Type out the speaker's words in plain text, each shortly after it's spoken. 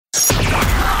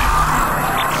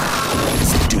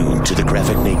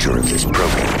graphic nature of this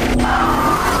program.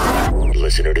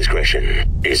 Listener discretion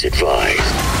is advised.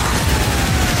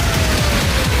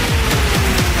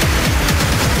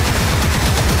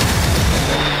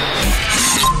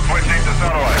 Switching to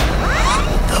satellite.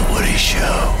 The Woody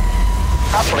Show.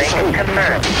 Uplink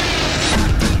confirmed.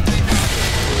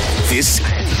 This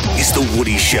is The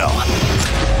Woody Show.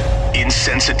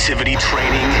 Insensitivity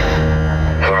training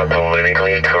For a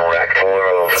politically correct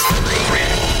world.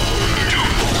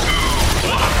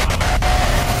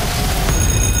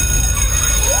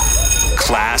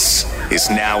 Class is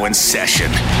now in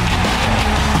session.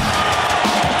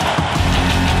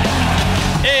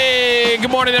 Hey, good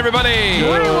morning, everybody.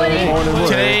 Good morning, Woody.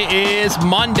 Today is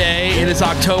Monday. It is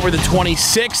October the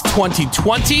 26th,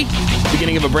 2020.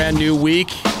 Beginning of a brand new week.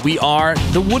 We are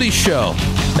The Woody Show.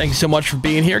 Thank you so much for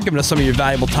being here, giving us some of your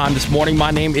valuable time this morning.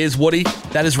 My name is Woody.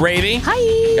 That is Ravy.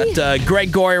 Hi. Got Greg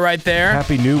Gorey right there.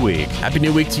 Happy New Week. Happy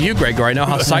New Week to you, Greg Gorey. I know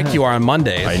how psyched you are on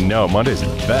Mondays. I know. Mondays are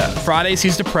the best. Fridays,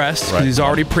 he's depressed because Right. he's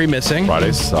already pre-missing.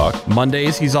 Fridays suck.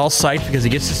 Mondays, he's all psyched because he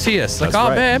gets to see us. Like, That's oh,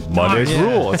 right. babe. Mondays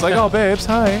rule. It's like, oh, babes,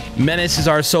 hi. Menace is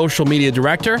our social media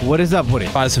director. What is up, Woody?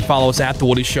 Find us and follow us at The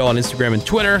Woody Show on Instagram and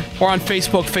Twitter, or on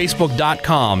Facebook,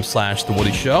 facebook.com/The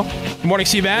Woody Show. Good morning,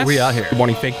 Seabass. We out here. Good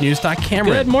morning, fake news.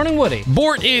 Cameron. Good morning, Woody.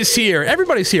 Bort is here.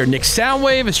 Everybody's here. Nick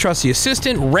Soundwave, his trusty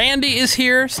assistant. Randy is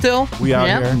here still. We out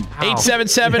Yep. here.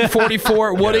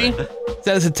 877-44-WOODY.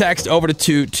 Send us a text over to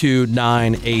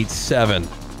 22987.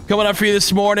 Coming up for you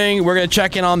this morning, we're going to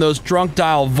check in on those drunk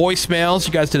dial voicemails.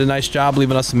 You guys did a nice job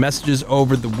leaving us some messages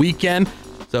over the weekend.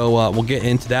 So we'll get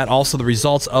into that. Also, the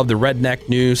results of the Redneck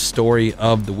News story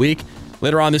of the week.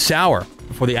 Later on this hour,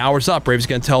 before the hour's up, Brave's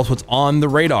going to tell us what's on the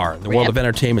radar in the world of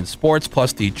entertainment and sports,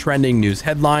 plus the trending news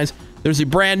headlines. There's a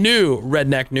brand new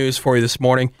Redneck News for you this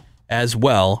morning as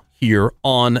well here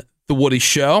on The Woody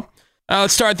Show.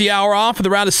 Let's start the hour off with a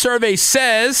round of survey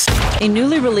says. A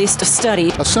newly released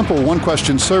study, A simple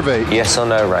one-question survey. Yes or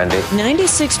no, Randy?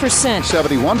 96%,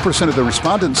 71% of the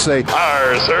respondents say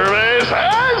Our survey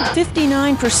says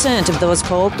 59% of those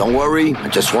polled Don't worry, I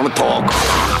just want to talk.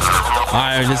 All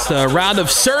right, it's a round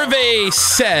of survey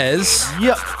says.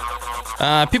 Yep.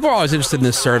 People are always interested in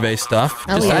this survey stuff.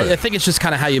 Oh, Just- yeah. I think it's just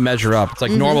kind of how you measure up. It's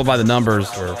like normal by the numbers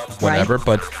or whatever.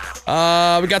 But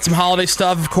we got some holiday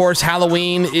stuff, of course.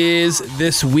 Halloween is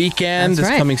this weekend. That's It's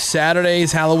right. coming Saturday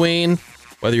is Halloween.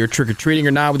 Whether you're trick-or-treating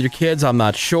or not with your kids, I'm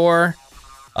not sure.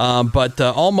 But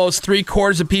almost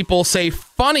 3/4 of people say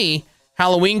funny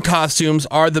Halloween costumes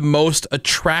are the most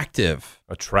attractive.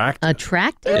 Attractive.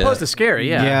 Attractive? Yeah. Opposed to scary,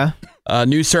 yeah. A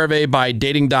new survey by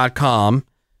Dating.com.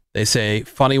 They say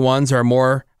funny ones are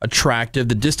more attractive.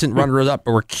 The distant runners-up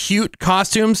were cute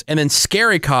costumes and then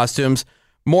scary costumes.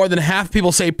 More than half of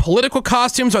people say political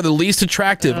costumes are the least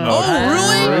attractive. really?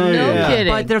 No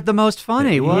kidding. But they're the most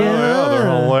funny. What? Yeah, they're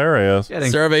hilarious.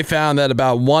 Survey found that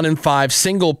about 1 in 5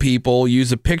 single people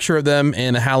use a picture of them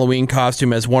in a Halloween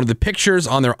costume as one of the pictures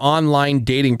on their online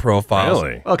dating profiles.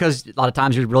 Really? Well, because a lot of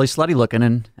times you're really slutty looking,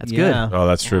 and that's good. Oh,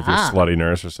 that's true if you're a slutty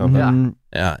nurse or something.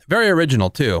 Yeah, very original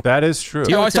too. That is true.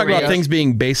 You always talk about Hilarious. things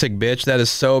being basic bitch. That is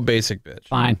so basic bitch.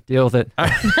 Fine, deal with it.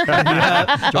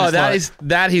 Oh,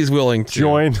 that he's willing to.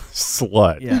 Join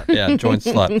slut. Yeah, join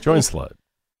slut. Join slut.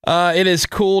 It is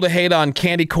cool to hate on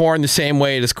candy corn the same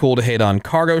way it is cool to hate on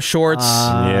cargo shorts.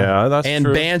 Yeah, that's and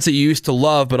true. bands that you used to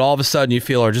love, but all of a sudden you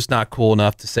feel are just not cool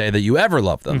enough to say that you ever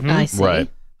loved them. I see. Right.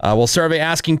 We'll survey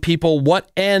asking people what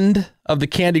end of the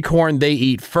candy corn they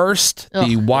eat first,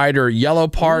 the wider yellow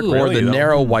part or Really? the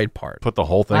narrow white part. Put the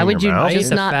whole thing Why in would your you mouth. just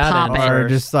the not fat pop end. it? Or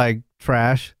just like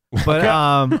trash. But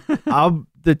I'll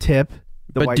the tip,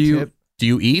 the But white do you tip. do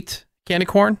you eat candy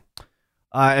corn?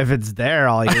 If it's there,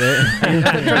 I'll eat it. I'm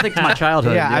trying to think of my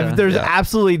childhood. If there's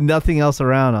absolutely nothing else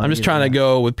around. I'm just trying to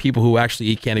go with people who actually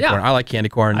eat candy corn. I like candy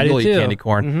corn. I You'll do eat too. candy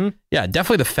corn. Mm-hmm. Yeah,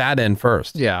 definitely the fat end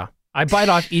first. Yeah. I bite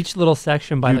off each little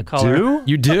section by You the color. do?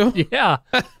 You do? Yeah.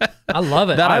 I love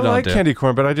it. That I I don't like do. candy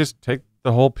corn, but I just take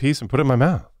the whole piece and put it in my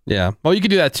mouth. Yeah. Well, you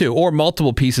could do that too, or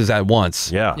multiple pieces at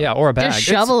once. Yeah. Yeah, or a bag. Just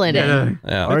shovel it in.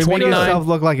 Yeah. Or you make yourself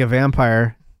look like a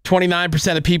vampire.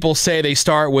 29% of people say they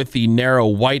start with the narrow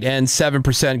white end.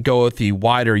 7% go with the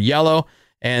wider yellow.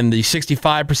 And the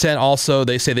 65% also,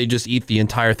 they say they just eat the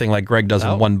entire thing like Greg does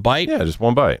in one bite. Yeah, just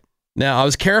one bite. Now, I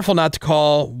was careful not to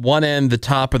call one end the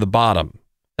top or the bottom.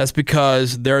 That's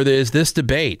because there is this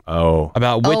debate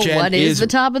about which end what is the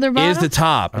top of their bottom? is the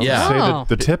top. I would Yeah. say that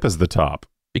the tip is the top.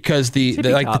 Because the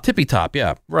tippy top,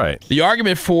 yeah. Right. The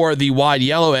argument for the wide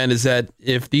yellow end is that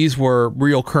if these were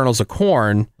real kernels of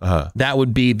corn, that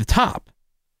would be the top.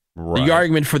 Right. The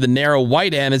argument for the narrow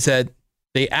white end is that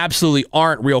they absolutely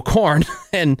aren't real corn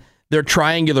and they're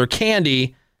triangular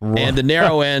candy, and the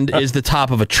narrow end is the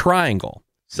top of a triangle.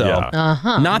 So,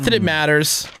 not that it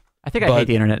matters. I think I hate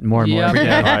the internet more and more every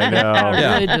day. I know. It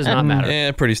really does not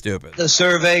matter. Pretty stupid. The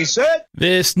survey said.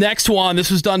 This next one, this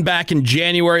was done back in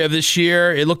January of this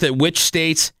year. It looked at which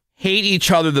states hate each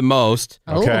other the most.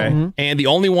 Okay. And the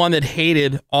only one that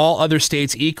hated all other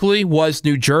states equally was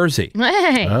New Jersey.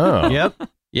 Hey. Oh. Yep.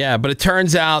 Yeah, but it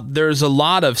turns out there's a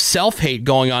lot of self-hate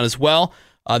going on as well.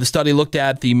 The study looked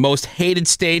at the most hated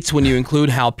states when you include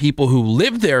how people who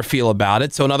live there feel about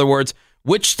it. So in other words,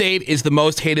 which state is the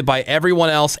most hated by everyone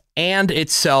else and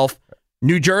itself?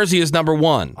 New Jersey is number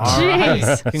one.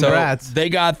 Jeez. Congrats. So they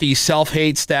got the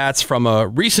self-hate stats from a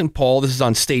recent poll. This is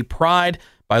on State Pride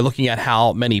by looking at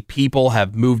how many people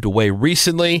have moved away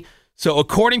recently. So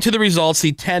according to the results,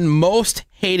 the 10 most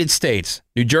hated states,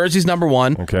 New Jersey's number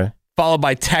one, Okay. followed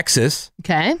by Texas,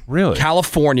 Okay. Really?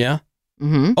 California,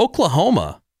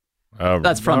 Oklahoma.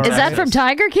 That's from Is that from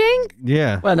Tiger King?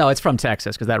 Yeah. Well, no, it's from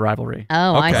Texas because that rivalry.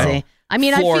 Oh, I Okay. see. I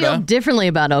mean, I Florida. feel differently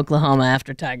about Oklahoma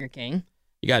after Tiger King.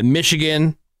 You got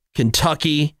Michigan,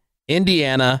 Kentucky,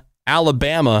 Indiana,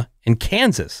 Alabama, and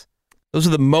Kansas. Those are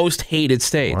the most hated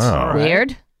states. Wow.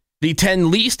 Weird. The 10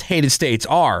 least hated states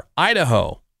are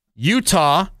Idaho,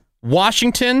 Utah,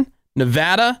 Washington,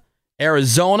 Nevada,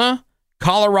 Arizona,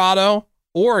 Colorado,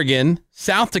 Oregon,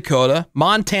 South Dakota,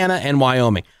 Montana, and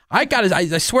Wyoming. I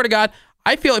swear to God,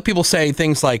 I feel like people say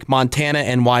things like Montana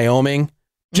and Wyoming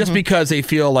just because they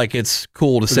feel like it's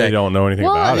cool to say. They don't know anything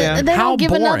Well, about it. they How don't give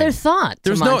boring. another thought to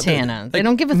There's Montana. They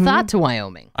don't give a thought to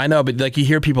Wyoming. I know, but like you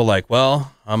hear people like,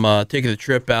 well, I'm taking a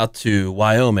trip out to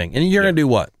Wyoming. And you're going to do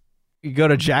what? You go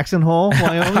to Jackson Hole,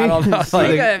 Wyoming. I don't know. see,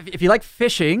 Like, the, If you like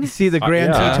fishing, see the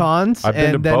Grand yeah. Tetons. I've been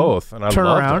to and then both, and I turn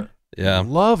loved around. it. Yeah.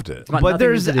 Loved it. got But nothing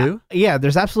there's to do.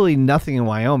 there's absolutely nothing in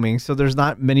Wyoming, so there's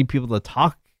not many people to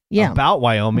talk Yeah. about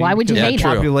Wyoming. Why would you because hate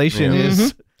the it? population Yeah.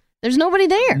 is There's nobody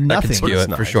there. That could nothing. skew It's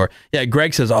it for nice. sure. Yeah,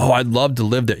 Greg says, oh, I'd love to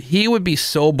live there. He would be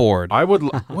so bored. I would.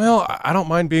 Well, I don't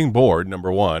mind being bored.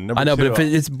 Number one. Number I know, two, but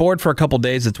if it's bored for a couple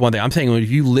days, it's one thing. I'm saying if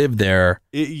you live there,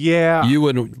 yeah, you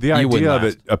would. the you wouldn't idea of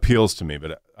last. it appeals to me,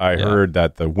 but I heard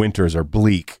that the winters are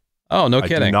bleak. Oh, no I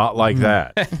kidding. do not like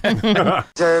that.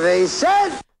 Survey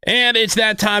said. And it's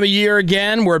that time of year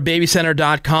again where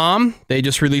BabyCenter.com, they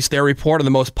just released their report on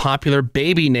the most popular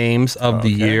baby names of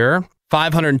the year.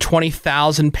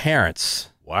 520,000 parents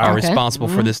are responsible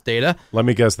for this data. Let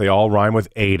me guess, they all rhyme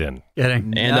with Aiden.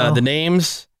 Kidding. And the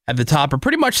names at the top are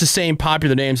pretty much the same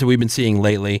popular names that we've been seeing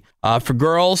lately. For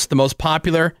girls, the most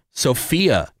popular,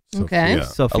 Sophia, Okay.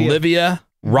 Sophia. Olivia,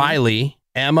 Riley,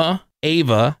 Emma,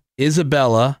 Ava,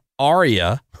 Isabella,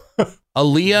 Aria,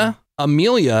 Aaliyah,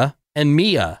 Amelia, and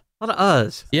Mia. A lot of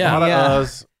us. Yeah. A lot of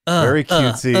us. Very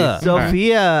cutesy.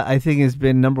 Sophia, I think, has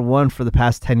been number one for the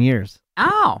past 10 years.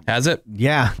 Ow. Has it?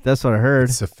 Yeah, that's what I heard.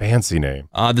 It's a fancy name.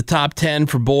 The top 10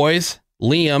 for boys,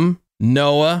 Liam,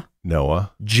 Noah,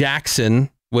 Noah. Jackson,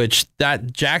 which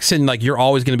that Jackson, like you're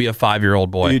always going to be a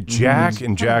 5-year-old boy. Dude, Jack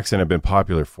and Jackson have been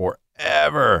popular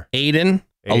forever. Aiden,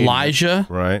 Elijah,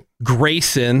 right?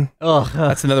 Grayson. Ugh.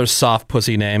 That's another soft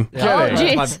pussy name. Oh,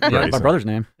 jeez. My brother's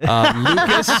name.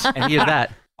 Lucas, And he is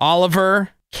that. Oliver,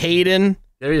 Caden,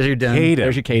 There's your done. Caden.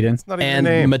 There's your Caden. It's not even a and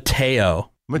name. Mateo.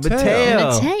 Mateo.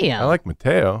 Mateo. I like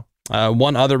Mateo.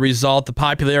 One other result, the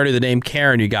popularity of the name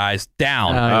Karen, you guys,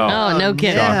 down. Oh, no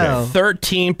kidding. Shocking.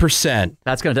 13%.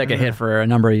 That's going to take a hit for a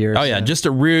number of years. Oh, yeah, just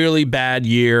a really bad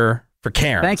year for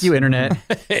Karen. Thank you, Internet.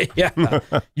 Yeah.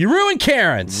 You ruined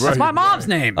Karen's. That's my mom's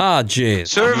name. Oh, jeez.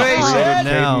 Survey said.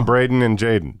 Caden, Braden, and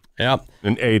Jaden. Yep.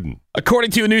 And Aiden.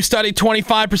 According to a new study,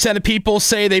 25% of people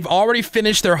say they've already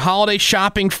finished their holiday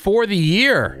shopping for the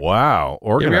year. Wow.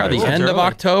 Here we are, Organized. the end of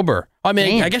October. I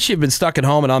mean, Damn. I guess you've been stuck at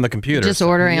home and on the computer. Just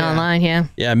ordering online, yeah.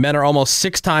 Yeah, men are almost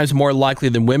 6 times more likely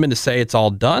than women to say it's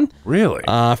all done. Really?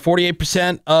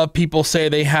 48% of people say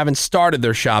they haven't started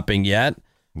their shopping yet.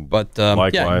 But yeah,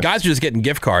 Likewise. guys are just getting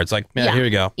gift cards. Like, man, here you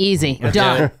go. Easy.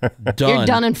 Done. Done. You're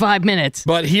done in 5 minutes.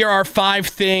 But here are 5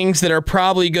 things that are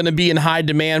probably going to be in high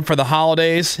demand for the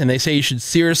holidays, and they say you should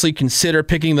seriously consider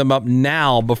picking them up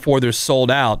now before they're sold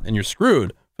out and you're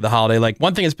screwed for the holiday. Like,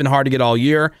 one thing that's been hard to get all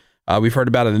year, we've heard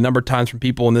about it a number of times from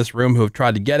people in this room who have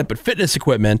tried to get it, but fitness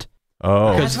equipment.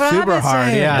 Oh, Because super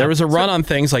hard, yeah. there was a run on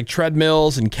things like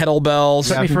treadmills and kettlebells.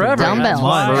 Took me forever. Dumbbells.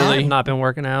 Really? I've not been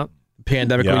working out.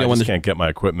 Pandemic, yeah, I when just the can't get my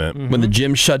equipment. when the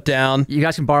gym shut down. You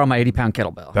guys can borrow my 80-pound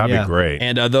kettlebell. That'd Yeah. be great.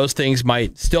 And those things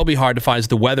might still be hard to find as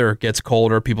the weather gets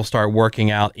colder. People start working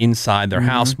out inside their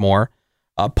house more.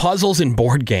 Puzzles and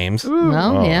board games.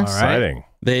 Well, yeah. Exciting.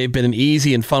 They've been an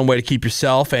easy and fun way to keep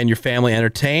yourself and your family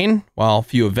entertained while a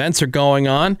few events are going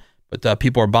on, but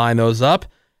people are buying those up.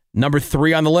 Number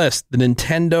 3 on the list, the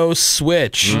Nintendo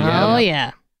Switch. Oh,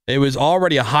 yeah. It was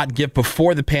already a hot gift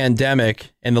before the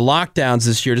pandemic, and the lockdowns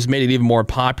this year just made it even more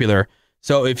popular.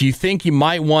 So if you think you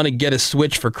might want to get a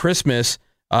Switch for Christmas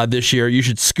this year, you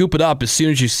should scoop it up as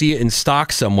soon as you see it in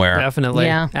stock somewhere. Definitely.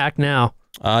 Yeah. Act now.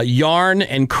 Yarn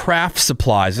and craft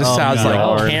supplies. This sounds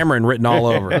like Cameron written all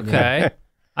over. Okay.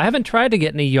 I haven't tried to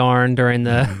get any yarn during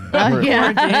the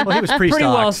yeah. Well, he was pretty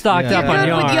well stocked up on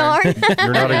Good with yarn.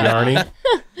 You're not a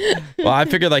yarny. Well, I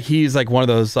figured like he's like one of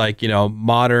those like,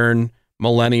 modern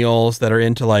millennials that are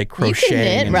into like crocheting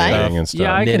knit, and right? stuff. And stuff.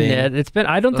 Yeah, I Knitting. can knit.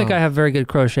 I don't think I have very good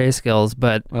crochet skills,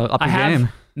 but Well, up I your have game.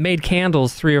 made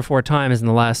candles 3 or 4 times in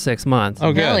the last 6 months.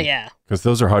 Oh, good. Hell yeah. Because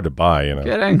those are hard to buy,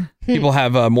 Kidding. People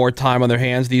have more time on their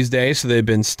hands these days, so they've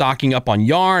been stocking up on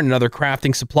yarn and other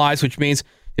crafting supplies, which means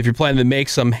if you're planning to make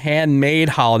some handmade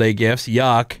holiday gifts,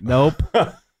 yuck, Nope.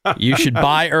 you should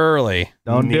buy early.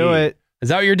 Don't do it. Is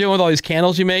that what you're doing with all these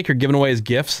candles you make or giving away as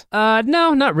gifts?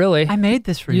 No, not really. I made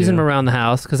this for Use you. them around the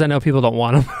house because I know people don't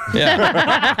want them.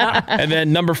 Yeah. And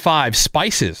then number 5,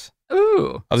 spices.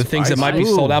 Ooh. Other things that might be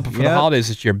sold out before the Yep. holidays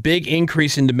this year. Big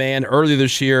increase in demand earlier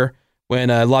this year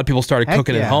when a lot of people started Heck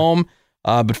cooking at yeah. home.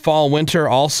 But fall and winter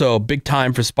also big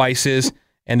time for spices.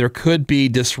 And there could be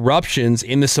disruptions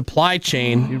in the supply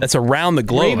chain that's around the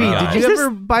globe. Maybe. guys. Did you ever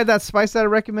buy that spice that I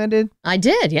recommended? I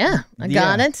did, yeah. I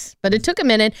got it. But it took a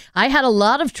minute. I had a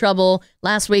lot of trouble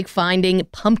last week finding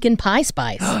pumpkin pie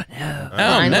spice.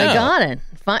 Finally no. got it.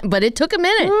 But it took a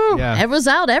minute. Yeah. It was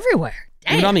out everywhere.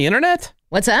 Dang. Even on the internet?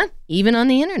 What's that? Even on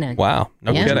the internet. Wow.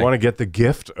 No Yeah. You kidding. want to get the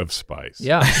gift of spice.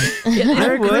 Yeah. This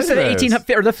is the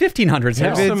 1800 or the 1500s.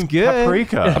 Have hell. it's some good.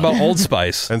 paprika How about Old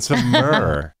Spice? and some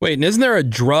myrrh. Wait, and isn't there a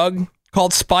drug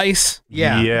called spice?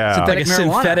 Yeah. Yeah. Like a Synthetic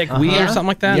marijuana. synthetic weed or something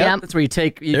like that? Yeah. That's where you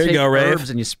take There you take go, Rave. herbs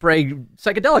and you spray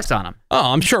psychedelics on them.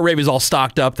 Oh, I'm sure Ravy's all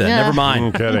stocked up then. Yeah. Never mind.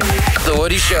 I'm kidding. The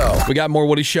Woody Show. We got more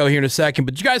Woody Show here in a second,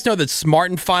 but did you guys know that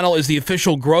Smart & Final is the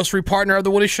official grocery partner of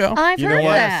the Woody Show? I've You heard know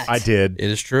what? that. I did. It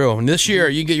is true. And this year,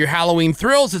 you get your Halloween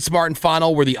thrills at Smart &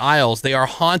 Final, where the aisles, they are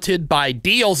haunted by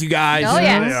deals, you guys. Oh,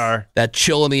 yes. They are. That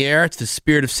chill in the air, it's the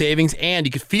spirit of savings, and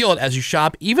you can feel it as you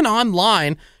shop, even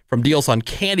online, from deals on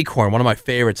candy corn, one of my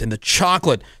favorites, and the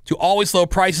chocolate, to always low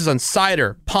prices on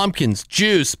cider, pumpkins,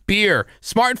 juice, beer.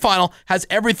 Smart & Final has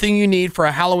everything you need for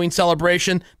a Halloween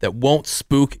celebration that won't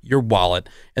spook your wallet.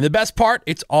 And the best part,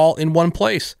 it's all in one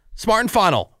place. Smart &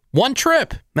 Final. One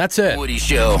trip. That's it. Woody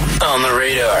Show on the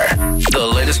radar. The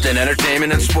latest in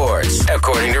entertainment and sports,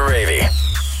 according to Ravy.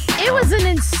 It was an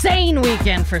insane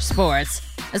weekend for sports,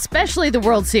 especially the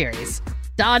World Series.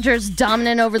 Dodgers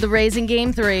dominant over the Rays in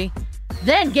Game 3.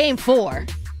 Then Game 4.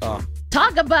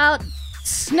 Talk about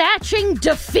snatching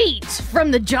defeat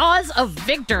from the jaws of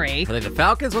victory. Are they the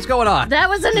Falcons? What's going on? That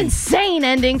was an insane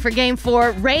ending for Game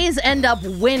 4. Rays end up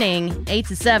winning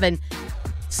 8-7.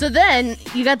 So then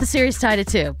you got the series tied at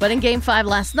 2. But in Game 5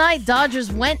 last night,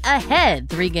 Dodgers went ahead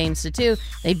 3-2.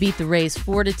 They beat the Rays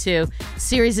 4-2.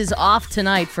 Series is off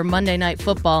tonight for Monday Night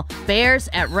Football. Bears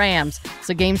at Rams.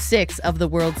 So Game 6 of the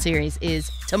World Series is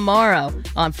tomorrow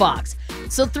on Fox.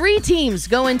 So 3 teams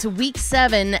go into Week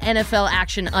 7 NFL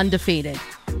action undefeated.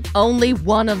 Only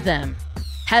one of them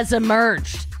has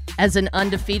emerged as an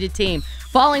undefeated team,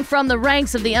 falling from the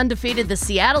ranks of the undefeated, the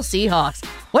Seattle Seahawks.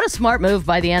 What a smart move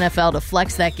by the NFL to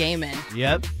flex that game in.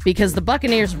 Yep. Because the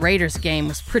Buccaneers-Raiders game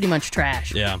was pretty much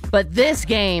trash. Yeah. But this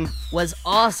game was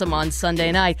awesome on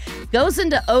Sunday night. Goes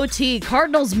into OT.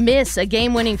 Cardinals miss a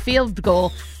game-winning field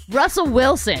goal. Russell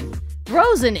Wilson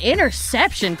throws an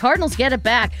interception. Cardinals get it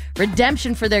back.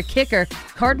 Redemption for their kicker.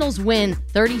 Cardinals win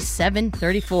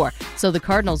 37-34. So the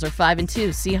Cardinals are 5-2.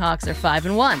 Seahawks are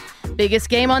 5-1. Biggest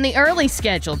game on the early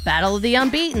schedule. Battle of the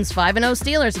Unbeatens. 5-0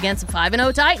 Steelers against the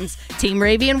 5-0 Titans. Team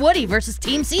Ravy and Woody versus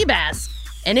Team Seabass.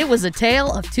 And it was a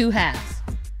tale of 2 halves.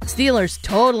 Steelers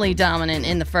totally dominant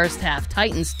in the first half.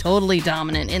 Titans totally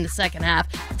dominant in the second half.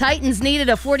 Titans needed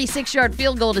a 46-yard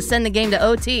field goal to send the game to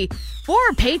OT.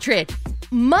 Former Patriot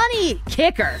money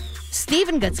kicker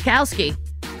Steven Gutskowski,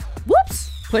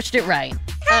 whoops, pushed it right.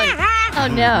 Oh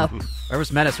no. Where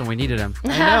was Menace when we needed him?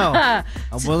 I know.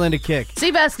 I'm willing to kick.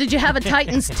 Seabass, did you have a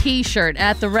Titans t-shirt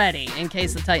at the ready in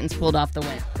case the Titans pulled off the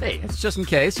win? Hey, it's just in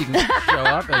case. You can show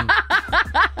up and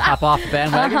hop off the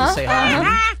bandwagon and say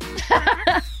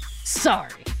hi.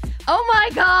 Sorry. Oh my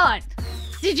God.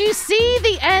 Did you see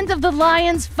the end of the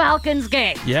Lions-Falcons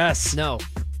game? Yes. No.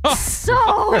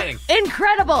 So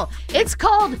incredible. It's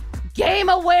called game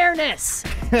awareness.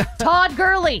 Todd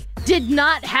Gurley did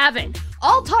not have it.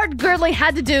 All Todd Gurley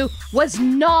had to do was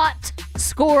not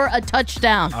score a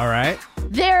touchdown. All right.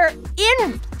 They're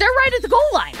right at the goal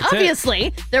line.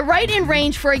 Obviously, they're right in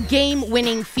range for a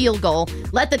game-winning field goal.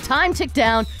 Let the time tick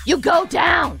down. You go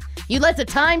down. You let the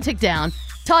time tick down.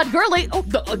 Todd Gurley,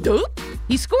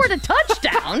 he scored a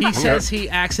touchdown. He says he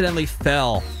accidentally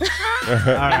fell in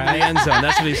All right. the end zone.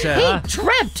 That's what he said. He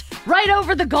tripped right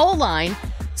over the goal line.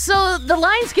 So the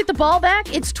Lions get the ball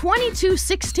back. It's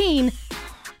 22-16.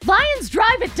 Lions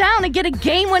drive it down and get a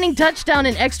game-winning touchdown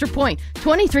and extra point.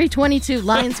 23-22,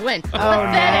 Lions win.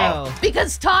 Pathetic. no.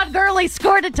 Because Todd Gurley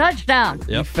scored a touchdown.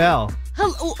 You fell.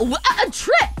 A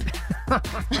trip.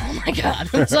 Oh, my God.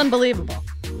 It's unbelievable.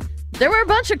 There were a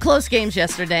bunch of close games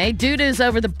yesterday. Doo-doos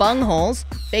over the bungholes.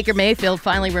 Baker Mayfield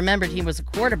finally remembered he was a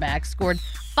quarterback, scored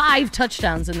 5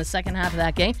 touchdowns in the second half of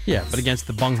that game. Yeah, but against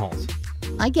the bungholes.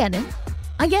 I get it.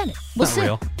 We'll Not see.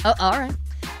 real. Oh, all right.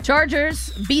 Chargers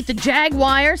beat the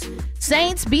Jaguars.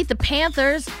 Saints beat the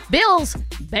Panthers. Bills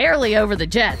barely over the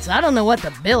Jets. I don't know what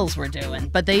the Bills were doing,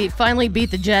 but they finally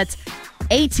beat the Jets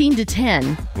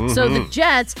 18-10. So the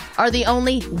Jets are the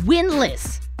only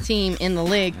winless team in the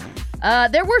league.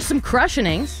 There were some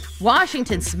crushionings.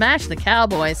 Washington smashed the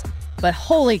Cowboys, but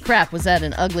holy crap, was that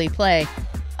an ugly play.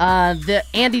 The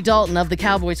Andy Dalton of the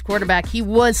Cowboys quarterback, he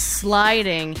was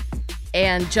sliding,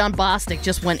 and John Bostic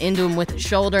just went into him with his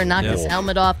shoulder, knocked his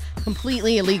helmet off.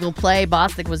 Completely illegal play.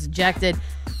 Bostic was ejected.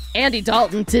 Andy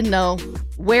Dalton didn't know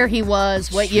where he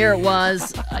was, what year it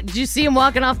was. Did you see him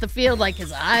walking off the field like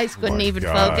his eyes couldn't even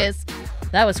focus?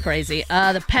 That was crazy.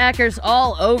 The Packers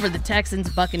all over the Texans.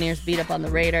 Buccaneers beat up on the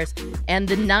Raiders. And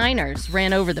the Niners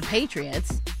ran over the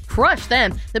Patriots. Crushed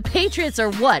them. The Patriots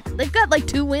are what? They've got like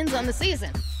 2 wins on the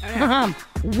season.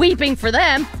 Weeping for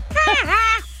them.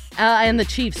 And the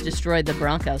Chiefs destroyed the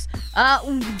Broncos.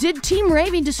 Did Team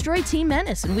Raving destroy Team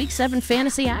Menace in Week 7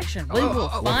 fantasy action? We'll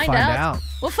find out.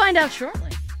 We'll find out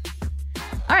shortly.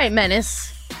 All right,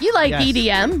 Menace. You like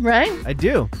EDM, right? I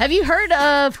do. Have you heard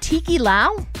of Tiki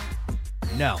Lau?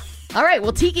 No. All right,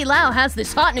 well, Tiki Lau has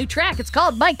this hot new track. It's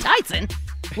called Mike Tyson,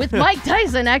 with Mike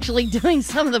Tyson actually doing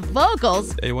some of the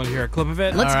vocals. Hey, you want to hear a clip of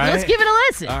it? Let's give it a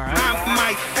listen. All right. I'm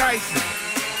Mike Tyson.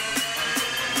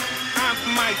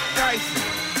 I'm Mike Tyson.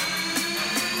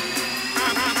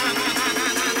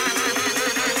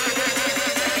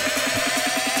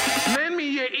 Lend me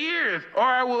your ears, or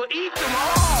I will eat them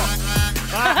all.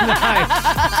 Nice.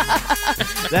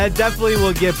 That definitely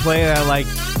will get played at like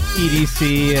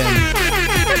EDC and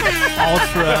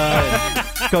Ultra and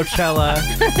Coachella.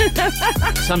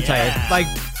 Sometime. Like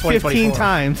 15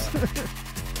 times.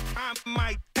 I'm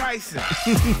Mike Tyson.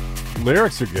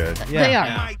 Lyrics are good. Yeah. They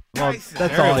are. Mike Well, Tyson.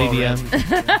 that's all EDM.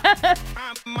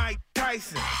 I'm Mike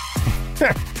Tyson.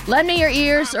 Lend me your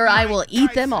ears, or I will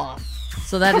eat them off.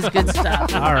 So that is good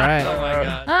stuff. All right.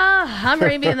 I'm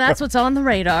Ravi, and that's what's on the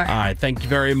radar. All right, thank you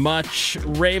very much,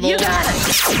 Rabel. You got it.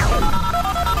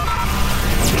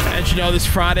 As you know, this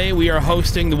Friday we are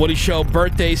hosting the Woody Show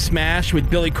Birthday Smash with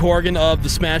Billy Corgan of the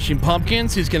Smashing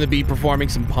Pumpkins. He's going to be performing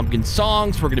some pumpkin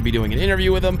songs. We're going to be doing an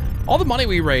interview with him. All the money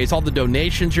we raise, all the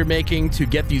donations you're making to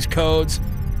get these codes,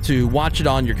 to watch it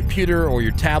on your computer or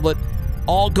your tablet,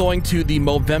 all going to the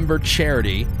Movember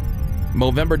charity,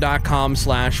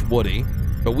 Movember.com/Woody.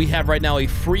 But we have right now a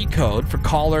free code for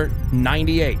caller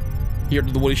 98 here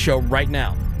to the Woody Show right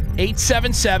now.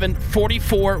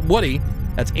 877-44-WOODY.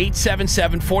 That's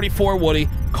 877-44-WOODY.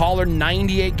 Caller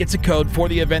 98 gets a code for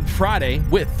the event Friday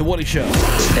with the Woody Show.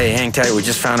 Hey, hang tight. We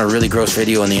just found a really gross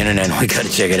video on the internet. We got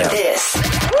to check it out. This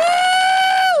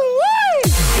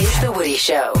is The Woody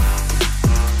Show.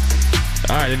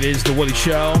 All right, it is the Woody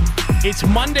Show. It's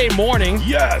Monday morning.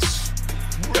 Yes.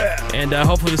 And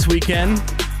hopefully this weekend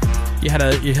you had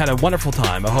a wonderful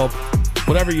time. I hope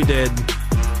whatever you did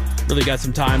really got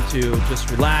some time to just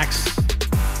relax,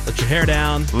 let your hair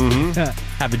down,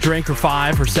 have a drink or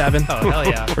 5 or 7 hell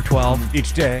yeah. or 12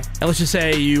 each day. And let's just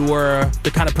say you were the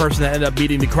kind of person that ended up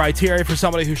meeting the criteria for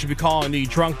somebody who should be calling the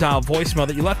Drunk Dial voicemail,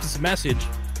 that you left us a message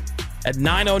at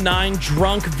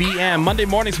 909-DRUNK-VM. Monday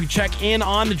mornings, we check in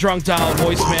on the Drunk Dial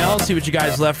voicemail, see what you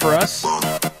guys left for us,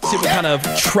 see what kind of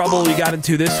trouble we got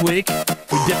into this week.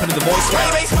 We dip into the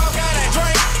voicemail.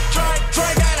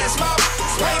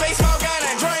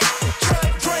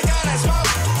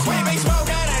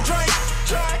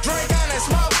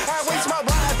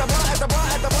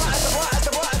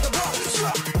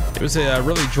 It was a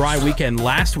really dry weekend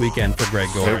last weekend for Greg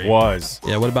Gorey. It was.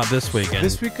 Yeah, what about this weekend?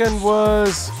 This weekend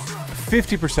was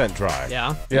 50% dry.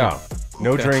 Yeah? Yeah.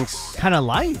 No Okay. drinks. Kind of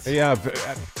light. Yeah,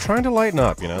 trying to lighten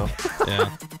up, you know? Yeah.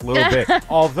 A little bit.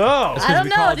 Although, I don't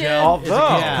know, dude.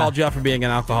 Called you out for being an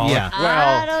alcoholic. Yeah.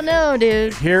 I don't know,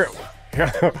 dude.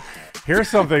 here's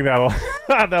something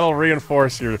that'll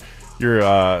reinforce your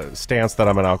stance that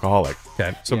I'm an alcoholic.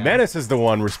 Okay. So Menace is the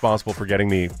one responsible for getting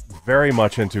me very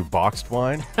much into boxed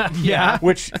wine. Yeah.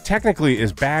 Which technically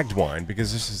is bagged wine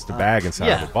because this is the bag inside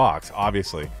of the box,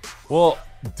 obviously. Well,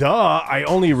 Duh. I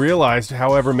only realized,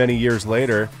 however many years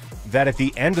later, that at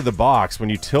the end of the box, when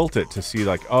you tilt it to see,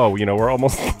 like, oh, we're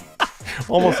almost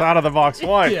almost out of the box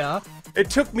one. Yeah. It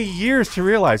took me years to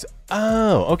realize,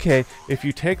 oh, okay, if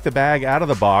you take the bag out of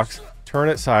the box, turn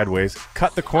it sideways,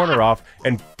 cut the corner off,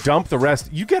 and dump the rest,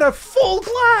 you get a full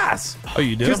glass. Oh,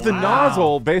 you do? Because the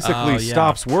nozzle basically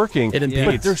stops working. It impedes.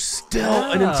 But there's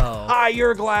still an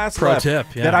entire glass Pro left tip,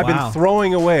 yeah. that I've been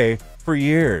throwing away for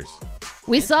years.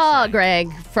 We saw Greg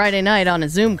Friday night on a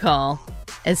Zoom call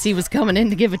as he was coming in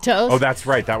to give a toast. Oh, that's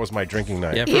right. That was my drinking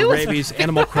night. Yeah, for Raby's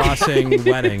Animal Crossing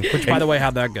wedding. Which, by the way,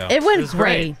 how'd that go? It went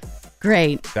great.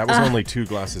 Great. That was only 2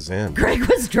 glasses in. Greg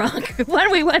was drunk. When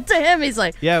we went to him, he's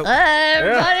like,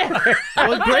 everybody.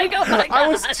 Well, Greg, I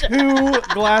was 2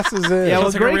 glasses in. Yeah,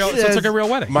 well, Sounds like a real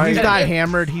wedding. He's not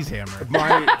hammered. He's hammered.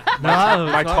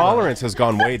 My tolerance has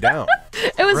gone way down.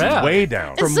 It was way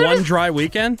down. From one dry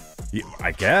weekend? Yeah,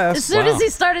 I guess. As soon as he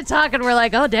started talking, we're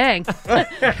like, oh, dang.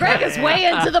 Greg is way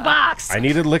into the box. I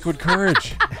needed liquid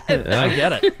courage. I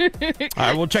get it. All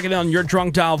right, we'll check it out on your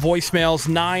drunk dial voicemails.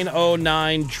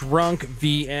 909 drunk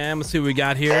VM. Let's see what we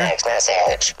got here. Next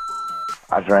message.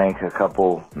 I drank a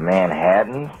couple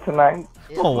Manhattans tonight.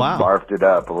 Oh, wow. Barfed it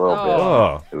up a little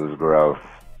Oh. bit. It was gross.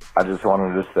 I just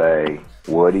wanted to say,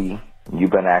 Woody,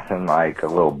 you've been acting like a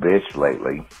little bitch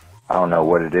lately. I don't know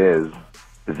what it is.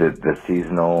 Is it the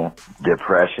seasonal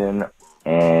depression?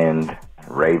 And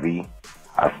Ravy,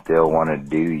 I still want to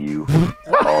do you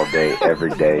all day,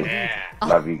 every day.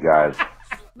 Love you guys.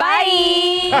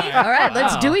 Bye. All right,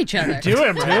 let's do each other. Do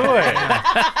it.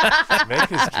 Make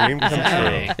his dream come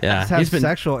true. Yeah, Have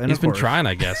sexual he's been intercourse. trying,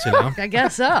 I guess, you know. I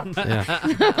guess so. Yeah.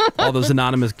 All those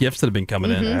anonymous gifts that have been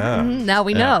coming in. Mhm, now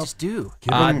we know. Just do.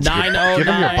 Give him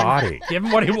your body. Give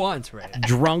him what he wants, right?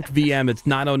 Drunk VM. It's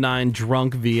 909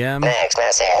 drunk VM. Next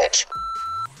message.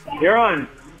 You're on.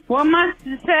 What must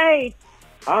you say?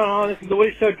 I don't know. This is the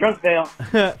Woody Show Drunk Tale.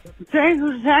 Say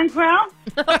who's crowd?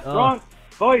 Drunk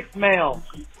voicemail.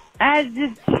 As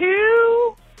the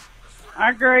two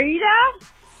margarita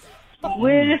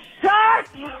with a shot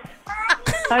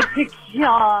of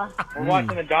tequila. We're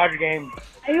watching the Dodger game.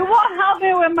 You won't help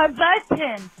me with my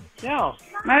button. No.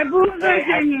 My boobs are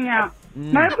hanging out.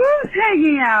 My boobs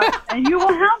hanging out, and you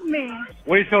won't help me.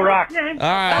 Woody Show rock. All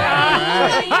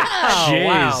right.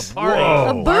 Jeez.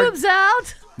 The boobs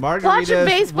out. Watching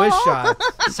baseball. Wish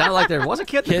shots. Sounded like there was a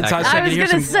kid in the Kids, background. I was hear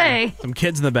going to say. some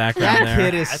kids in the background That there.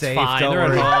 kid is That's safe. fine. Don't They're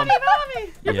worry. at home.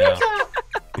 Yeah.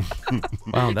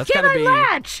 Wow, that's Can gotta I be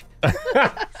latch?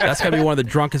 that's gotta be one of the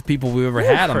drunkest people we've ever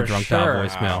had on the For drunk sure. dial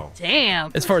voicemail.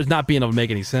 Damn. As far as not being able to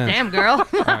make any sense. Damn, girl.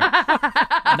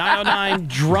 909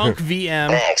 drunk VM.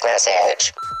 Next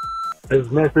message. This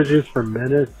message is from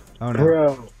Menace. Oh, no.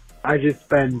 Bro, I just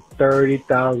spent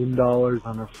 $30,000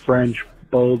 on a French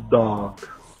Bulldog.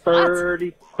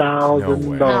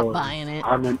 $30,000 Not buying it.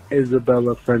 on an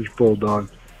Isabella French Bulldog.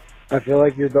 I feel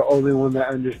like you're the only one that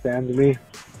understands me.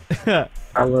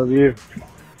 I love you.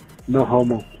 No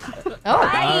homo.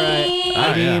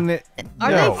 I mean,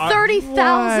 Are no. they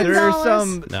 $30,000? There's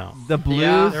some No. the blues.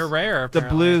 Yeah, they're rare. The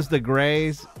apparently. blues, the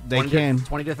grays. They 20 can.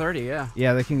 20 to 30, yeah.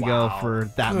 Yeah, they can go for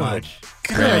that much.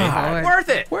 Lord. Worth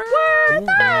it.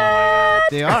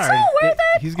 They are. so worth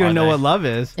it. He's gonna Are know they? what love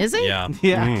is. Is he? Yeah.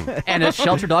 Yeah. And a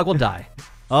shelter dog will die.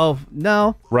 Oh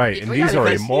no, Right, and these are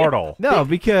immortal. no,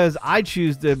 because I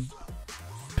choose to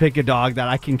pick a dog that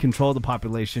I can control the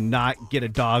population, not get a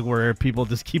dog where people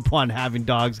just keep on having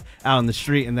dogs out on the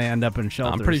street and they end up in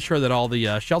shelters. I'm pretty sure that all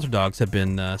the shelter dogs have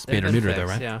been spayed or neutered, though,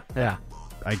 right? Yeah. Yeah.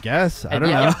 I guess. I And don't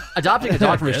yeah, know. adopting a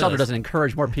dog from a Yes. shelter doesn't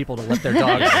encourage more people to let their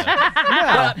dogs.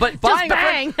 But buying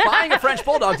bang. buying a French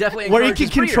bulldog definitely Where you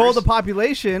encourages can control the breeders.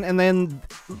 population and then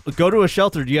go to a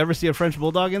shelter. Do you ever see a French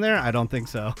bulldog in there? I don't think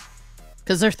so.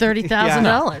 Because they're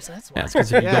 $30,000. That's why. Yeah, it's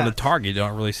because if you Yeah. go to Target, you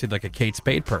don't really see like a Kate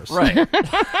Spade purse. Right.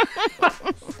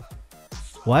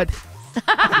 What?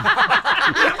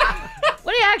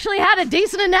 Well, he actually had a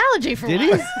decent analogy for Did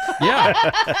once. he?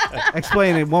 Yeah.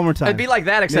 Explain it one more time. It'd be like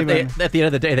that, except Maybe at the end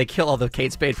of the day, they kill all the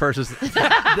Kate Spade purses. Or the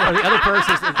other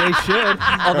purses, they should.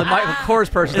 all the Michael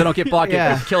Kors purses that don't get bought,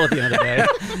 Yeah. get killed at the end of the day.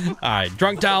 All right.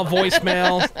 Drunk dial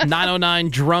voicemail 909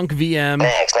 drunk VM.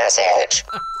 Next message.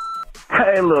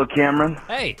 Hey, little Cameron.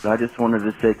 Hey. I just wanted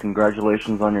to say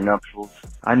congratulations on your nuptials.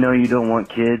 I know you don't want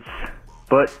kids,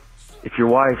 but if your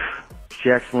wife,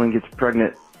 she accidentally gets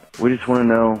pregnant, we just want to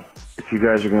know if you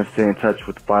guys are going to stay in touch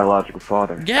with the biological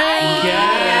father. Get it.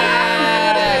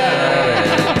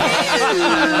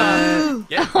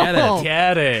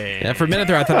 Get it. Yeah, for a minute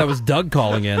there, I thought that was Doug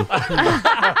calling in.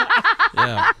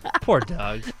 Yeah. Poor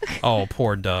Doug. Oh,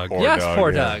 poor Doug.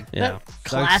 Poor Doug. Yeah.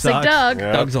 Classic Doug.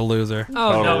 Yeah. Doug's a loser.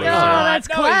 Oh, no. Oh, that's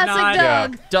classic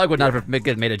Doug. Doug would not have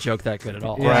made a joke that good at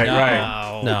all. Right, No.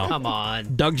 right. No. Come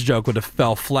on. Doug's joke would have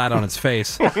fell flat on its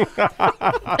face. Would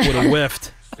have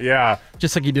whiffed. Yeah.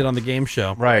 Just like he did on the game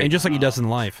show. Right. And just like he does in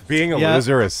life. Being a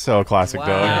loser is so classic Doug.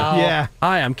 Yeah.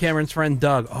 Hi, I'm Cameron's friend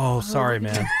Doug. Oh, sorry,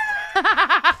 man.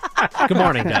 Good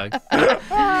morning, Doug.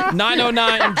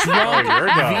 909 Drunk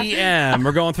VM.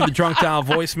 We're going through the drunk dial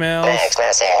voicemails.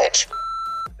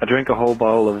 I drank a whole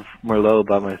bottle of Merlot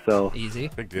by myself. Easy.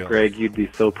 Big deal. Greg, you'd be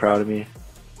so proud of me.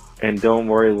 And don't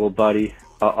worry, little buddy.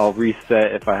 I'll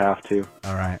reset if I have to.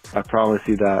 All right. I promise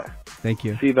you that. Thank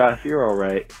you. Seabass, you're all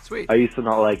right. Sweet. I used to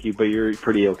not like you, but you're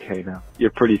pretty okay now.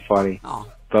 You're pretty funny.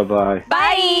 Oh. Bye-bye.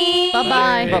 Bye.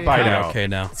 Bye-bye. Bye now. Okay,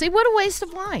 now. See, what a waste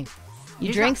of wine.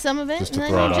 You drink some of it, Just and to then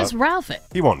throw you it just up. Ralph it.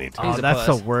 He won't need to. Oh, He's a that's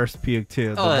the puss. worst puke,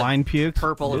 too. The Oh, wine puke.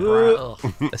 Purple and brown.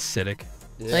 Acidic.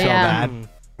 So, So yeah. bad.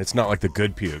 It's not like the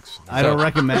good pukes. I don't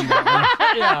recommend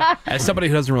that Yeah. As somebody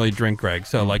who doesn't really drink, Greg,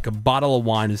 so like a bottle of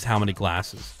wine is how many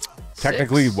glasses?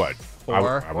 Technically, what?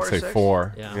 Four. I would Four say or six?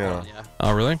 4. Yeah.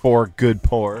 Oh, really? 4 good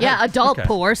pours. Yeah, adult Okay.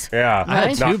 pours. Yeah. I had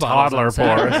Right? Not Two bottles toddler on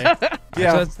pours. Saturday.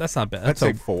 Yeah. So that's not bad. I'd That's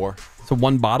say a, 4. so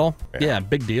one bottle? Yeah. Yeah,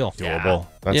 big deal. Doable.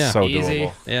 That's Yeah. so Easy.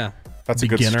 doable. Yeah. That's a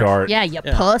Beginner. good start. Yeah, you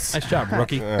Yeah. puss. Nice job,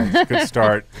 rookie. Yeah, it's a good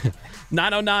start.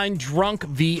 909 Drunk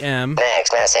VM.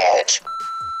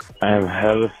 I am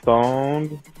hella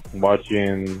stoned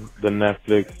watching the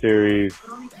Netflix series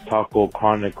Taco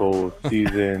Chronicles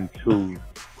Season 2.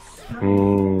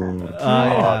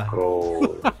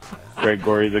 Taco.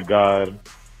 Gregory the God.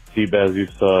 Seabass, you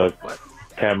suck.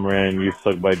 Cameron, you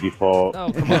suck by default.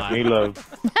 Oh, come on. Me love.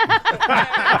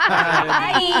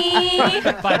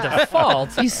 By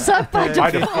default. You suck by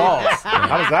By default. default.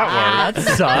 How does that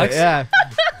That sucks. Yeah.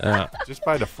 work? Just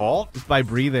by default? Just by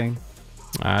breathing.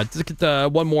 Let's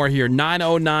get one more here.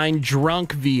 909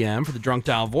 Drunk VM for the drunk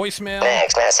dial voicemail.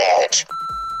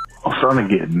 I'm starting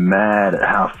to get mad at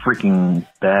how freaking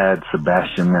bad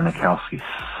Sebastian Maniscalco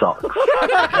sucks.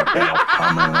 I've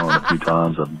commented on it a few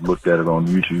times. I've looked at it on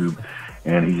YouTube,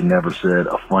 and he's never said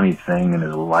a funny thing in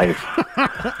his life.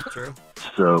 True.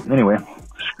 So, anyway,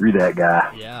 screw that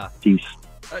guy. Yeah. Peace.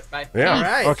 All right, bye. Yeah. All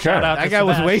right. Okay. Shout out That to guy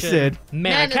was Sebastian wasted.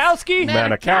 Manikowski.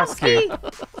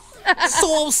 Manikowski.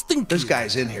 So stinky. There's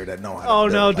guys in here that know how to Oh,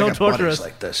 build. no, I don't got torture buddies us.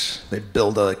 like this. They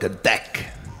build like a deck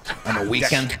on a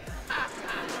weekend.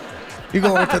 You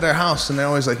go into their house and they're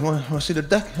always like, want to see the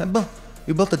deck I built?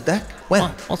 You built a deck? When?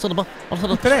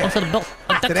 Today.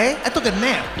 Today? I took a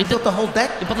nap. You built the whole deck?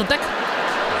 You built the deck?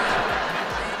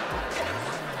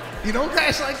 You know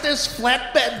guys like this?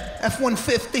 Flatbed,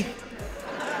 F-150.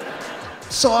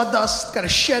 Sawdust, got a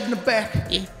shed in the back.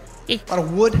 A lot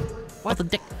of wood. What the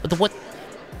deck? With the what?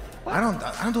 I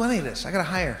don't do any of this. I gotta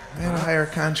hire a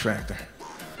contractor.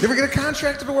 You ever get a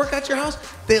contractor to work at your house?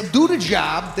 They'll do the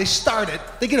job, they start it,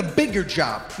 they get a bigger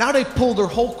job. Now they pull their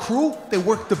whole crew, they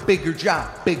work the bigger job,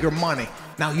 bigger money.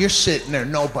 Now you're sitting there,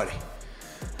 nobody.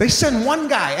 They send one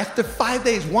guy, after 5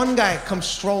 days, one guy comes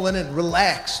strolling in,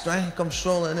 relaxed, right? Comes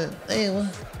strolling in. Hey, what?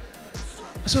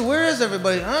 I said, where is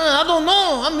everybody? I don't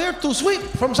know, I'm here to sweep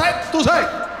from site to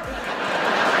site.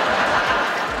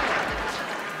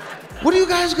 What are you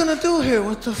guys gonna do here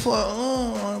with the floor?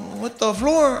 Oh, with the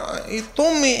floor, you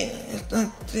told me.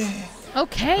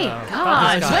 Okay,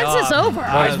 God, when's this over?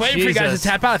 I was waiting for you guys to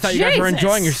tap out. I thought you guys were Jesus.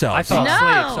 enjoying yourselves. I fell No.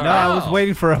 asleep. Sorry. No, I was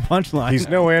waiting for a punchline. He's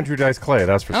no Andrew Dice Clay,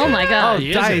 that's for sure. Oh my God.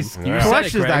 He Dice. isn't. You said it,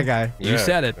 crushes Greg. that guy. You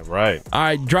said it. Right. All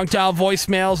right, drunk dial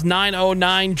voicemails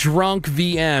 909 Drunk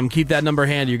VM. Keep that number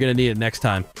handy. You're gonna need it next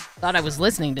time. Thought I was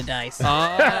listening to Dice.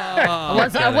 I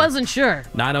I wasn't sure.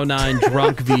 909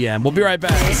 Drunk VM. We'll be right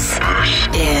back.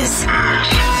 Is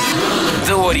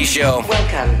The Woody Show.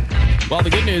 Welcome. Well, the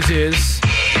good news is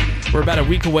we're about a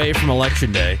week away from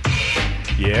Election Day.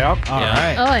 Yeah. All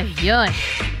right. Oy, yoy.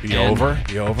 Be And- over.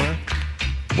 Be over.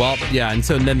 Well, yeah, and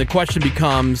so then the question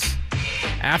becomes,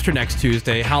 after next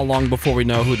Tuesday, how long before we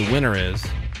know who the winner is?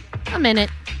 A minute.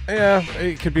 Yeah,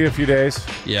 it could be a few days.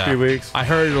 Yeah. A few weeks. I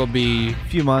heard it'll be A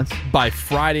few months. by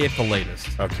Friday at the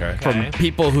latest. Okay. From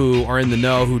people who are in the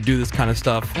know, who do this kind of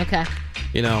stuff, Okay.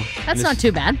 you know. That's and not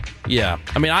too bad. Yeah.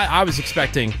 I mean, I was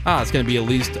expecting, it's going to be at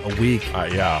least a week.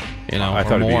 Yeah. You know, I or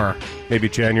thought more. it'd be maybe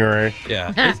January.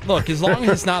 Yeah. Look, as long as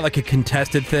it's not like a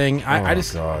contested thing, I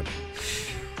just God.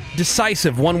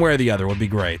 decisive one way or the other would be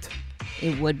great.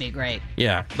 It would be great.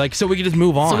 Yeah, like so we could just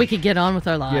move on. So we could get on with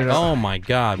our lives. Oh my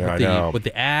God, Yeah, I with know.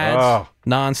 the ads Oh.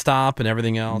 nonstop and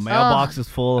everything else. Mailbox is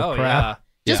full of crap.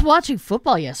 Just watching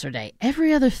football yesterday,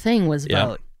 every other thing was Yeah.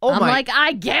 vote. Oh, I'm my- like,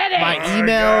 I get it. My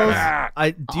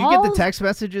emails. Do you get the All- text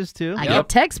messages too? I get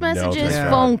text messages,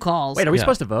 phone calls. Wait, are we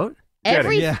supposed to vote?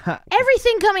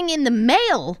 Everything coming in the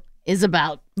mail is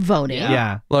about voting.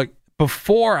 Look,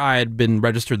 before I had been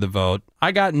registered to vote,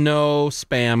 I got no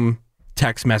spam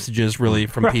text messages really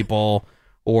from people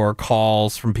or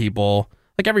calls from people.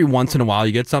 Like every once in a while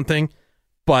you get something.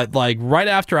 But like right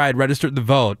after I had registered to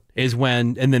vote is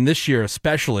when, and then this year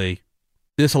especially,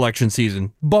 this election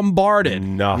season, bombarded.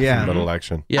 Nothing but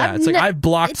election. Yeah, it's like I've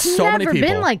blocked It's so many never people.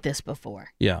 been like this before.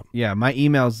 Yeah. Yeah, my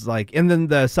email's like, and then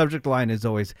the subject line is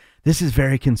always, "This is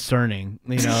very concerning."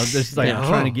 You know, this is like Yeah.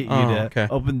 trying to get you Oh, to okay.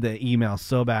 open the email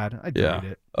so bad. I delete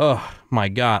it. Oh my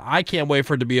God. I can't wait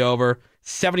for it to be over.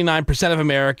 79% of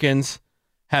Americans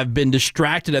have been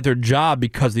distracted at their job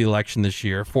because of the election this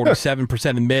year.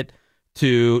 47% admit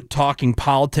to talking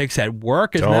politics at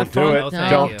work. Isn't Don't that fun? do it.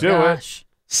 Don't do it.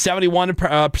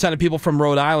 71% of people from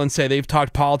Rhode Island say they've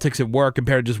talked politics at work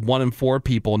compared to just 1 in 4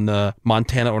 people in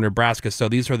Montana or Nebraska. So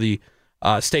these are the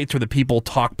states where the people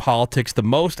talk politics the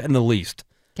most and the least.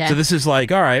 'Kay. So this is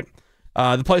like, all right,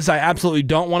 the place I absolutely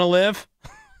don't want to live,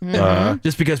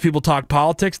 just because people talk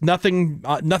politics, nothing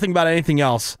about anything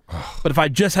else. But if I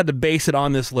just had to base it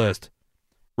on this list,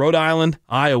 Rhode Island,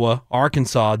 Iowa,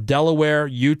 Arkansas, Delaware,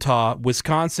 Utah,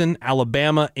 Wisconsin,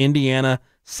 Alabama, Indiana,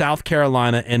 South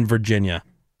Carolina, and Virginia.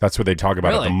 That's where they talk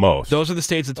about it the most. Those are the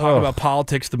states that talk about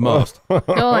politics the most.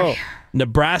 Oy.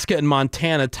 Nebraska and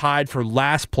Montana tied for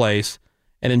last place,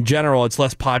 and in general, it's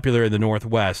less popular in the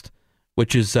Northwest,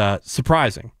 which is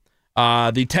surprising.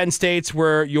 The 10 states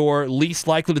where you're least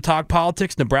likely to talk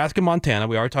politics: Nebraska, Montana.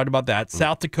 We already talked about that.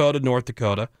 South Dakota, North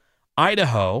Dakota,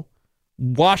 Idaho,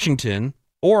 Washington,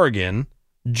 Oregon,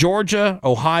 Georgia,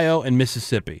 Ohio, and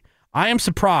Mississippi. I am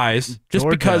surprised just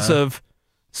Georgia. because of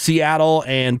Seattle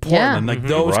and Portland, like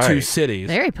those two cities.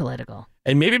 Very political.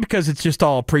 And maybe because it's just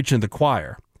all preaching to the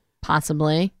choir.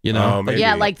 Possibly. You know? Oh, maybe.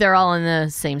 Yeah, like they're all on the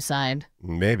same side.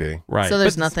 Maybe. Right. So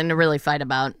there's nothing to really fight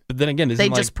about. But then again, They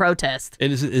just protest.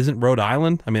 Isn't Rhode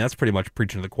Island? I mean, that's pretty much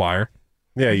preaching to the choir.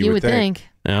 Yeah, you would think.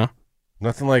 Yeah.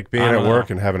 Nothing like being I at don't work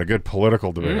know. and having a good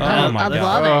political debate. Oh my I'd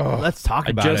God. love it. Let's talk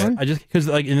about it. I just because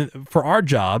like for our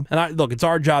job, and look, it's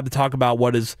our job to talk about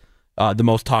what is the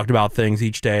most talked about things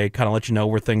each day, kind of let you know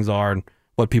where things are and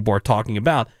what people are talking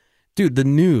about. Dude, the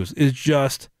news is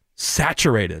just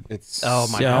saturated. It's Oh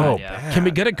my so God, yeah. Can we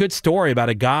get a good story about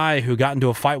a guy who got into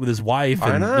a fight with his wife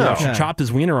I and know. she chopped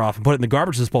his wiener off and put it in the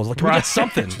garbage disposal? Like, can we get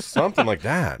something? Just something like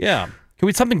that. Yeah. Can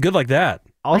we something good like that?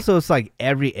 Also, it's like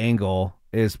every angle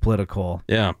is political.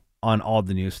 Yeah. On all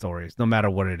the news stories, no matter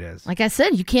what it is. Like I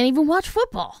said, you can't even watch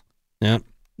football. Yeah.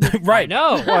 Right.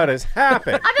 No. What has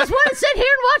happened? I just want to sit here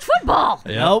and watch football.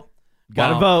 Yep. Nope.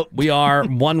 Gotta vote. We are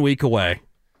 1 week away.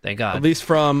 Thank At God. least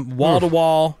from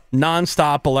wall-to-wall,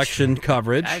 nonstop election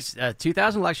coverage. Guys,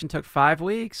 2000 election took 5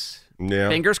 weeks. Yeah.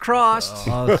 Fingers crossed.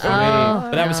 Oh, sweet.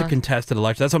 But that was a contested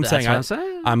election. That's what I'm saying. That's what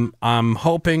I'm saying. I'm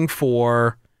hoping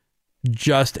for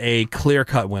just a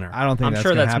clear-cut winner. I don't think I'm that's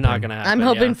sure gonna that's happen. not going to happen. I'm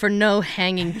hoping yeah. for no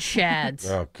hanging chads.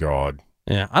 Oh God.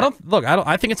 Yeah.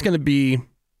 I think it's going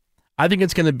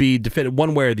to be definitive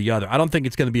one way or the other. I don't think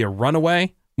it's going to be a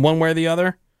runaway one way or the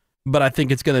other, but I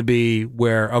think it's going to be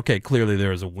where, okay, clearly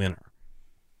there is a winner.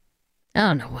 I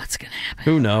don't know what's going to happen.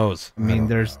 Who knows? I mean,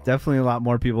 there's definitely a lot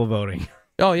more people voting.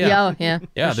 Oh, yeah. Yeah, yeah.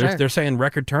 Yeah, for sure. they're saying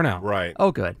record turnout. Right.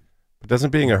 Oh, good. But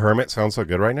doesn't being a hermit sound so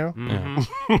good right now?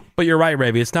 Yeah. But you're right,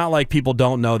 Ravi. It's not like people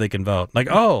don't know they can vote. Like,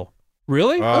 oh,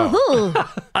 really? Ooh.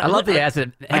 I love the ask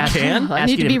I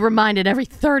need to be reminded every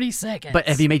 30 seconds. But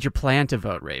have you made your plan to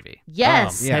vote, Ravi?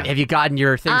 Yes. Have you gotten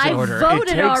your things I in order?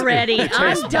 voted already.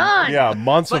 I'm done. Yeah,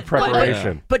 months of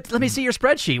preparation. But let me see your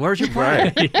spreadsheet. Where's your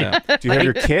plan? Right. Yeah. Do you have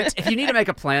your kit? If you need to make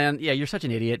a plan, yeah, you're such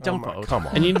an idiot. Don't vote. Come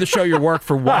on. And you need to show your work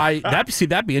for why.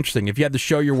 That'd be interesting if you had to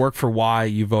show your work for why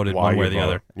you voted one way or the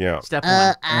other. Yeah. Step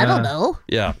one. I don't know.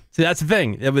 Yeah. See, that's the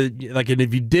thing. It was like, and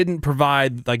if you didn't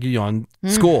provide, like, you know, in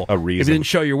school, A if reason. you didn't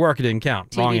show your work, it didn't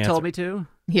count. Wrong TV answer. told me to.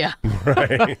 Yeah.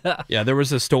 Right. Yeah, there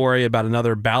was a story about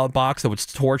another ballot box that was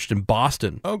torched in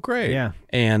Boston. Oh, great. Yeah.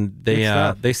 And Good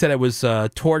stuff. they said it was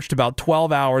torched about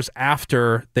 12 hours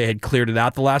after they had cleared it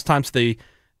out the last time. So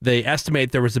they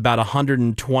estimate there was about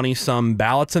 120 some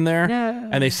ballots in there. No.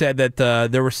 And they said that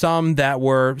there were some that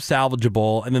were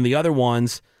salvageable, and then the other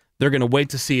ones, they're going to wait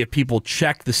to see if people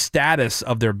check the status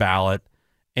of their ballot,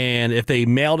 and if they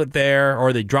mailed it there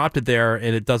or they dropped it there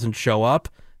and it doesn't show up,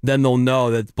 then they'll know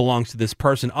that it belongs to this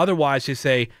person. Otherwise, they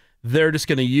say they're just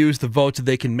going to use the votes that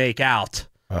they can make out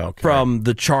from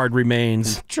the charred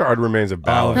remains. Charred remains of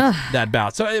ballot. Of that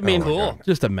ballot. So, I mean, Oh, my God.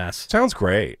 just a mess. Sounds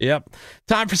great. Yep.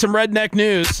 Time for some redneck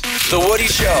news. The Woody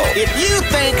Show. If you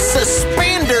think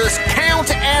suspenders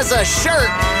count as a shirt.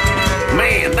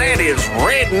 Man, that is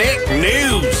redneck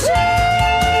news.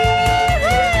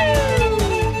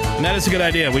 And that is a good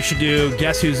idea. We should do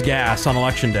Guess Who's Gas on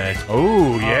Election Day.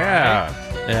 Oh, yeah.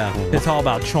 Yeah. It's all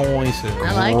about choices.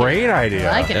 I like Great it. idea.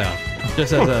 I like it. Yeah.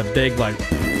 Just as a big, like,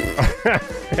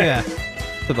 Yeah.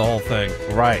 to the whole thing.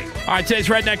 Right. All right, today's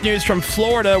Redneck News from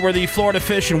Florida, where the Florida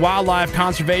Fish and Wildlife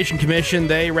Conservation Commission,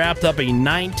 they wrapped up a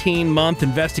 19-month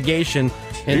investigation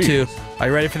into, are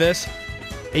you ready for this?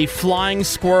 A flying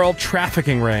squirrel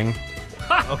trafficking ring.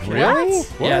 Okay. Really?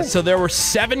 Yeah, so there were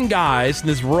 7 guys in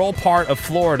this rural part of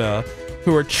Florida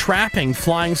who were trapping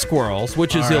flying squirrels,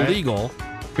 which is All right. illegal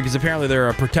because apparently they're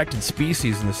a protected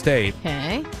species in the state.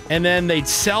 Okay. And then they'd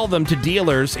sell them to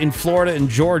dealers in Florida and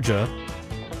Georgia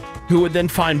who would then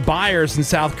find buyers in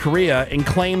South Korea and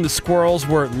claim the squirrels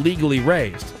were legally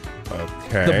raised.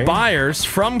 Okay. The buyers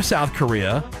from South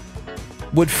Korea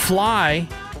would fly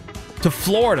to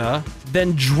Florida,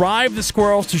 then drive the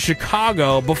squirrels to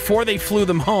Chicago before they flew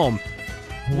them home.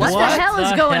 What the hell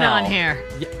is going on here?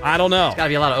 I don't know. There's got to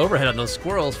be a lot of overhead on those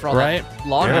squirrels for all Right? that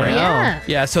laundry. Yeah.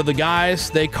 Yeah, so the guys,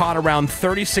 they caught around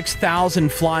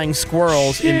 36,000 flying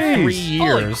squirrels in 3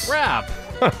 years. Holy crap.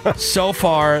 So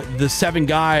far, the 7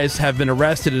 guys have been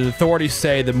arrested, and authorities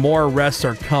say that more arrests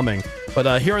are coming.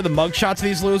 But here are the mugshots of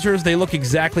these losers. They look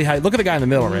exactly how... Look at the guy in the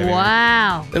middle, right?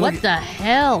 Wow. They What look- the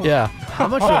hell? Yeah. How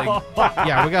much?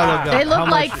 Yeah, we gotta look. They up look how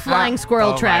like much- flying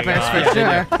squirrel trappers for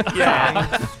sure. Yeah.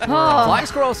 Oh. Flying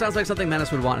squirrel sounds like something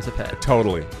Menace would want as a pet.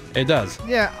 Totally. It does.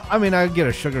 Yeah, I mean, I'd get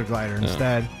a sugar glider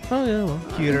instead. Oh, yeah. Well.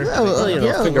 Cuter.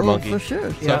 finger monkey. For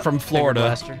sure. So from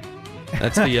Florida,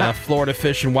 that's the Florida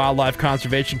Fish and Wildlife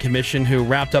Conservation Commission, who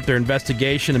wrapped up their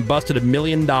investigation and busted $1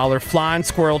 million flying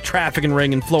squirrel trafficking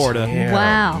ring in Florida. Yeah,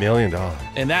 Wow. $1 million.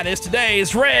 And that is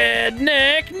today's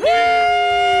Redneck News.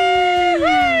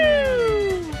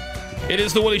 It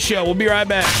is the Woody Show. We'll be right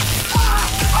back.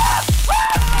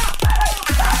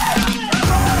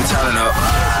 Turn up.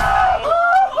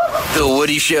 The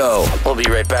Woody Show. We'll be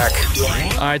right back.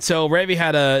 All right, so Ravi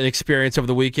had an experience over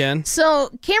the weekend. So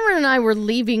Cameron and I were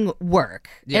leaving work,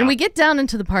 and we get down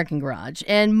into the parking garage,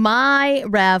 and my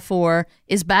RAV4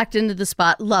 is backed into the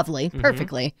spot, lovely,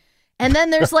 perfectly. And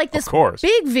then there's like this course.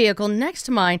 big vehicle next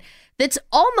to mine that's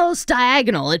almost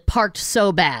diagonal. It parked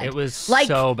so bad. It was like,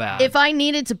 so bad. If I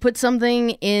needed to put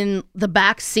something in the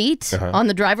back seat on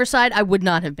the driver's side, I would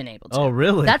not have been able to. Oh,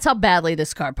 really? That's how badly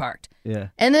this car parked. Yeah.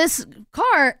 And this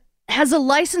car has a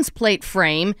license plate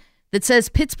frame that says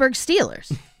Pittsburgh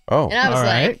Steelers. Oh. And I was all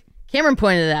like, right. Cameron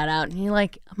pointed that out, and I'm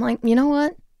like, you know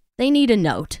what? They need a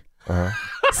note. You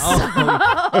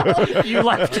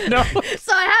left a note.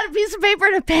 So I had a piece of paper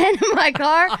and a pen in my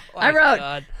car. I wrote,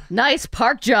 God. "Nice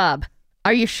park job.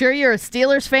 Are you sure you're a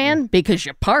Steelers fan? Because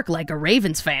you park like a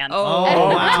Ravens fan." Oh,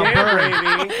 wow.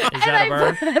 Is that a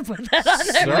bird? I put that on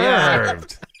there.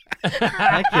 Served.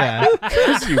 Heck yeah.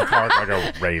 Because you park like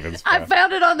a Ravens I fan.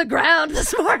 found it on the ground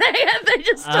this morning, and they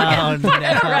just took it and put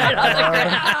it right on the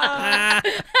ground.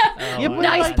 Yeah, but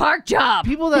Nice like, park job.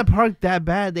 people that park that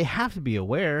bad, they have to be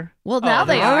aware. Well, now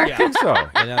they I are. don't think so. Yeah,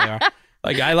 they are.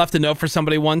 Like, I left a note for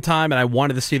somebody one time, and I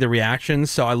wanted to see the reaction,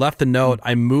 so I left the note.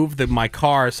 I moved my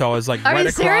car, so I was like Are right you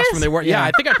across serious? from they were. Yeah,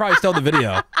 I think I probably stole the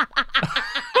video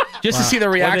just to see the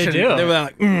reaction. do? They were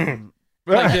like,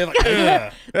 Like, they're like,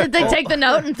 "Ugh." Did they take the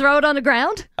note and throw it on the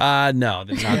ground? No,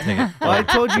 they did not take it. Well, I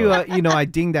told you, I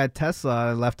dinged that Tesla.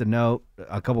 I left a note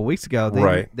a couple weeks ago.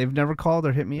 They've never called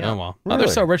or hit me Oh, up. well. Oh, they're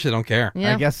so rich they don't care.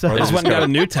 Yeah. I guess so. They just went and got a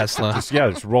new Tesla.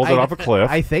 Just rolled it off a cliff.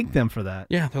 I thanked them for that.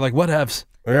 Yeah, they're like, whatevs.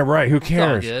 Yeah, right. Who It's all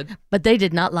cares? good. But they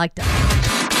did not like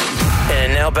that.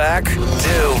 And now back to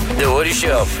The Woody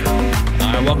Show.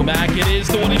 All right, welcome back. It is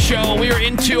The Woody Show. We are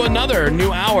into another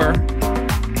new hour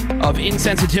of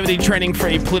insensitivity training for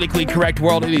a politically correct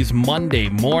world. It is Monday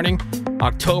morning,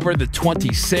 October the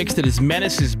 26th. It is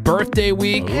Menace's birthday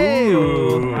week.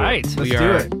 Ooh. Right. Let's We do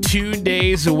are it. 2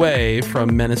 days away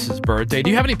from Menace's birthday. Do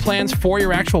you have any plans for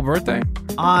your actual birthday?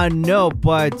 No,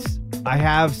 but I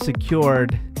have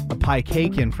secured a pie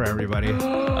cake-in for everybody.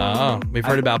 Oh, we've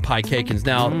heard about pie cakins.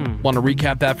 Now, want to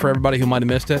recap that for everybody who might have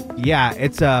missed it? Yeah,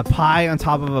 it's a pie on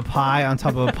top of a pie on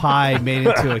top of a pie made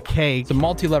into a cake. It's a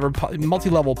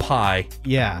multi-level pie.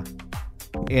 Yeah.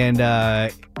 And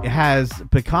it has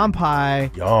pecan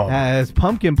pie, Yum. has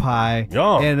pumpkin pie,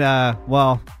 Yum. and,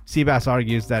 Seabass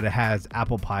argues that it has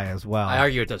apple pie as well. I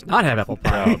argue it does not have apple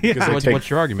pie. Because they What's- take what's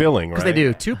your argument? filling, right? Because they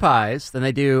do 2 pies, then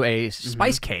they do a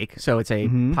spice cake, so it's a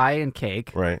pie and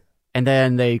cake, Right. and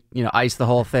then they ice the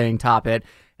whole thing, top it,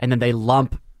 and then they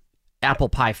lump apple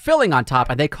pie filling on top,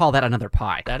 and they call that another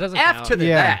pie. That doesn't F count. to the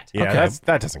Yeah. that. Yeah, Okay.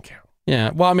 that doesn't count. Yeah,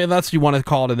 well, I mean, that's you want to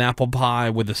call it an apple pie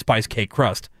with a spice cake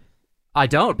crust. I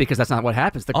don't, because that's not what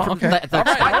happens. The, Oh, okay. the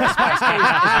spice cake is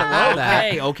below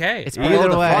that. Okay. It's below the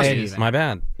frosting. way, even. My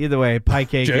bad. either way,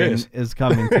 Pike Aiken Jeez. is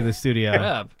coming to the studio.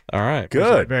 Yeah. All right.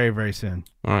 Good. Very, very soon.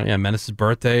 All right. Yeah. Menace's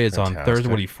birthday is on Fantastic. Thursday.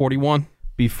 What are you, 41?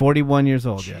 Be 41 years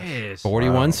old. Yes. Jeez.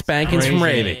 41 spankings from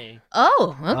Crazy. Ravy.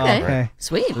 Oh, okay. Okay.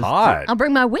 Sweet. Hot. I'll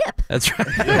bring my whip. That's right.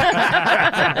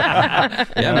 Yeah,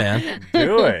 man.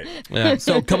 Do it. Yeah.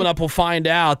 So coming up, we'll find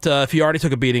out if you already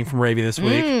took a beating from Ravy this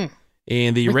week.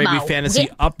 In the With Ravy my Fantasy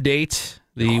whip. Update,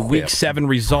 the Week whip. 7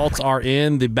 results are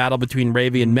in. The battle between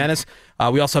Ravy and Menace.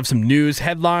 We also have some news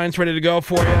headlines ready to go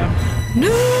for you.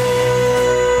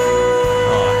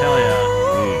 Oh, hell yeah.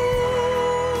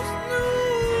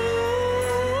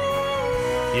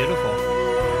 Beautiful.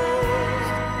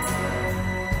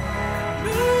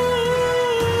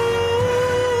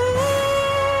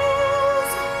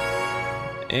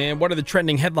 And what are the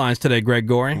trending headlines today, Greg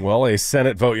Gorey? Well, a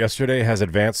Senate vote yesterday has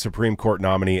advanced Supreme Court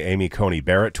nominee Amy Coney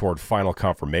Barrett toward final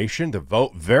confirmation. The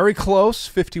vote very close,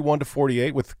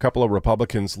 51-48, with a couple of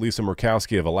Republicans, Lisa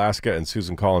Murkowski of Alaska and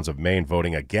Susan Collins of Maine,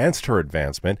 voting against her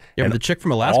advancement. Yeah, And but the chick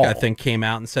from Alaska, I all- think, came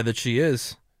out and said that she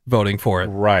is voting for it.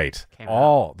 Right.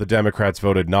 All the Democrats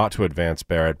voted not to advance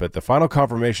Barrett, but the final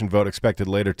confirmation vote expected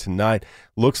later tonight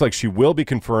looks like she will be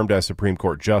confirmed as Supreme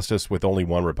Court Justice, with only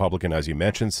one Republican, as you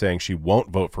mentioned, saying she won't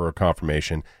vote for her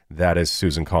confirmation. That is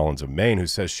Susan Collins of Maine, who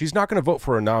says she's not going to vote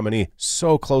for a nominee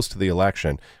so close to the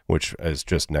election, which is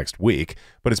just next week.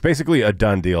 But it's basically a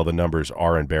done deal. The numbers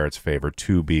are in Barrett's favor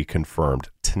to be confirmed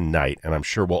tonight, and I'm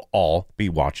sure we'll all be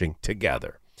watching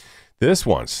together. This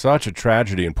one, such a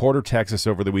tragedy. In Porter, Texas,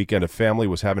 over the weekend, a family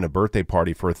was having a birthday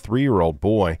party for a 3-year-old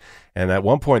boy. And at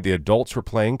one point, the adults were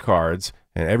playing cards,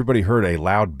 and everybody heard a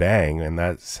loud bang, and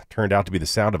that turned out to be the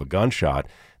sound of a gunshot.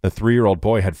 The 3-year-old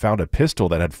boy had found a pistol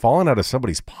that had fallen out of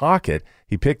somebody's pocket.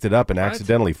 He picked it up and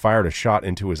accidentally fired a shot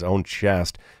into his own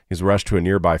chest. He was rushed to a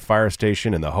nearby fire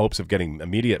station in the hopes of getting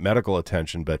immediate medical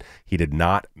attention, but he did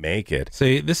not make it.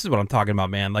 See, this is what I'm talking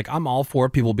about, man. Like, I'm all for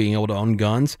people being able to own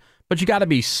guns, but you got to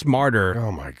be smarter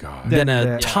Oh, my God. than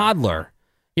a toddler.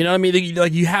 You know what I mean?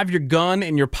 Like, you have your gun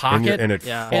in your pocket, And it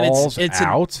and falls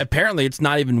out? apparently, it's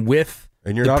not even with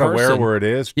And you're the not aware person. where it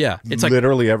is? Yeah, it's like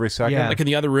literally every second? Yeah. like in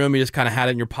the other room, you just kind of had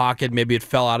it in your pocket. Maybe it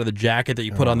fell out of the jacket that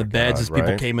you put on the beds God, as people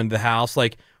right? came into the house.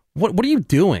 Like, what are you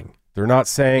doing? They're not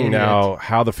saying Idiot. now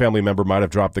how the family member might have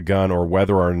dropped the gun or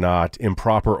whether or not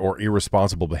improper or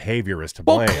irresponsible behavior is to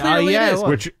Well, blame. clearly it is.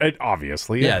 Which it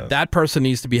obviously Yeah, is. that person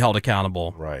needs to be held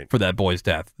accountable Right. for that boy's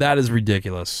death. That is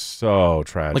ridiculous. So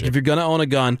tragic. Like, if you're going to own a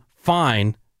gun,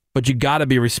 fine, but you got to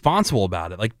be responsible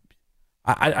about it. Like,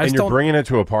 I and just you're don't. bringing it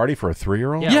to a party for a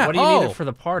 3-year-old? Yeah, What do you need oh. it for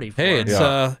the party for? Hey, it's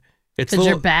Yeah. it's Because little,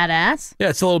 you're badass. yeah,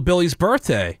 it's a little Billy's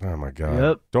birthday. Oh, my God.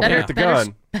 Yep. Don't Better- forget the better-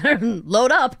 gun. Better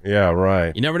load up. Yeah,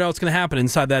 right. You never know what's going to happen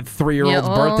inside that 3-year-old's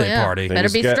Yeah, oh, birthday yeah. party. Better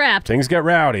be strapped. Things get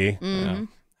rowdy. Mhm.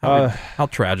 How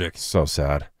tragic. So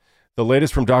sad. The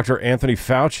latest from Dr. Anthony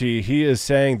Fauci, he is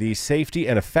saying the safety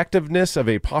and effectiveness of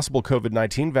a possible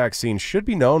COVID-19 vaccine should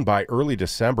be known by early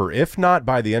December, if not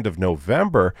by the end of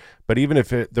November. But even if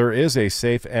there is a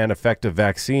safe and effective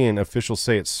vaccine, officials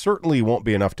say it certainly won't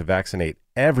be enough to vaccinate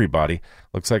everybody.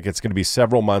 Looks like it's going to be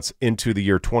several months into the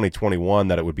year 2021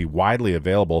 that it would be widely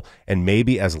available, and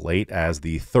maybe as late as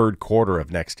the third quarter of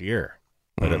next year.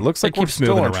 But it looks like we're keeps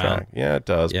still moving on around. track. Yeah, it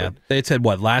does. Yeah, But they had said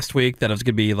what last week that it was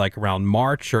going to be like around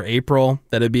March or April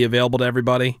that it'd be available to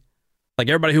everybody. Like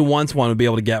everybody who wants one would be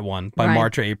able to get one by Right.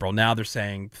 March or April. Now they're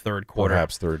saying third quarter.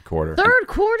 perhaps third quarter. Third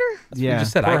quarter? You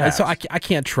just said I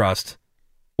can't trust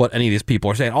what any of these people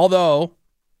are saying. Although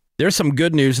there's some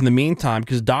good news in the meantime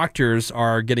because doctors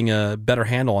are getting a better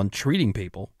handle on treating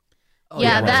people.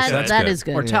 Yeah, That's that good. is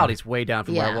good. Mortality's way down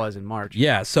from where Yeah. it was in March.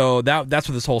 Yeah, so that's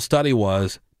what this whole study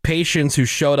was. Patients who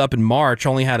showed up in March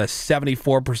only had a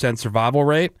 74% survival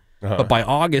rate, but by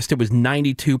August it was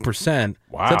 92%.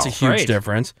 Wow. So that's a huge Great.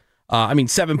 difference.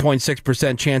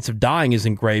 7.6% chance of dying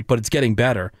isn't great, but it's getting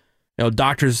better.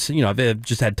 Doctors, they've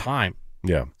just had time.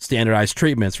 Yeah. Standardized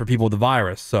treatments for people with the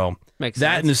virus. So Makes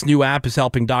that sense. and this new app is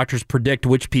helping doctors predict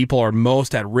which people are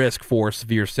most at risk for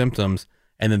severe symptoms,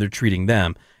 and then they're treating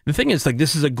them. The thing is,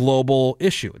 this is a global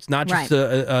issue. It's not just Right.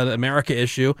 an America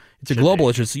issue. It's a global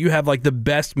issue. So you have the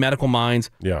best medical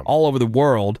minds Yeah. all over the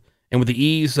world. And with the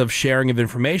ease of sharing of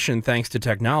information, thanks to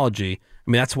technology,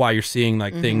 that's why you're seeing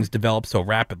things develop so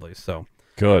rapidly. So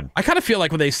Good. I kind of feel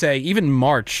like when they say even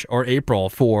March or April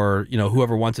for,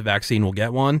 whoever wants a vaccine will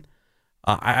get one,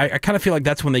 I kind of feel like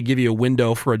that's when they give you a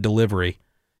window for a delivery.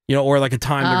 Or like a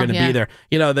time they're going to be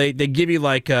there. They give you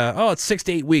it's 6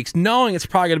 to 8 weeks, knowing it's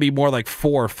probably going to be more like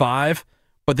 4 or 5,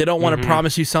 but they don't want to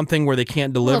promise you something where they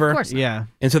can't deliver. course not. Yeah.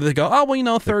 And so they go, oh, well, you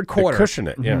know, third quarter. cushion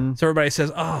it, yeah. Mm-hmm. So everybody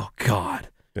says, oh, God.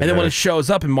 And then when it shows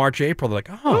up in March, April, they're like,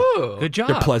 oh, good job.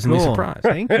 they're pleasantly Cool. surprised.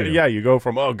 Thank you. Yeah, you go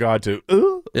from, oh, God, to,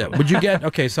 ooh. Yeah. Would you get,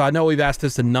 okay, so I know we've asked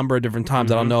this a number of different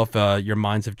times. I don't know if your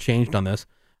minds have changed on this.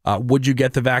 Would you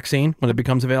get the vaccine when it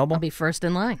becomes available? I'll be first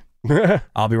in line.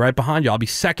 I'll be right behind you. I'll be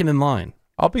second in line.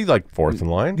 I'll be like fourth in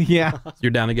line. Yeah.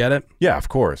 You're down to get it? Yeah, of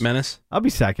course. Menace? I'll be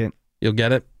second. You'll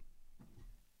get it?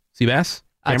 Seabass?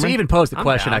 To even pose the I'm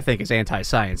question, down. I think, is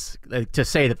anti-science. To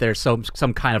say that there's some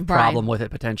kind of problem with it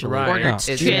potentially. Right. Or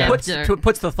It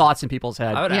puts the thoughts in people's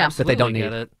head I would that they don't absolutely need.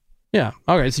 get it. Yeah.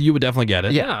 Okay, so you would definitely get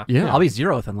it. Yeah. I'll be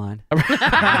 0th in line.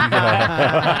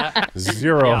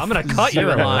 Zero. Yeah, I'm going to cut you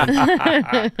in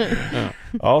line.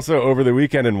 Also, over the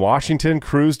weekend in Washington,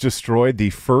 crews destroyed the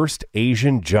first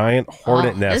Asian giant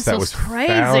hornet nest this that was was crazy.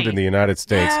 found in the United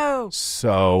States. No.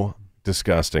 So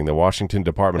disgusting. The Washington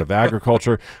Department of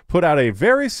Agriculture put out a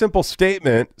very simple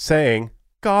statement saying,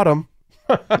 got 'em.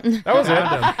 That was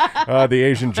it. The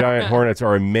Asian giant hornets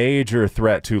are a major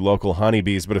threat to local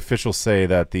honeybees, but officials say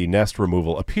that the nest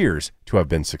removal appears to have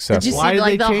been Did successful. you see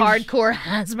like the hardcore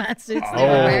hazmat suits they were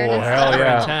wearing? and hell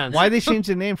stuff? yeah. Why they changed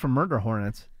the name from murder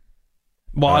hornets?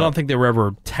 Well, I don't think they were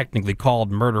ever technically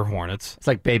called murder hornets. It's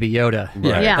like Baby Yoda.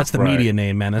 Yeah, Yeah. that's the Right. media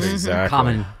name, Menace. Exactly.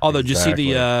 Common. Although, did you see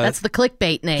the... That's the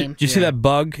clickbait name. Did you see that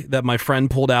bug that my friend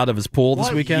pulled out of his pool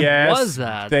this weekend? Yes. was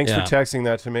that? Thanks Yeah. for texting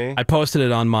that to me. I posted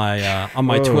it on my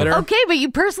Twitter. Okay, but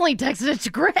you personally texted it to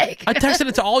Greg. I texted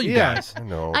it to all you Yeah. guys. I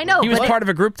know. I know. He was but part of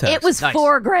a group text. It was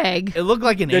for Greg. It looked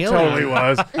like an It alien. totally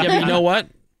was. Yeah, but you know what?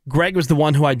 Greg was the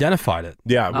one who identified it.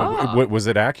 Yeah. Was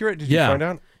it accurate? Did you Yeah. find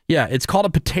out? Yeah, it's called a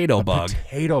potato bug.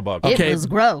 Potato bug. It Okay, was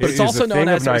gross. But It it's is also a known thing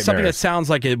of as something that nightmares. sounds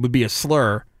like it would be a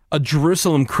slur. A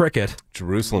Jerusalem cricket.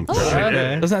 Jerusalem.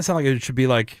 Okay. Doesn't that sound like it should be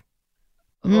like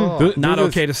Th- not those are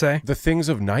okay to say? The things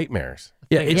of nightmares.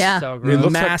 Yeah, it's Yeah. So It gross.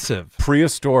 looks like massive.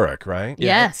 prehistoric, right?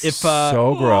 Yes. If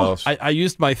So gross. I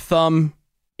used my thumb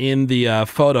in the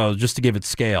photo just to give it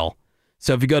scale.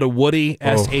 So if you go to Woody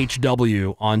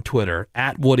SHW on Twitter,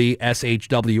 at Woody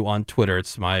SHW on Twitter,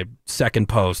 it's my second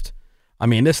post. I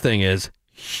mean, this thing is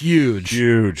huge.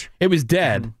 Huge. It was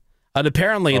dead. And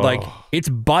apparently, like, its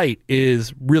bite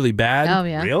is really bad. Oh,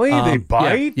 yeah. Really? They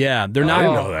bite? Yeah, they're I not.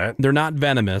 didn't know that. They're not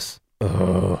venomous.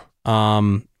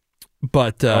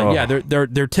 But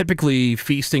they're typically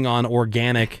feasting on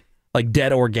organic, like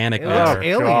dead organic It matter. looks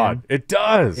alien. God, it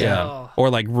does. Yeah, or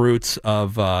like roots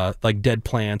of like dead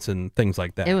plants and things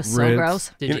like that. It was so Ritz.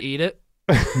 gross. Did you eat it?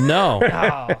 No.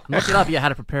 Look it up. You how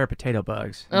to prepare potato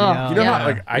bugs. Oh, You know yeah. how,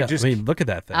 like, I Yeah, just mean, look at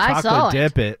that thing. I saw Chocolate it.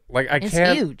 dip it. like I It's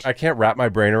can't huge. I can't wrap my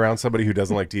brain around somebody who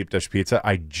doesn't like deep dish pizza.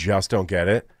 I just don't get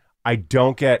it. I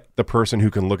don't get the person who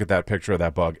can look at that picture of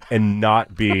that bug and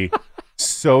not be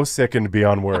so sickened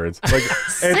beyond words. Like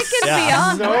Sickened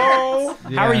beyond so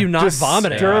How are you not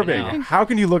vomiting? disturbing. Right now? How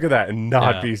can you look at that and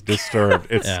not Yeah. be disturbed?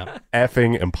 It's Yeah.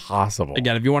 effing impossible.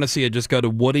 Again, if you want to see it, just go to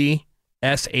Woody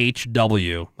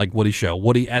SHW, like Woody Show,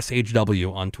 Woody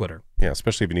SHW on Twitter. Yeah,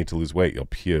 especially if you need to lose weight, you'll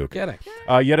puke. Get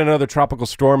it? Yet another tropical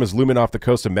storm is looming off the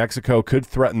coast of Mexico, could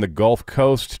threaten the Gulf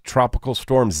Coast. Tropical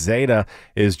storm Zeta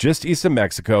is just east of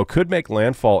Mexico, could make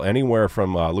landfall anywhere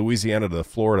from Louisiana to the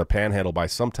Florida Panhandle by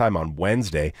sometime on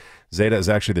Wednesday. Zeta is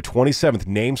actually the 27th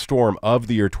named storm of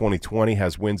the year 2020,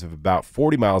 has winds of about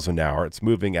 40 miles an hour. It's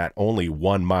moving at only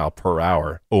 1 mile per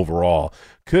hour overall.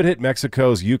 Could hit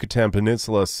Mexico's Yucatan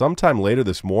Peninsula sometime later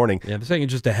this morning. Yeah, they're saying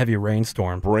it's just a heavy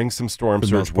rainstorm. Bring some storm For the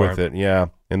surge most part. with it, yeah.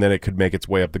 And then it could make its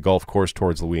way up the Gulf course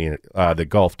towards Louisiana. The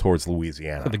golf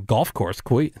course,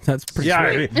 that's pretty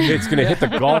Yeah, sweet. it's going to hit the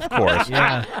golf course.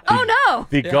 Yeah. Oh, no.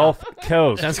 The Gulf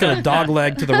Coast. That's going to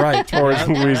dogleg to the right. Towards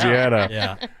Louisiana.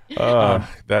 Yeah.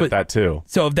 That too.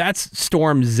 So if that's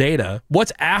Storm Zeta,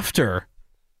 what's after?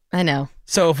 I know.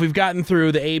 So if we've gotten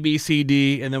through the A, B, C,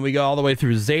 D, and then we go all the way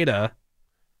through Zeta,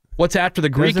 what's after the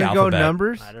Greek Does it alphabet? go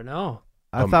numbers? I don't know.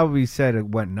 I thought we said it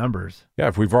went numbers. Yeah,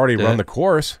 if we've already run the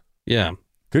course. Yeah.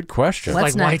 Good question.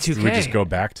 What's like next? Y2K. We just go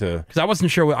back to... Because I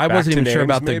wasn't sure. I Back wasn't to even sure names,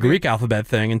 about the maybe? Greek alphabet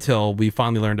thing until we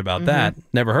finally learned about that.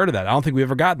 Never heard of that. I don't think we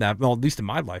ever gotten that. Well, at least in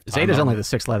my lifetime. Zeta's only the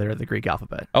 6th letter of the Greek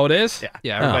alphabet. Oh, it is?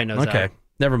 Yeah, everybody knows okay. that.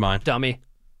 Never mind. Dummy.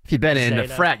 If you'd been in a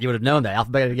Zeta. frat, you would have known that.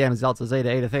 Alpha, beta, gamma, delta, zeta,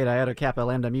 eta, theta, iota, kappa,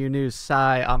 lambda, mu, nu,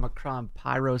 psi, omicron,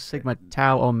 pyro, sigma,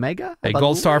 tau, omega. Hey,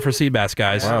 gold star for Seabass,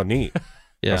 guys. Wow, neat.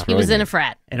 Yeah. He was in a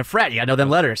frat. In a frat, you got to know them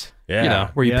letters. Yeah. You know,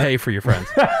 where you pay for your friends.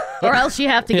 Or else you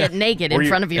have to get naked in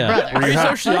front of your brother. Are you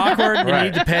socially awkward and you Right.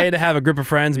 need to pay to have a group of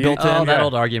friends built in? Oh, that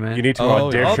old argument. You need to Oh,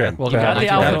 audition. Well, to you got have the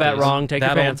a- alphabet wrong. Take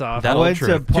your pants off. That I old went to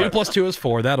truth. par- 2 + 2 is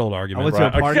 4. That old I argument. went to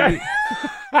a party. Okay.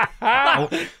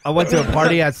 I went to a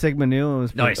party at Sigma Nu. And it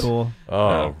was pretty cool.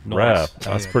 Oh, rep.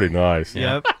 That's pretty nice.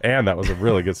 Yep. And that was a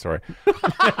really good story.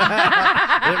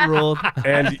 It ruled.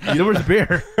 And there was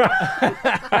beer.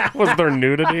 Was there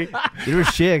nudity? There were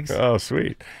chicks. Oh,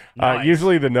 sweet.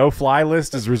 Usually the no-fly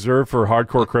list is reserved for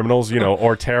hardcore criminals,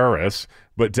 or terrorists.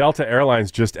 But Delta Airlines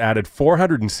just added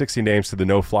 460 names to the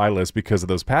no-fly list because of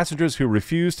those passengers who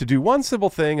refuse to do one simple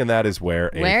thing, and that is wear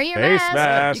a your face mask.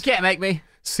 mask. You can't make me.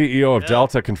 CEO of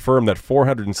Delta confirmed that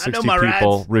 460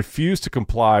 people refused to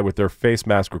comply with their face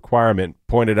mask requirement,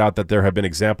 pointed out that there have been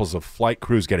examples of flight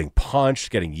crews getting punched,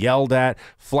 getting yelled at,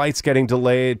 flights getting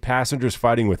delayed, passengers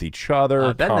fighting with each other,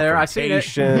 I've been there. I've seen it.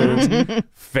 confrontations,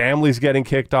 families getting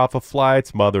kicked off of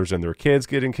flights, mothers and their kids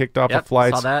getting kicked off of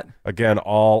flights. Saw that. Again,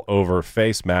 all over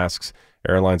face masks.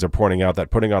 Airlines are pointing out that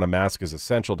putting on a mask is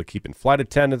essential to keeping flight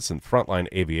attendants and frontline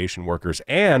aviation workers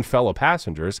and fellow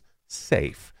passengers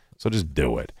safe. So just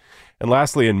do it. And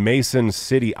lastly, in Mason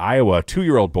City, Iowa, a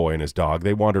 2-year-old boy and his dog,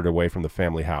 they wandered away from the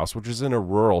family house, which is in a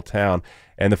rural town.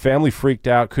 And the family freaked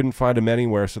out, couldn't find him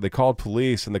anywhere, so they called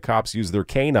police, and the cops used their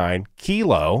canine,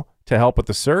 Kilo, to help with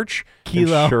the search.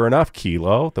 Kilo. And sure enough,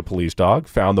 Kilo, the police dog,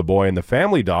 found the boy and the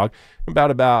family dog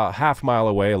about half mile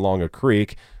away along a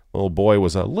creek. The little boy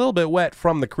was a little bit wet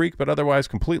from the creek, but otherwise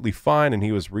completely fine, and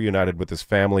he was reunited with his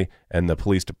family, and the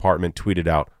police department tweeted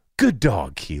out, "Good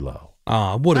dog, Kilo."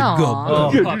 What a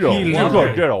good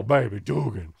boy. Good old baby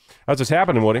Dugan. How's this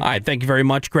happening, Woody? All right, thank you very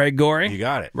much, Greg Gorey. You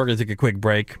got it. We're going to take a quick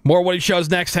break. More Woody Shows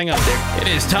next. Hang up there. It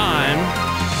is time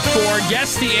for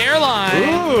Guess the Airline.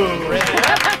 Ooh.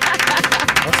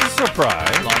 That's a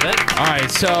surprise. Love it. All right,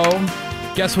 so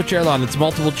guess which airline. It's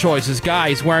multiple choice. This guy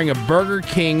is wearing a Burger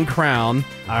King crown.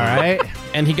 All right.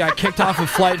 And he got kicked off a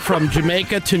flight from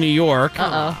Jamaica to New York.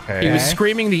 Uh-oh. He was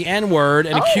screaming the N-word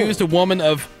and accused a woman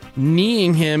of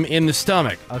kneeing him in the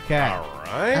stomach. Okay. All right.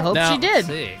 I hope Now, she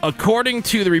did. According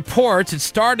to the reports, it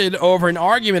started over an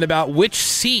argument about which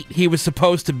seat he was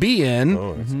supposed to be in.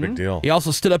 Oh, that's a big deal. He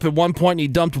also stood up at one point and he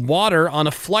dumped water on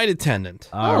a flight attendant.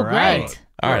 All right. Great.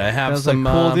 All right, I have Sounds some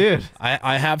like cool dude.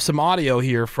 I have some audio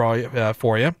here for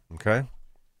you. Okay.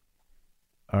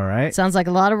 All right. Sounds like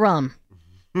a lot of rum.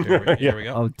 Here we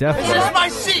go. Oh, definitely. This is my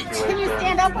seat. Can you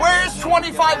stand up? Where's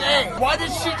 25A? Why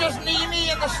did she just knee me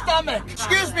in the stomach?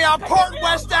 Excuse me, I'm part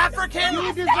West African.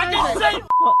 I can say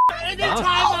anytime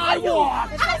I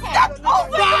want.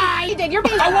 Bye. You did. You're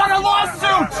being. I want a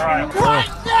lawsuit right now.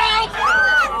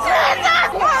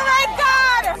 Jesus! Oh my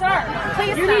God! Sir,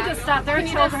 please you need to stop. There are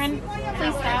children.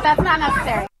 Please stop. That's not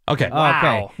necessary. Okay. Okay.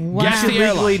 Wow. Guess the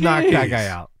Legally airline. knock that guy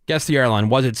out. Guess the airline.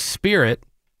 Was it Spirit,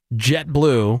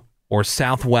 JetBlue, or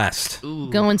Southwest?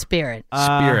 Going Spirit.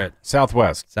 Spirit.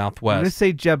 Southwest. I'm Southwest. going to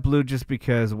say JetBlue just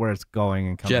because where it's going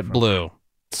and coming from. JetBlue.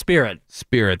 Spirit.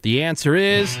 Spirit. The answer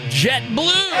is JetBlue.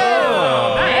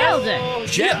 Nailed it.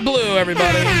 JetBlue,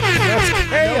 everybody.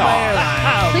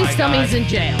 Please tell me he's in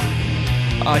jail.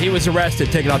 He was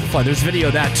arrested, taken off the flight. There's video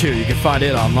of that, too. You can find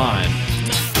it online.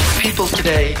 People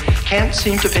today can't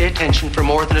seem to pay attention for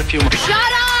more than a few moments. Shut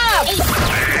up!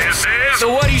 This is The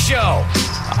Woody Show.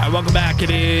 All right, welcome back.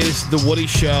 It is The Woody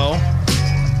Show.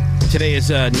 Today is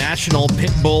National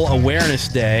Pit Bull Awareness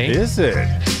Day. Is it?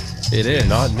 It is. Did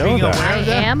not know that. I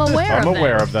am aware I'm of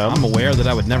aware them. of them. I'm aware that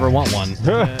I would never want one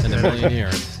in a million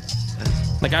years.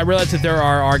 Like, I realize that there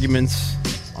are arguments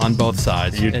on both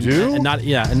sides. You do? And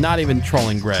not even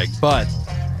trolling Greg, but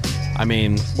I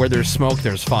mean, where there's smoke,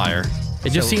 there's fire.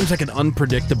 It just seems like an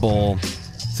unpredictable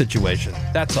situation.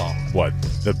 That's all. What?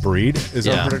 The breed is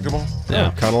Yeah. unpredictable? Yeah.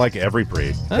 Kind of like every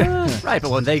breed. Right, but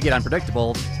when they get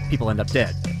unpredictable, people end up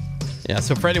dead. Yeah,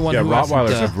 so for anyone Yeah, who Rottweilers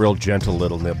hasn't, have real gentle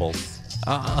little nibbles.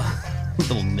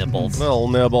 little nibbles. Little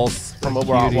nibbles from a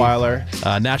Rottweiler.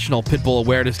 National Pit Bull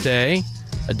Awareness Day,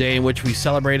 a day in which we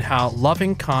celebrate how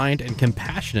loving, kind, and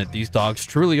compassionate these dogs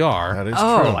truly are. That is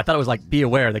Oh, true. I thought it was like, be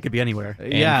aware, they could be anywhere.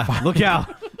 Yeah, look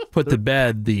out. Put to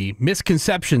bed the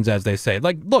misconceptions, as they say.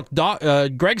 Like, look,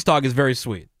 Greg's dog is very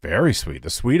sweet. Very sweet. The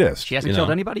sweetest. She hasn't killed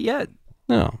anybody yet.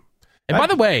 No. And by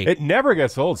the way, it never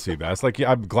gets old, Seabass. Like,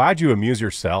 I'm glad you amuse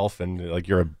yourself, and like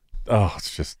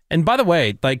it's just. And by the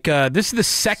way, like this is the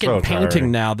second So painting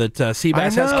tiring. now that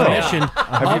Seabass has know. commissioned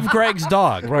of Greg's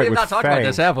dog. Right, We've with not talked about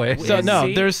this, have we? So no,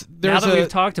 See, there's now that a we've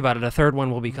talked about it, a third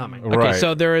one will be coming. okay. Right.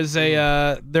 So there is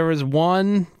there was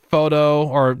one photo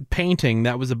or painting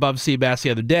that was above Seabass the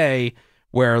other day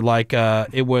where like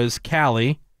it was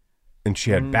Callie. And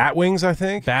she had bat wings, I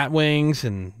think. Bat wings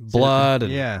and blood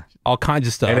and all kinds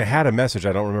of stuff. And it had a message.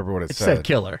 I don't remember what it said. It said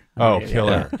killer. Oh,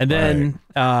 killer. Yeah. And then,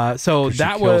 so 'Cause she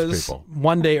that kills was people.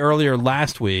 one day earlier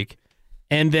last week.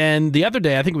 And then the other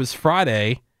day, I think it was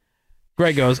Friday,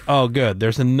 Greg goes, "Oh, good.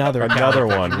 There's another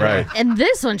one, right? And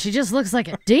this one, she just looks like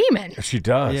a demon. She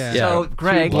does. Yeah. So,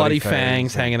 Greg, Two bloody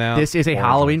fangs hanging out. This is a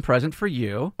Halloween present for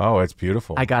you. Oh, it's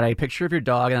beautiful. I got a picture of your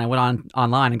dog, and I went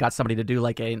online and got somebody to do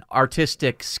like an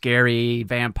artistic, scary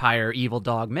vampire evil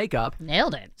dog makeup.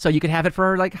 Nailed it. So you could have it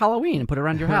for like Halloween and put it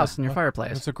around your house and your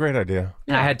fireplace. That's a great idea.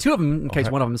 And I had two of them in case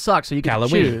one of them sucks, so you could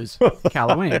Halloween. choose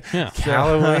Halloween.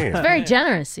 Halloween. It's very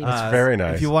generous. Steve. That's very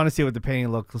nice. If you want to see what the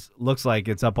painting looks like,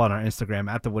 it's up on our Instagram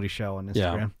at The Woody Show on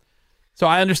Instagram. Yeah. So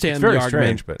I understand It's the very argument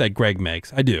strange, but- that Greg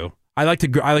makes. I do. I like to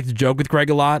joke with Greg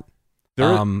a lot.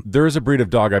 There is a breed of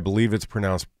dog, I believe it's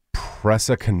pronounced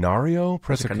Presa Canario.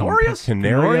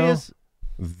 Canarios?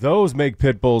 Those make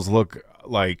pit bulls look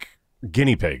like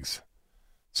guinea pigs.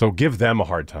 So give them a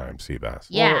hard time, Seabass.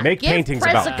 Yeah. Make give paintings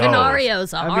Presa about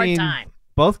Canarios those. a hard time.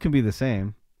 Both can be the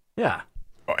same. Yeah.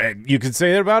 You can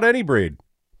say it about any breed.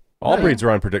 All breeds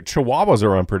are unpredictable. Chihuahuas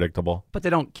are unpredictable. But they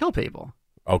don't kill people.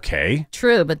 Okay.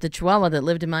 True, but the Chihuahua that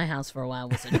lived in my house for a while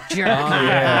was a jerk.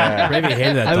 Yeah. Ravi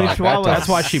hated that dog. Chihuahuas That's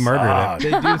why she murdered it. They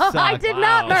do suck. I did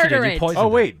not Yes, you did. murder You it. poisoned Oh,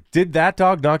 wait. Did that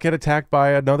dog not get attacked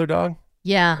by another dog?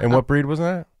 Yeah. And what breed was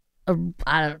that? A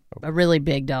really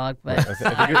big dog, but I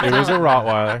think it was a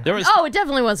Rottweiler. There was it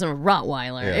definitely wasn't a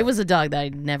Rottweiler. Yeah. It was a dog that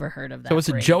I'd never heard of. That So was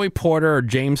it breed. Joey Porter or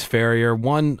James Ferrier,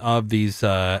 one of these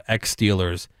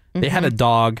ex-Steelers? They had a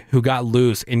dog who got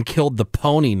loose and killed the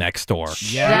pony next door.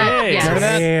 Yes. Remember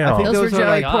that? I think Those were are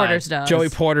Joey like, Porter's dogs. Joey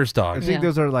Porter's I dogs. think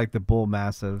those are like the bull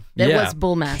massive. That was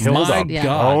bull mastiff. My Yeah.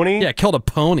 God. Pony? Yeah, killed a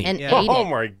pony. And ate Oh it.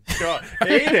 my God.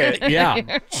 Ate it.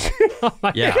 Yeah.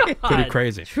 Yeah. Pretty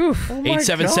crazy. Oh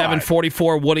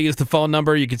 877-44-WOODY is the phone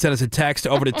number. You can send us a text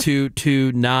over to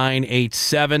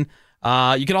 22987.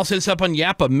 You can also hit us up on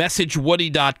Yappa,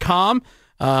 messagewoody.com.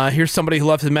 Here's somebody who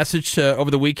left a message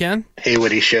over the weekend. Hey,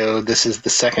 Woody Show. This is the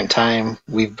second time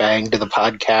we've banged the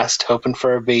podcast, hoping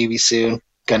for a baby soon.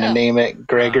 Gonna name it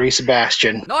Gregory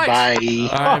Sebastian. Nice. Bye.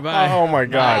 All right, bye. Oh my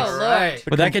God. Oh, Lord.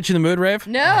 Would that get you in the mood, Rave?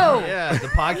 No. Yeah, the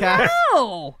podcast.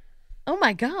 No. Oh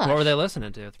my God. What were they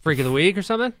listening to? Freak of the Week or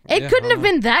something? It couldn't have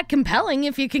been that compelling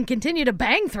if you can continue to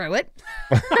bang through it.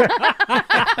 Oh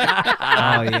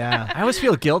yeah. I always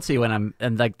feel guilty when I'm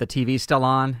and like the TV's still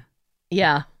on.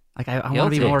 Yeah. Like I want to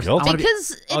be Guilty. more. I wanna be-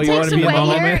 Because it Oh, you wanna takes be in the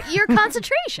away moment? your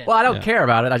concentration. well, I don't care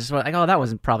about it. I just want like, oh, that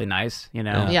wasn't probably nice, you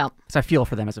know. Yeah. Because I feel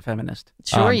for them as a feminist.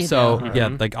 Sure you So, do. yeah,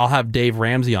 like I'll have Dave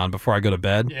Ramsey on before I go to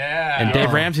bed. Yeah. And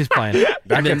Dave Ramsey's playing.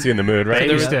 That gets you in the mood, right?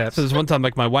 So there's one time,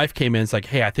 like, my wife came in. It's like,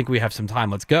 hey, I think we have some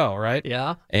time. Let's go, right?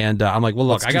 Yeah. And I'm like, well,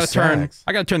 look, Let's I do sex.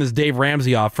 gotta turn this Dave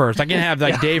Ramsey off first. I can't have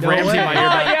like Dave Ramsey in my ear.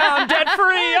 yeah, I'm dead free.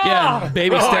 Oh. Yeah,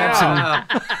 baby steps and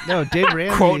No, Dave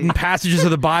Ramsey. quoting passages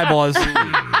of the Bible as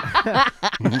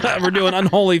we're doing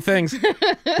unholy things.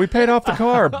 We paid off the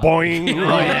car. Boing.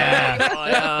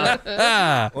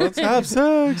 Let's have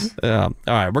sex. Yeah. All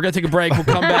right, we're gonna take a break. We'll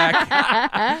come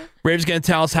back. Rave's gonna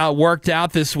tell us how it worked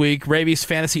out this week. Ravi's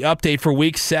fantasy update for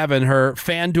Week 7. Her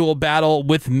FanDuel battle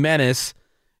with Menace.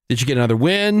 Did she get another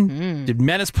win? Did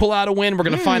Menace pull out a win? We're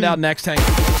gonna find out next.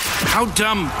 How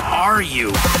dumb are you?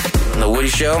 On The Woody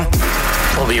Show.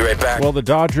 We'll be right back. Well, the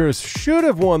Dodgers should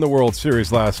have won the World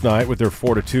Series last night with their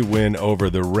 4-2 win over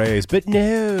the Rays, but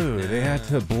no, they had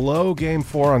to blow Game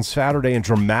 4 on Saturday in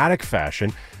dramatic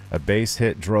fashion. A base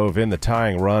hit drove in the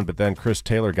tying run, but then Chris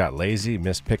Taylor got lazy,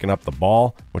 missed picking up the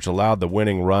ball, which allowed the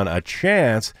winning run a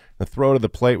chance. The throw to the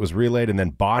plate was relayed and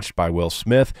then botched by Will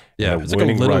Smith. Yeah, And it's like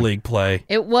a Little League play.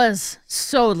 It was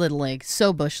so Little League,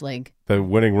 so Bush League. The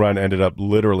winning run ended up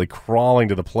literally crawling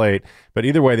to the plate. But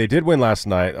either way, they did win last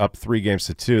night, up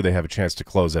 3-2. They have a chance to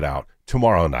close it out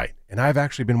tomorrow night. And I've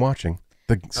actually been watching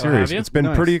the series. have you? It's been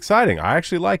Nice. pretty exciting. I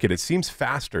actually like it. It seems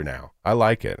faster now. I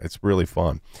like it. It's really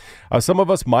fun. Some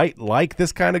of us might like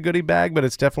this kind of goodie bag, but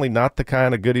it's definitely not the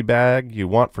kind of goodie bag you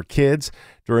want for kids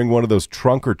during one of those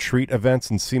trunk or treat events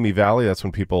in Simi Valley. That's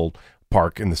when people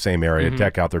park in the same area,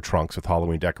 deck out their trunks with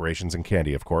Halloween decorations and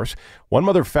candy, of course. One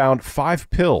mother found 5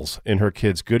 pills in her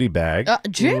kid's goodie bag.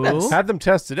 Jeebus. Had them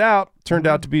tested out. Turned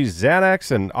out to be Xanax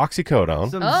and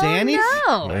oxycodone. Some Oh, Xannies?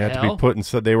 no. They had to be put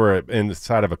inside. They were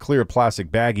inside of a clear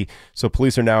plastic baggie. So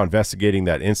police are now investigating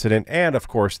that incident. And of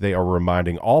course, they are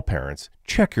reminding all parents,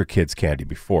 check your kids' candy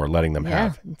before letting them Yeah,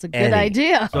 have. it's a good any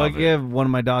idea. So I give one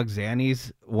of my dogs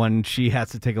Xannies when she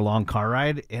has to take a long car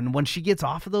ride, and when she gets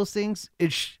off of those things,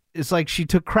 it's like she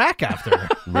took crack after.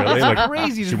 Really? It's Like,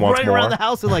 crazy. she Just wants running more? around the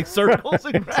house in like circles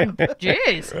and crack.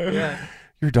 Jeez. Yeah,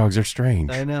 Your dogs are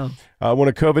strange. I know. When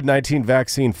a COVID-19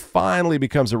 vaccine finally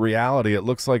becomes a reality, it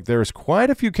looks like there's quite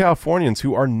a few Californians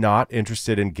who are not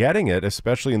interested in getting it,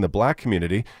 especially in the black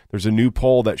community. There's a new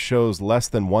poll that shows less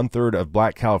than 1/3 of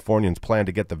black Californians plan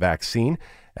to get the vaccine.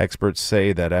 Experts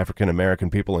say that African American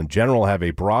people in general have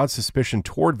a broad suspicion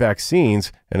toward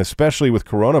vaccines, and especially with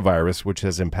coronavirus, which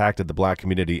has impacted the black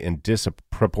community in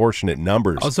disproportionate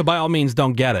numbers. Oh, so by all means,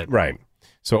 don't get it. Right.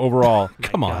 So overall,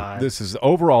 come on. This is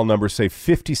overall numbers say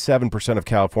 57% of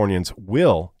Californians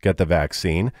will get the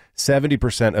vaccine,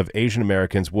 70% of Asian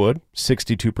Americans would,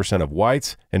 62% of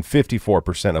whites, and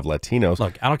 54% of Latinos.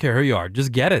 Look, I don't care who you are,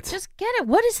 just get it. Just get it.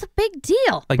 What is the big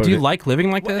deal? Like, do you like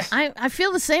living like this? I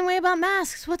feel the same way about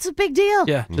masks. What's the big deal?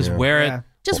 Yeah, just wear it.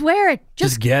 Just wear it.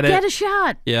 Just get it. Get a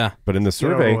shot. Yeah. But in the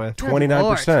survey, over with.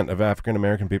 29% of African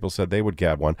American people said they would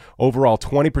get one. Overall,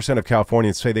 20% of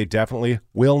Californians say they definitely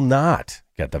will not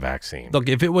get the vaccine. Look,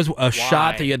 if it was a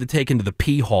shot that you had to take into the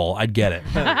pee hole, I'd get it.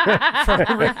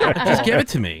 Just give it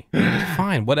to me.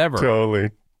 Fine, whatever.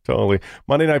 Totally.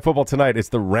 Monday Night Football tonight, it's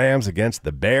the Rams against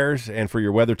the Bears. And for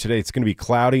your weather today, it's going to be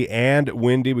cloudy and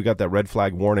windy. We got that red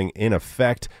flag warning in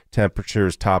effect.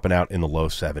 Temperatures topping out in the low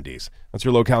 70s. That's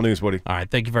your local news, Woody. All right.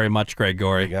 Thank you very much, Greg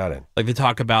Gorey. You got it. Like, they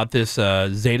talk about this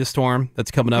Zeta storm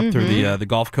that's coming up through the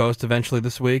Gulf Coast eventually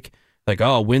this week. Like,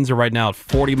 winds are right now at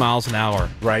 40 miles an hour.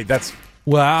 Right. That's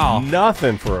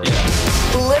nothing for a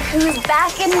Look who's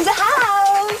back in the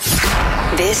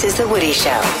house. This is The Woody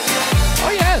Show.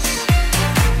 Oh, yes.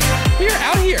 We are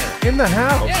out here. In the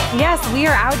house. Yeah. Yes, we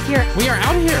are out here. We are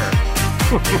out here.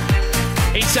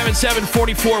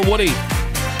 877-44-WOODY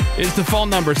is the phone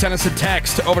number. Send us a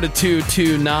text over to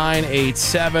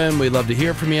 22987. We'd love to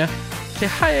hear from you. Say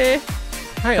hi.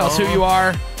 Tell us who you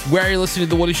are, where you're listening to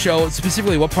The Woody Show,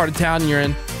 specifically what part of town you're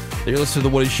in that you're listening to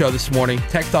The Woody Show this morning.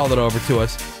 Text all that over to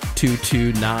us,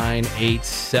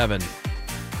 22987.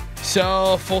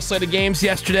 So, full slate of games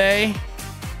yesterday.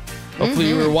 Hopefully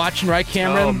you were watching, right,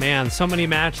 Cameron? Oh, man, so many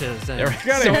matches. There were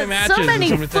so many matches. So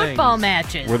many and so football things.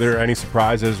 matches. Were there any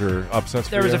surprises or upsets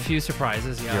There for was you? a few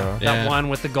surprises, yeah. Yeah. That one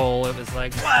with the goal, it was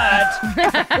like, what?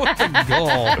 What a goal.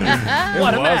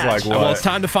 What a match. like what? Well, it's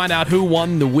time to find out who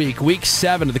won the week. Week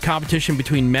 7 of the competition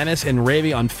between Menace and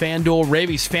Ravy on FanDuel.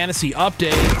 Ravy's fantasy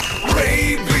update.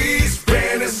 Ravy's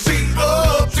fantasy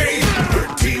update.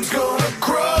 Her team's gonna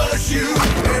crush you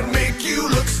and make you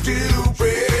look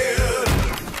stupid.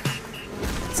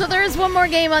 So there is one more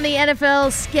game on the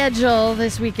NFL schedule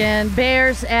this weekend.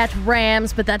 Bears at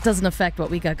Rams, but that doesn't affect what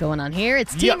we got going on here.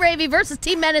 It's Team Ravy versus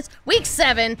Team Menace, Week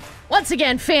 7. Once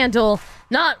again, FanDuel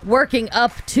not working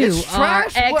up to It's our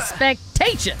trash. What-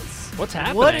 expectations. What's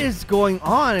happening? What is going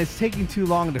on? It's taking too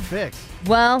long to fix.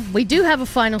 Well, we do have a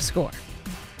final score.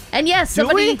 And yes, Do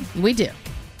somebody... We do.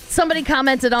 Somebody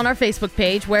commented on our Facebook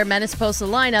page where Menace posts a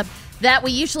lineup that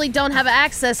we usually don't have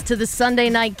access to the Sunday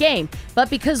night game. But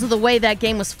because of the way that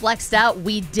game was flexed out,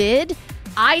 we did.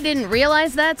 I didn't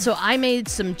realize that, so I made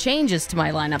some changes to my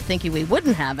lineup thinking we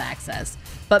wouldn't have access.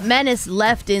 But Menace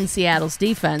left in Seattle's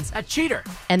defense. A cheater.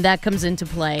 And that comes into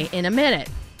play in a minute.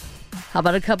 How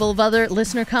about a couple of other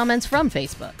listener comments from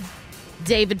Facebook?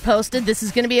 David posted, this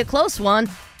is going to be a close one,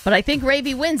 but I think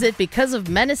Ravy wins it because of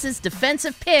Menace's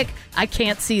defensive pick. I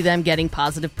can't see them getting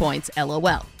positive points,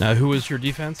 LOL. Now, who was your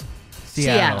defense?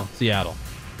 Seattle.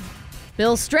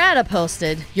 Bill Strata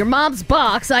posted, your mom's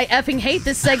box. I effing hate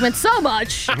this segment so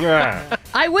much.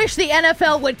 I wish the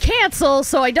NFL would cancel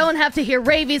so I don't have to hear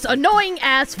Ravy's annoying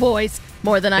ass voice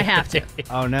more than I have to.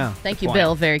 Oh, no. Thank you,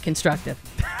 Bill. Very constructive.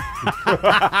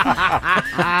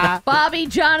 Bobby,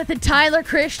 Jonathan, Tyler,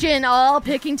 Christian, all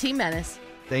picking Team Menace.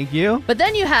 Thank you. But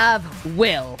then you have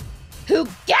Will, who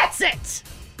gets it.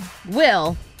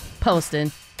 Will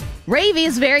posted, Ravy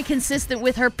is very consistent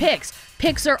with her picks.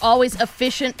 Picks are always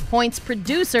efficient points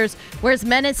producers, whereas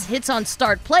Menace hits on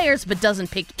start players but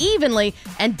doesn't pick evenly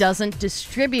and doesn't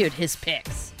distribute his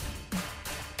picks.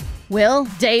 Will,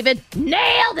 David,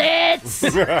 nailed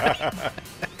it!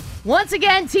 Once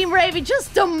again, Team Ravy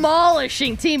just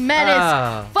demolishing Team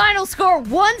Menace. Final score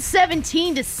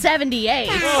 117-78.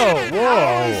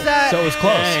 Whoa. So it was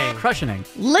close. Dang. Crushing.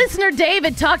 Listener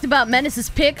David talked about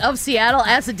Menace's pick of Seattle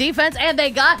as a defense, and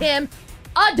they got him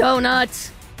a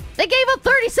donut. They gave up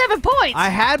 37 points. I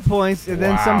had points, and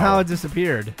then somehow it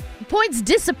disappeared. Points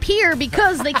disappear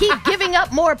because they keep giving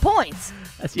up more points.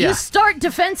 You start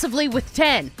defensively with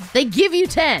 10. They give you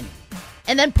 10.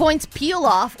 And then points peel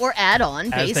off or add on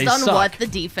based on what the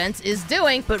defense is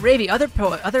doing. But Ravy,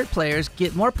 other players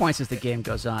get more points as the game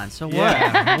goes on. So what?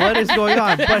 Yeah, what is going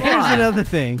on? But here's another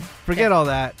thing. Forget all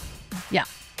that. Yeah.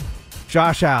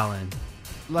 Josh Allen.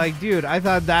 Like, dude, I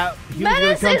thought that he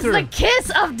Menace was going is to come the through.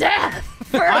 kiss of death.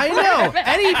 For I know.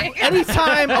 quarterback.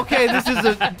 Anytime, okay, this is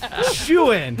a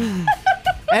shoe-in.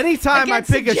 Anytime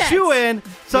Against I pick the a Jets. shoe-in,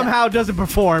 somehow doesn't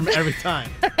perform every time.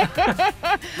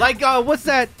 Like, what's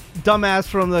that dumbass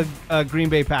from the Green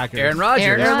Bay Packers. Aaron Rodgers.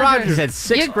 Aaron Rodgers. He's had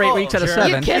 6 great weeks out of 7.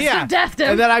 You kissed and deathed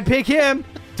him. And then I pick him,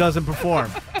 doesn't perform.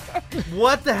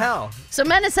 What the hell? So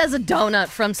Menace has a donut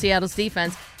from Seattle's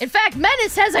defense. In fact,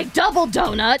 Menace has a double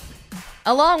donut,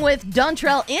 along with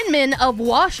Dontrell Inman of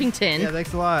Washington. Yeah,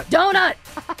 thanks a lot. Donut!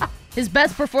 His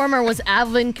best performer was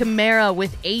Alvin Kamara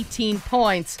with 18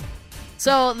 points.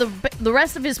 So the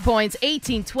rest of his points,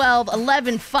 18, 12,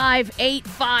 11, 5, 8,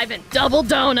 5, and double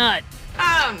donut.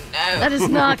 Oh, no. That is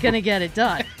not going to get it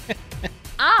done.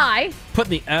 I Put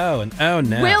the O and O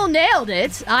now. Will nailed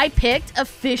it. I picked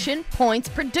efficient points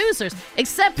producers,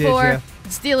 except Did for ya?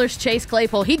 Steelers' Chase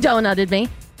Claypool. He donutted me.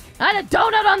 I had a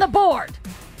donut on the board.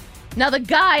 Now, the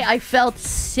guy I felt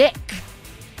sick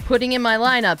putting in my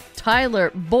lineup,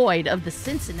 Tyler Boyd of the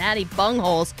Cincinnati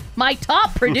Bungholes, my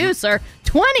top producer,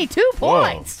 22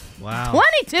 points. Wow.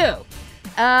 22.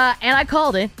 And I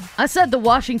called it. I said the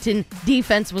Washington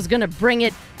defense was going to bring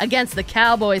it against the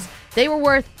Cowboys. They were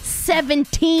worth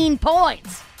 17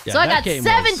 points. Yeah, so I that got game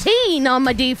 17 on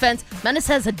my defense. Menace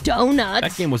has a donut.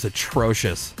 That game was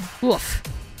atrocious. Oof.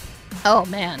 Oh,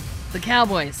 man. The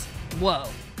Cowboys. Whoa.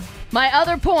 My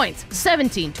other points,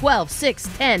 17, 12, 6,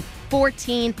 10,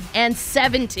 14, and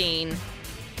 17.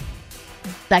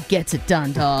 That gets it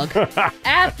done, dog.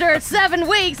 After 7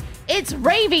 weeks, it's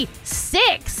Ravy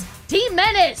 6, Team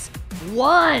Menace 1.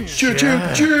 Wow.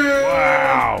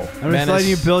 I'm just letting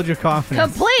you build your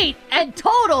confidence. Complete and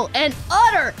total and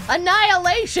utter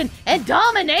annihilation and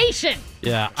domination.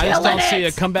 Yeah, I just Killing don't see a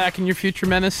it. comeback in your future,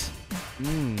 Menace.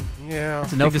 Yeah.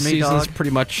 It's a no I think for the me, season's dog. pretty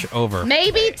much over.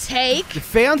 Maybe take The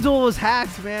FanDuel was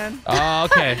hacked, man. Oh,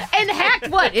 okay. and hacked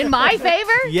what? In my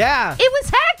favor? Yeah. It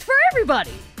was hacked for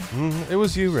everybody. It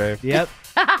was you, Ray. Yep.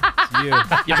 Yeah,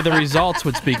 but the results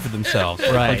would speak for themselves.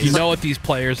 Right. Like, you know what these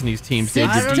players and these teams did.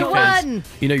 Your 6-1.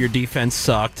 You know your defense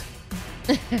sucked.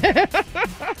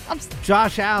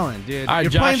 Josh Allen, dude. All right,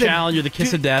 You're playing Josh Allen, you're the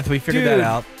kiss of death. We figured that Dude,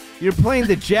 out. You're playing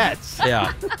the Jets.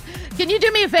 Yeah. Can you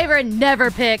do me a favor and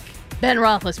never pick Ben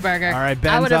Roethlisberger? All right, I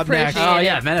Ben's would up next. appreciate Oh, it.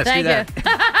 yeah, Menace, do Thank that.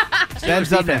 you.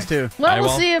 Ben's up next. too. Well, I we'll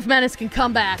will. see if Menace can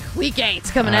come back. Week 8's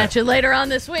coming All at right. you later on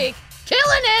this week.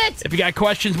 Killing it! If you got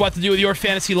questions what to do with your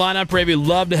fantasy lineup, Ravy would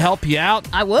love to help you out.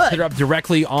 I would. Hit her up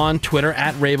directly on Twitter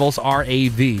at Ravels,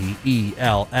 Ravels.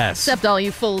 Except all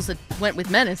you fools that went with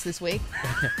Menace this week.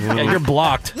 Yeah, you're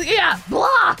blocked. Yeah,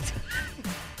 blocked.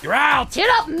 You're out. Hit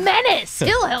up Menace.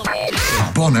 He'll help.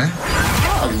 Bonnet.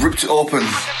 I've ripped it open,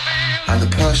 and the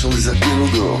parcel is a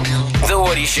dildo. The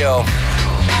Woody Show.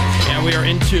 And we are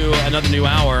into another new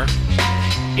hour.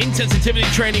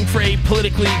 Insensitivity training for a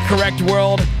politically correct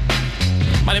world.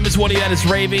 My name is Woody. That is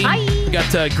Ravy. Hi. We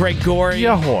got Greg Gorey.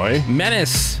 Yahoy.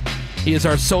 Menace. He is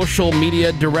our social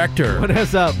media director. What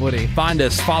is up, Woody? Find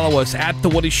us, follow us at The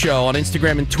Woody Show on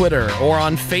Instagram and Twitter, or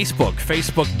on Facebook,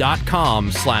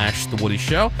 facebook.com/The Woody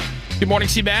Show. Good morning,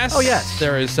 Seabass. Oh, yes.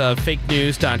 There is fake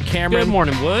news.cameron. Good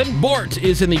morning, Wood. Bort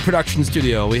is in the production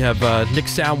studio. We have Nick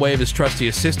Soundwave, his trusty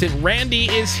assistant. Randy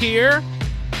is here.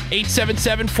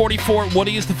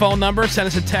 877-44-WOODY is the phone number. Send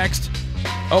us a text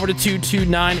over to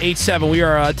 22987. We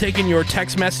are taking your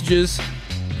text messages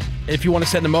if you want to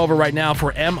send them over right now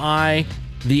for Am I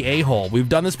the A-Hole? We've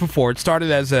done this before. It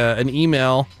started as an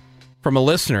email from a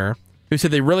listener who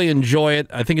said they really enjoy it.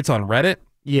 I think it's on Reddit.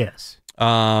 Yes.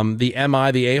 The Am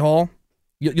I the A-Hole?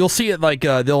 You'll see it like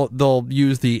they'll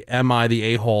use the Am I the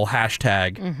A-Hole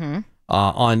hashtag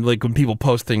on like when people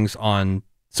post things on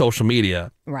social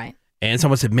media. Right. And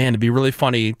someone said, man, it'd be really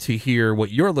funny to hear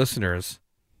what your listeners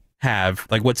have,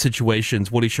 like what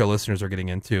situations Woody Show listeners are getting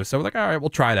into. So we're like, all right, we'll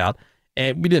try it out.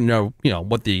 And we didn't know,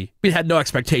 we had no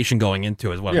expectation going into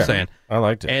it, is what I'm saying. I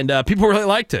liked it. And people really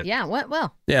liked it. Yeah, went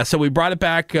well. Yeah, so we brought it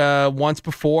back once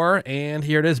before, and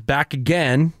here it is back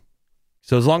again.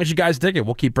 So as long as you guys dig it,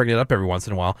 we'll keep bringing it up every once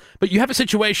in a while. But you have a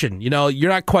situation, you're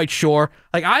not quite sure.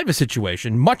 Like I have a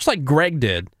situation, much like Greg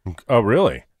did. Oh,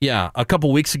 really? Yeah, a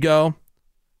couple weeks ago,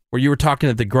 where you were talking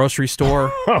at the grocery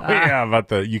store. Oh, yeah, about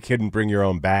you couldn't bring your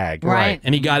own bag. Right.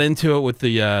 And he got into it with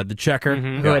the checker.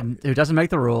 Who doesn't make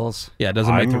the rules. Yeah, it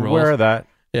doesn't make the I'm rules. aware of that.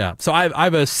 Yeah, so I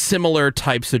have a similar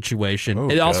type situation. Oh,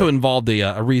 it also good. involved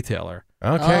a retailer.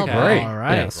 Okay, Oh, great. All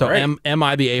right. Yeah, so great. am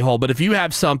I the a-hole? But if you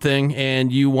have something and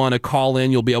you want to call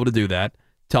in, you'll be able to do that.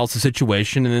 Tell us the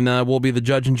situation, and then we'll be the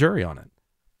judge and jury on it.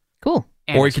 Cool.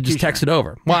 Or you could just text it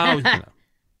over. Well,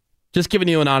 just giving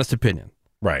you an honest opinion.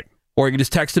 Right. Or you can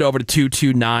just text it over to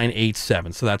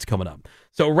 22987. So that's coming up.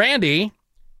 So Randy,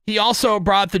 he also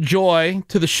brought the joy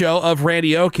to the show of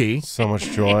Randy Oki. So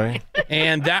much joy.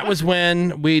 And that was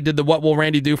when we did the What Will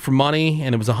Randy Do for Money,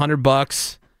 and it was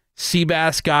 $100.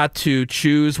 Seabass got to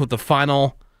choose what the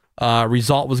final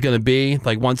result was going to be.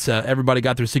 Like once everybody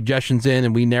got their suggestions in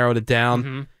and we narrowed it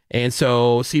down. And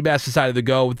so Seabass decided to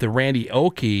go with the Randy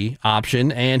Oki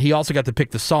option, and he also got to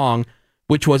pick the song,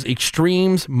 which was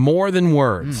Extremes More Than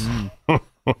Words.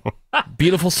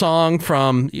 Beautiful song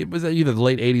from, it was either the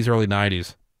late 80s, early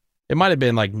 90s. It might have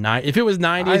been like, if it was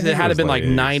 90s, it had to have been like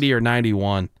 90 or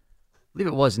 91. I believe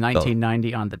it was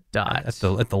 1990 on the dot. At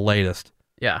the latest.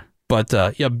 Yeah. But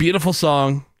yeah, beautiful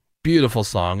song. Beautiful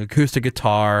song. Acoustic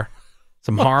guitar.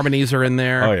 Some harmonies are in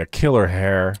there. Oh, yeah. Killer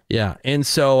hair. Yeah. And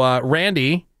so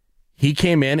Randy, he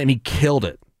came in and he killed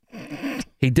it.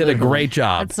 He did a great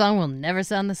job. That song will never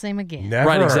sound the same again. Never.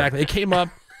 Right, exactly. It came up.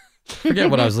 Forget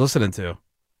what I was listening to.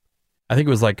 I think it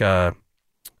was like on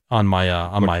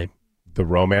my the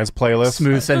romance playlist.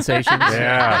 Smooth Sensations.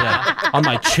 Yeah. On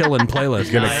my chillin'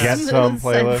 playlist. Gonna get some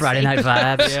playlist. Friday Night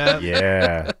Vibes.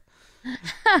 Yeah.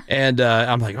 And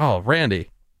I'm like, oh, Randy.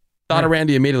 Thought of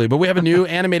Randy immediately. But we have a new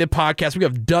animated podcast. We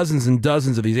have dozens and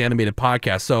dozens of these animated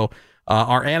podcasts. So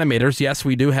our animators, yes,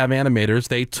 we do have animators.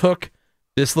 They took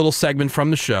this little segment from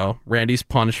the show, Randy's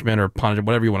punishment or punishment,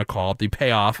 whatever you want to call it, the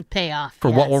payoff. For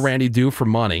what will Randy do for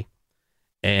money?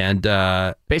 And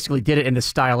basically did it in the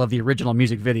style of the original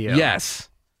music video. Yes.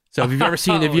 So if you've ever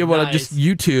seen, if you want to just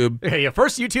YouTube. Yeah,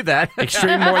 first YouTube that.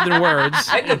 Extreme More Than Words.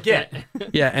 And you'll get.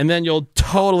 Yeah, and then you'll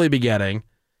totally be getting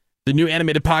the new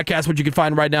animated podcast, which you can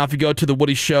find right now if you go to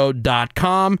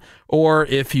thewoodyshow.com, or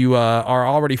if you are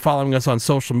already following us on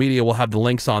social media, we'll have the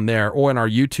links on there, or in our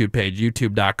YouTube page,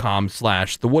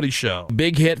 youtube.com/thewoodyshow.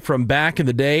 Big hit from back in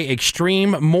the day,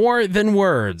 Extreme More Than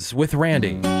Words with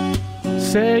Randy.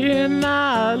 Saying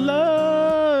I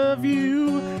love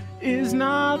you is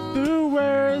not the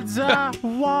words I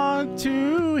want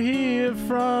to hear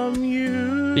from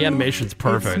you. The animation's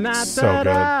perfect. It's not So that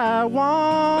good. I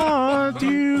want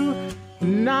you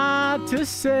not to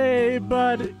say,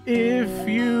 but if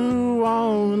you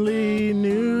only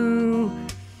knew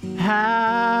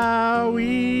how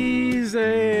easy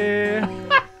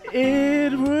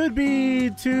it would be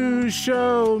to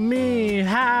show me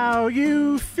how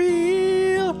you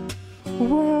feel.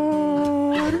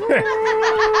 What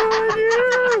would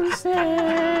you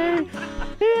say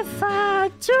if I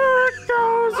took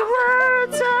those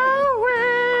words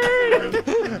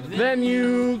away? Then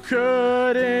you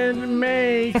couldn't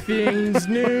make things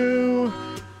new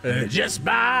just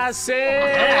by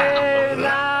saying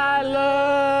I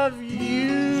love you.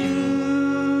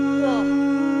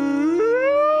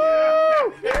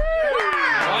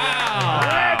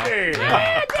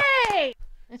 Randy!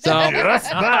 So,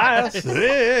 just by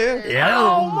saying,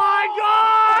 oh my God!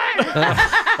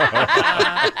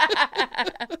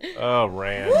 Oh,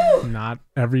 Rand. Not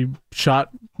every shot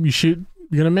you shoot,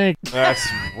 you're gonna make. That's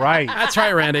right. That's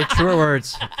right, Randy. Truer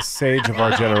words. Sage of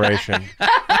our generation.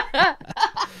 Not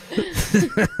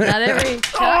every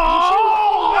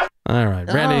shot All right,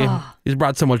 Randy, Oh. he's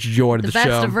brought so much joy to The the, best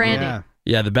show. of Randy.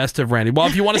 Yeah, the best of Randy. Well,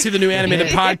 if you want to see the new animated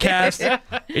podcast,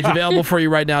 it's available for you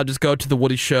right now. Just go to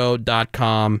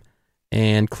thewoodyshow.com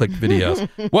and click videos.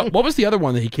 What was the other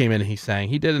one that he came in and he sang?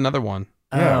 He did another one.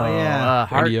 Heart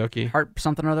Karaoke.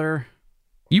 something or other.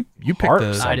 You picked Heart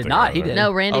the... I did not. He did.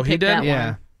 No, Randy Oh, he picked did? that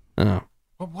Yeah. one. Oh.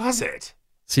 What was it?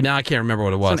 See, now I can't remember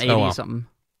what it was. Some Oh, 80 well. something.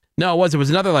 No, it was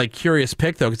another like curious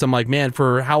pick though, because I'm like, man,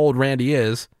 for how old Randy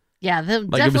is, Yeah, like it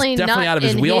was definitely not out of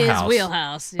his in wheelhouse. His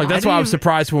wheelhouse. Like that's why I was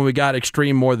surprised when we got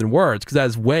Extreme More Than Words, because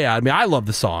that's way out. I mean, I love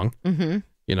the song. Mm-hmm.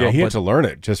 You know, Yeah, he had but- to learn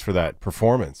it just for that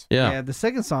performance. Yeah. The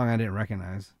second song I didn't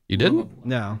recognize. You didn't?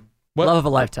 No. What? Love of a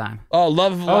Lifetime. Oh,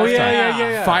 Love of a Oh, Lifetime.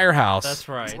 yeah. Firehouse. That's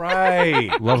right.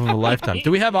 Right. Love of a Lifetime.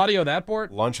 Do we have audio of that,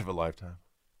 Bort? Lunch of a lifetime.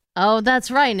 Oh,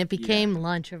 that's right. And it became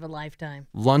Lunch of a Lifetime.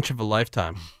 Lunch of a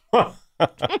Lifetime. I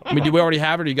mean, do we already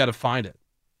have it, or you got to find it?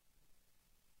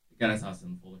 Gotta toss it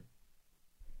in the folder.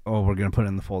 Oh, we're gonna put it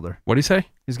in the folder. What do you say?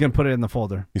 He's gonna put it in the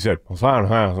folder. He said, He said,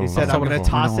 "I'm gonna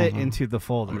toss it into the I'm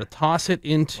folder." going to toss it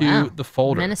into Wow. the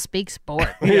folder. Menace speaks sport.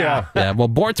 Yeah. Yeah, well,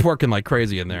 Bort's working like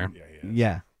crazy in there.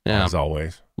 Yeah. Yeah. As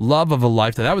always. Love of a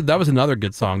Lifetime. That was another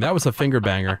good song. That was a finger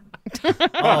banger.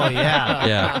 Oh yeah.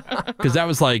 Yeah. Because that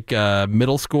was like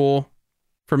middle school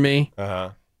for me.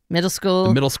 Uh-huh. Middle school.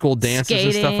 The middle school dances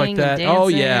and stuff like skating that. and Oh,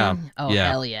 yeah. dancing. Oh, Yeah.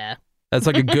 hell yeah. That's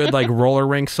like a good like roller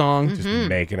rink song. Just Mm-hmm.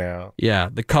 making out. Yeah.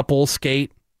 The couple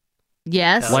skate.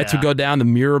 Yes. Lights would go down. The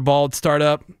mirror ball would start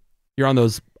up. You're on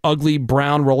those ugly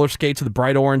brown roller skates with the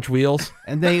bright orange wheels.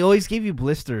 And they always give you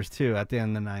blisters too at the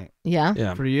end of the night. Yeah.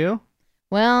 Yeah. For you?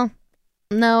 Well,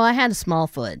 no, I had a small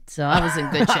foot, so I was in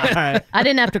good shape. All right. I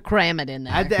didn't have to cram it in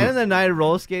there. At the end of the night of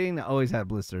roller skating, I always had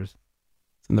blisters.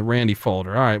 in the Randy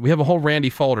folder. All right, we have a whole Randy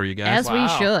folder, you guys. As we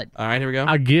should. All right, here we go.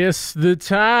 I guess the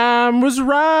time was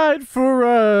right for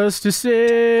us to say.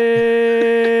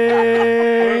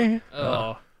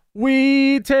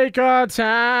 We take our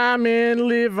time and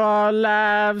live our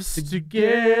lives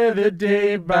together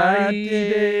day by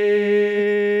day.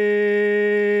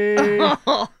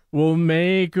 We'll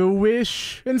make a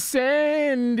wish and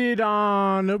send it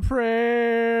on a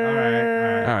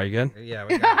prayer. All right, you good? Yeah,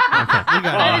 we got it. Okay. We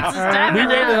got it. We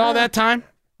waited all that time?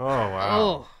 Oh,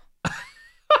 wow.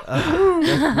 That's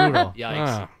brutal.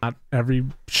 Yikes. Not every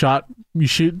shot you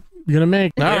shoot, you're going to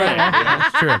make. All right.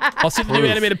 That's true. I'll see the new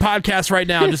animated podcast right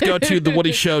now. Just go to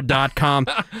thewoodyshow.com.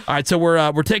 All right, so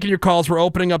we're taking your calls. We're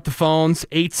opening up the phones.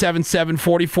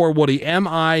 877-44-WOODY. Am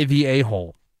I the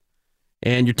a-hole?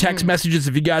 And your text messages,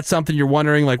 if you got something you're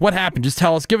wondering, like what happened, just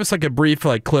tell us. Give us like a brief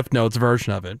like Cliff Notes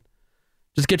version of it.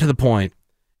 Just get to the point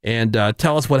and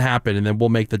tell us what happened, and then we'll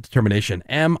make the determination.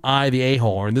 Am I the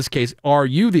a-hole? Or in this case, are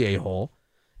you the a-hole?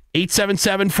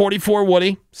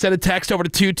 877-44-WOODY. Send a text over to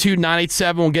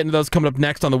 22987. We'll get into those coming up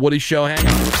next on The Woody Show. Hang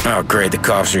on. Oh, great. The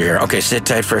cops are here. Okay, sit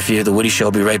tight for a few. The Woody Show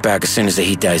will be right back as soon as the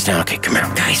heat dies down. Okay, come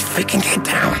here. Guys, freaking get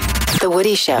down. The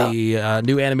Woody Show. The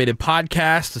new animated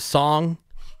podcast, a song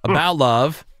about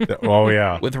love. Oh,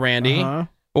 yeah. With Randy.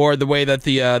 Or the way that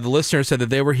the listener said that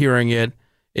they were hearing it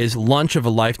is lunch of a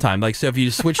lifetime. Like, so if you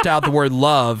switched out the word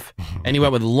love and you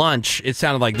went with lunch, it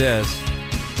sounded like this.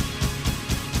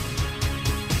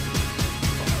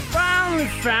 Finally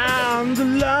found the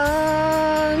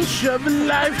lunch of a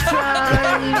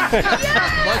lifetime.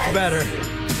 Much better.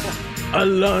 A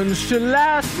lunch to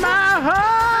last my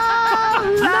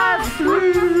whole life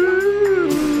through.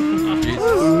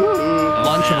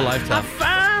 Lunch of a lifetime. I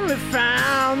finally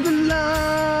found the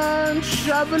lunch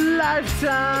of a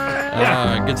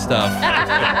lifetime. Good stuff.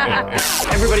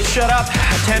 Everybody shut up.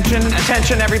 Attention,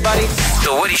 attention, everybody.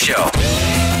 The Woody Show. All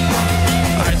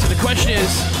right, so the question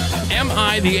is, am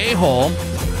I the a-hole?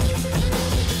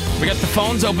 We got the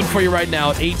phones open for you right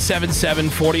now at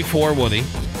 877-44-WOODY.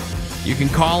 You can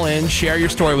call in, share your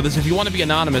story with us. If you want to be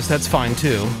anonymous, that's fine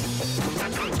too.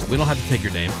 We don't have to take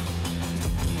your name.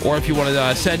 Or if you want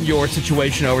to send your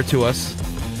situation over to us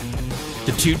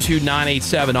to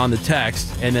 22987 on the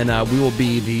text, and then we will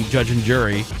be the judge and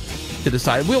jury to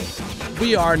decide.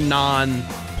 We are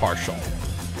non-partial.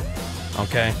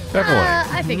 Okay?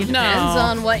 Definitely. I think it depends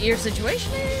on what your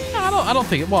situation is. I don't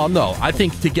think it. Well, no. I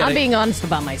think to get I'm being honest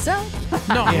about myself.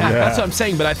 No, that's what I'm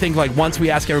saying. But I think like once we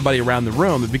ask everybody around the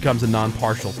room, it becomes a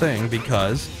non-partial thing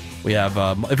because we have.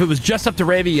 If it was just up to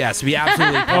Ravy, yes, we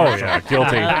absolutely. Oh yeah,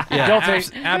 guilty.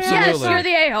 Guilty. Absolutely. Yes, you're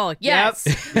the a-hole. Yes.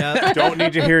 Yep. Don't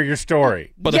need to hear your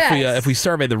story. But if we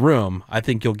survey the room, I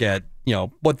think you'll get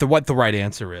what the right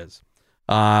answer is.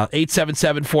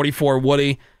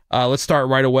 877-44-WOODY. Let's start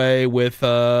right away with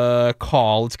a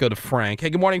call. Let's go to Frank. Hey,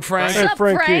 good morning, Frank. What's up,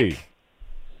 Frankie. Frank?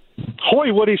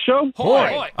 Hoy, Woody Show.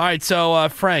 Hoy. All right, so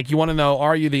Frank, you want to know,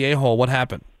 are you the a-hole? What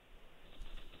happened?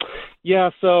 Yeah,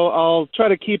 so I'll try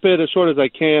to keep it as short as I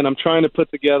can. I'm trying to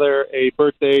put together a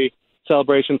birthday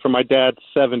celebration for my dad's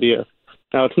 70th.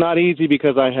 Now, it's not easy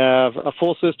because I have a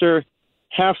full sister,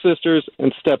 half sisters,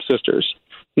 and stepsisters.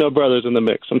 No brothers in the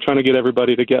mix. I'm trying to get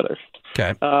everybody together.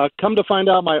 Okay. Come to find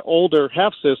out, my older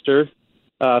half sister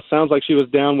sounds like she was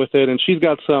down with it, and she's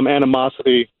got some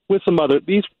animosity with some other.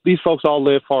 These folks all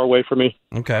live far away from me.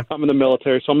 Okay. I'm in the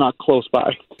military, so I'm not close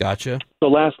by. Gotcha. So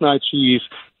last night she's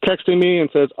texting me and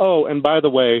says, "Oh, and by the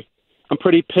way, I'm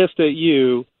pretty pissed at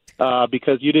you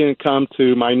because you didn't come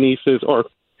to my niece's or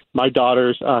my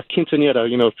daughter's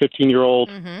quinceañera, 15-year-old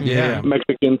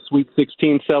Mexican Sweet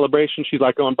 16 celebration." She's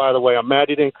like, "Oh, and by the way, I'm mad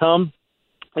you didn't come,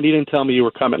 and you didn't tell me you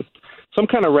were coming." So I'm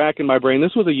kind of racking my brain.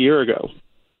 This was a year ago.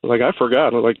 I was like, I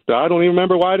forgot. I was like, I don't even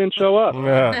remember why I didn't show up.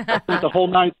 I spent the whole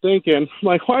night thinking, I'm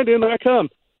like, why didn't I come?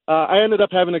 I ended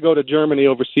up having to go to Germany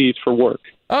overseas for work.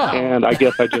 And I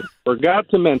guess I just forgot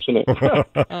to mention it.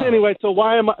 Anyway, so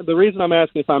the reason I'm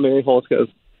asking if I'm an a-hole is because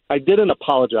I didn't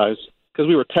apologize because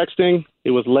we were texting.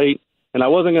 It was late, and I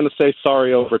wasn't going to say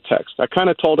sorry over text. I kind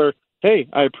of told her, hey,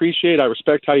 I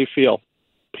respect how you feel,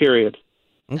 period.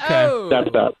 Okay. That's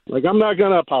that. Like, I'm not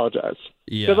going to apologize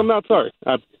because I'm not sorry.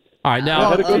 All right, now I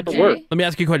had to go to work. let me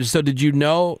ask you a question. So did you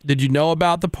know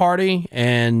about the party?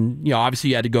 And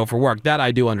obviously you had to go for work. That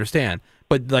I do understand.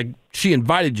 But like she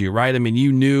invited you, right? I mean,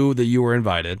 you knew that you were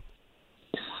invited.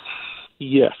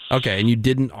 Yes. Okay, and you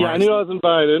didn't. Yeah, I knew I was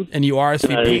invited. And you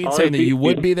RSVP'd saying that you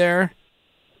would be there.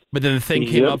 But then the thing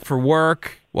came up for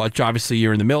work. Which obviously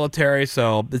you're in the military,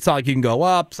 so it's not like you can go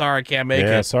up. Sorry, I can't make it.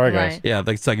 Yeah, sorry guys. Right. Yeah,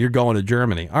 it's like you're going to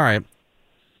Germany. All right.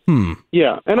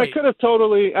 Yeah, and I could have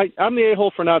totally. I'm the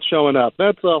a-hole for not showing up.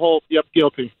 That's a whole. Yep,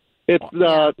 guilty. It's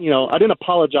I didn't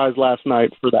apologize last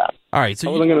night for that. All right, so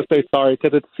I wasn't going to say sorry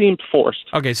because it seemed forced.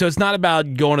 Okay, so it's not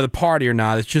about going to the party or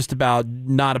not. It's just about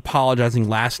not apologizing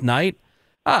last night.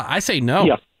 I say no.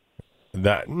 Yeah.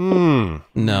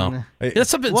 No. That's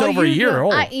something that's over a year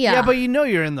old. Yeah, but you know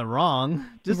you're in the wrong.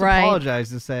 Just Right. apologize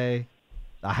to say,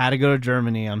 I had to go to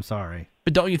Germany. I'm sorry.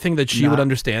 But don't you think that she would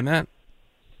understand that?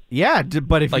 Yeah,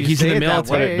 but if Like you he's say in the it that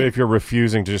military. way, But if you're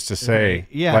refusing just to say,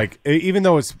 Yeah. like, even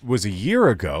though it was a year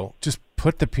ago, just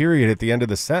put the period at the end of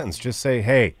the sentence. Just say,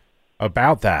 hey,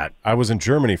 about that, I was in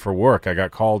Germany for work. I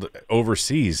got called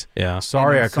overseas. Yeah.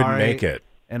 Sorry, And I'm I couldn't sorry, make it.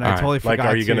 and I totally Like, forgot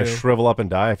are you going to to. shrivel up and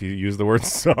die if you use the word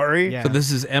sorry? Yeah. So this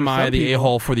is am I some the people-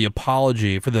 a-hole for the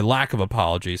apology, for the lack of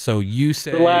apology? So you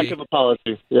say... The lack of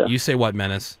apology, yeah. You say what,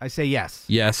 Menace? I say yes.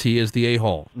 Yes, he is the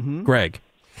a-hole. Mhm. Greg?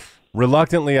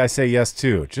 Reluctantly, I say yes,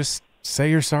 too. Just say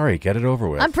you're sorry. Get it over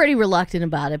with. I'm pretty reluctant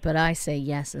about it, but I say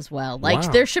yes as well. Like,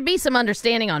 Wow. there should be some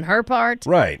understanding on her part.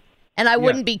 Right. And I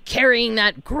wouldn't be carrying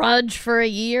that grudge for a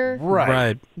year.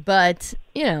 Right. But,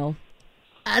 an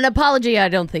apology I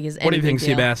don't think is any What do you big think,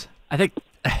 deal. Seabass? I think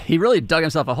he really dug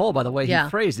himself a hole by the way Yeah. he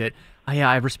phrased it. Oh, yeah,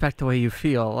 I respect the way you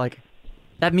feel. Like,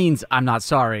 that means I'm not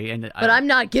sorry. But I'm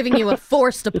not giving you a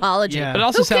forced apology. Yeah. But it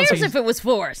also Who sounds cares like if it was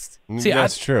forced? See,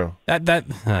 that's true.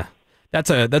 That's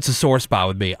a sore spot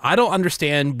with me. I don't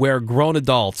understand where grown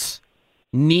adults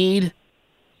need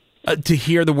to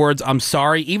hear the words "I'm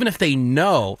sorry," even if they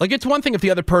know. Like, it's one thing if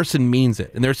the other person means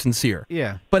it and they're sincere.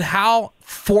 Yeah. But how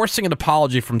forcing an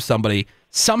apology from somebody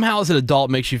somehow as an adult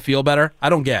makes you feel better, I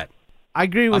don't get. I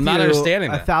agree with I'm not you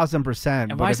understanding that. 1,000%. And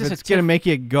But why if is this it's a going to tiff- make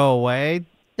it go away,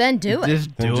 Then do it.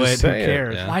 just Then do just it. Who say it.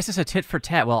 cares? Yeah. Why is this a tit for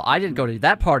tat? Well, I didn't go to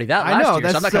that party that I last know, year,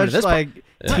 so I'm that's not coming to such this like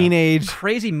party. teenage.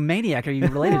 Crazy maniac are you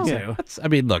related to? I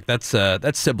mean, look, that's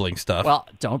sibling stuff. Well,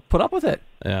 don't put up with it.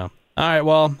 Yeah. All right.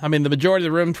 Well, I mean, the majority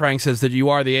of the room, Frank, says that you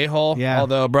are the a-hole. Yeah.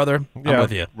 Although, brother, I'm Yeah,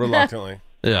 with you. reluctantly.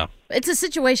 Yeah. It's a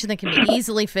situation that can be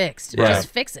easily fixed. Right. Just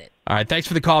fix it. All right. Thanks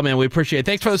for the call, man. We appreciate it.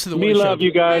 Thanks for listening to the We Woody love Show.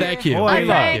 you guys. Thank you. Bye, We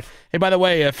love Frank. you. Hey, by the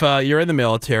way, if you're in the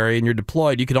military and you're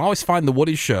deployed, you can always find the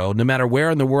Woody Show no matter where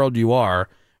in the world you are.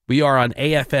 We are on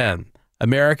AFN,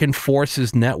 American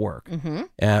Forces Network.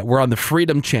 We're on the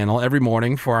Freedom Channel every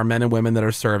morning for our men and women that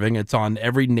are serving. It's on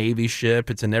every Navy ship.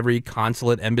 It's in every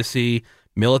consulate, embassy,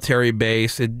 military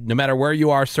base. No matter where you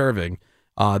are serving,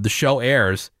 the show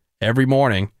airs every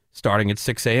morning starting at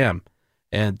 6 a.m.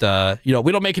 And,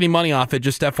 we don't make any money off it,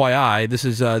 just FYI. This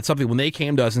is something when they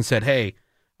came to us and said, hey,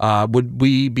 would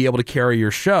we be able to carry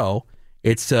your show?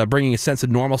 It's bringing a sense of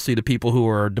normalcy to people who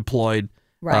are deployed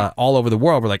Right. all over the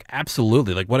world. We're like,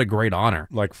 absolutely. Like, what a great honor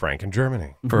Like Frank in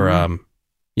Germany. for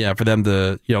for them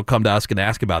to come to us and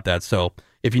ask about that. So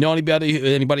if you know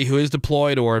anybody who is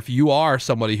deployed, or if you are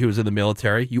somebody who is in the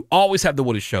military, you always have the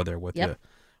Woody Show there with you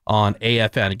on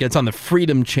AFN. It gets on the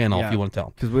Freedom Channel if you want to tell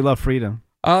them. Because we love freedom.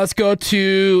 Let's go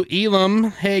to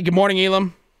Elam. Hey, good morning,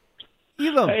 Elam.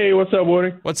 Elam. Hey, what's up,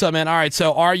 Woody? What's up, man? All right,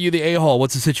 so are you the a-hole?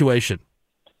 What's the situation?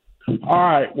 All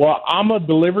right. Well, I'm a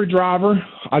delivery driver.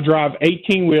 I drive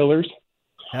 18-wheelers.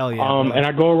 Hell yeah. And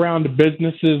I go around to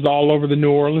businesses all over the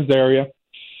New Orleans area.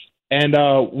 And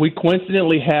we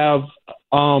coincidentally have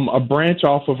a branch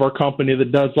off of our company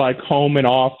that does like home and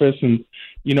office and,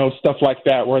 stuff like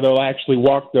that, where they'll actually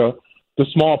walk the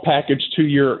small package to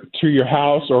your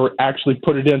house or actually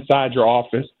put it inside your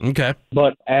office. Okay.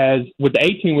 But as with the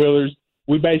 18-wheelers,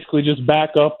 we basically just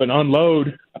back up and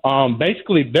unload.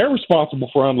 Basically, they're responsible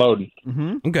for unloading.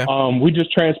 Mm-hmm. Okay. We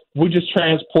just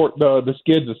transport the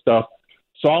skids and stuff.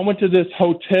 So I went to this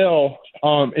hotel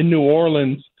in New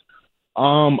Orleans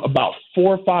about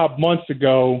 4 or 5 months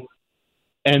ago,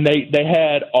 and they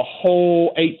had a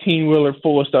whole 18-wheeler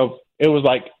full of stuff. It was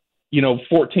like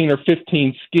 14 or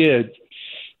 15 skids,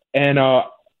 and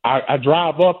I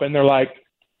drive up, and they're like,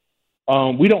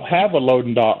 "We don't have a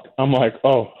loading dock." I'm like,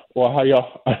 "Oh, well, how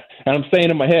y'all?" And I'm saying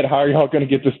in my head, "How are y'all going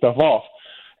to get this stuff off?"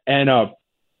 And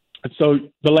so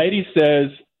the lady says,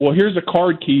 "Well, here's a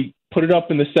card key. Put it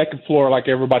up in the second floor like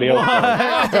everybody else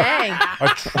does." Dang. A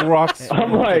truck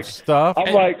I'm like, stuff.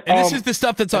 I'm like, And this is the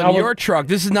stuff that's and on I was- your truck.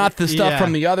 This is not the stuff Yeah.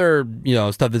 from the other,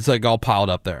 stuff that's like all piled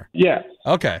up there. yeah,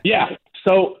 Okay. yeah.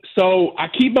 So I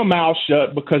keep my mouth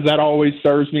shut because that always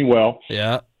serves me well.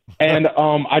 Yeah. And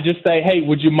I just say, "Hey,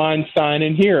 would you mind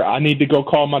signing here? I need to go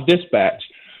call my dispatch."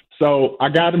 So I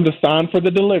got them to sign for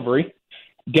the delivery,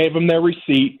 gave them their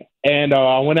receipt, and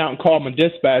I went out and called my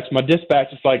dispatch. My dispatch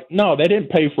is like, "No, they didn't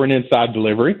pay for an inside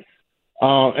delivery."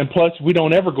 And plus, we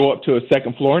don't ever go up to a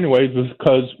second floor anyways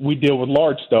because we deal with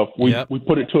large stuff. We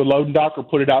put it to a loading dock or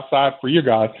put it outside for your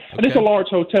guys. And it's a large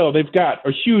hotel. They've got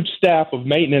a huge staff of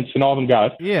maintenance and all them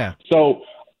guys. Yeah. So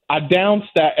I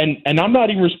downstack, and I'm not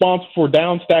even responsible for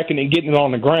downstacking and getting it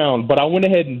on the ground, but I went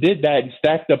ahead and did that and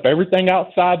stacked up everything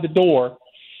outside the door,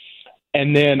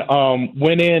 and then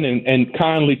went in and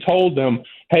kindly told them,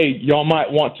 hey, y'all might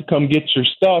want to come get your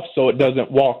stuff so it doesn't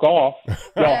walk off.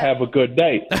 Y'all have a good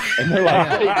day. And they're like,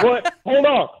 hey, what? Hold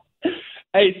on.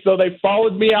 Hey, so they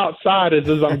followed me outside as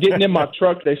I'm getting in my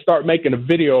truck. They start making a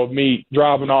video of me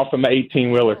driving off in my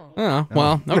 18-wheeler. Oh,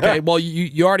 well, okay. Well,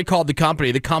 you already called the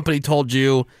company. The company told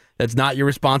you that's not your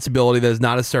responsibility. That is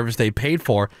not a service they paid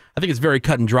for. I think it's very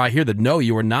cut and dry here that no,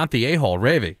 you were not the a-hole,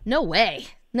 Ravy. No way.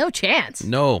 No chance.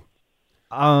 No.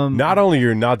 Not only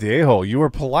you're not the a-hole, you were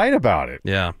polite about it.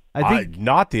 Yeah. I think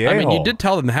not the a-hole. I mean, you did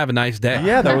tell them to have a nice day.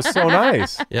 Yeah, that was so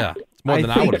nice. Yeah. It's more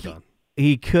than I would have done.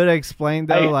 He could explain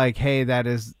though, like, hey, that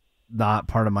is not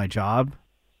part of my job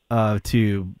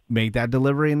to make that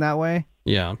delivery in that way.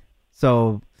 Yeah.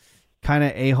 So kind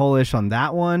of a-hole-ish on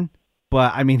that one.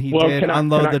 But I mean, he did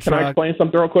unload the truck. Can I explain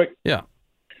something real quick? Yeah.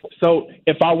 So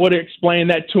if I would have explained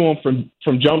that to them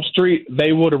from Jump Street,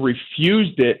 they would have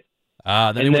refused it.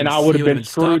 And then I would have been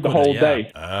screwed the whole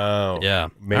day. Oh. Yeah.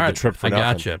 Made All the right. trip for I nothing.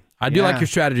 gotcha. I do like your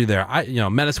strategy there.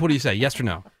 Menace, what do you say? Yes or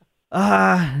no?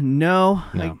 No.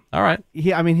 No. All right.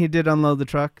 He did unload the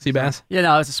truck. Seabass? Yeah,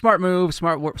 no, it's a smart move,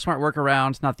 smart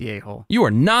workaround, not the a-hole. You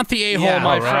are not the a-hole,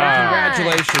 my friend.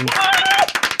 Congratulations.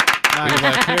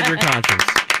 You've cleared your conscience.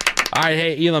 All right,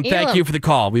 hey, Elam, thank you for the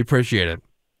call. We appreciate it.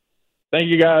 Thank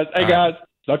you, guys. Hey, guys,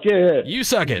 suck it. You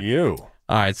suck it. You.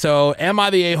 All right, so am I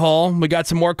the a-hole? We got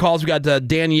some more calls. We got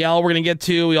Danielle we're going to get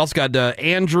to. We also got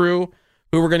Andrew,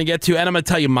 who we're going to get to, and I'm going to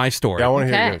tell you my story. Yeah, I want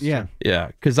to hear yours. Yeah,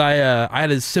 because I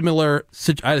had a similar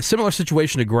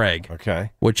situation to Greg. Okay.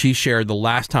 Which he shared the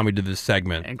last time we did this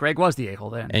segment. And Greg was the a-hole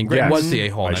then. And Greg was the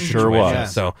a-hole in I that sure situation.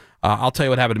 was. So I'll tell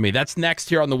you what happened to me. That's next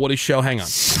here on The Woody Show. Hang on.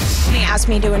 He asked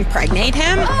me to impregnate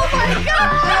him. Oh my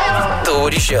God! The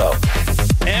Woody Show.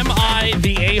 Am I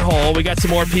the a-hole? We got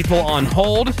some more people on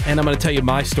hold, and I'm going to tell you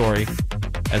my story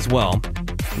as well.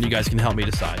 And you guys can help me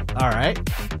decide. All right.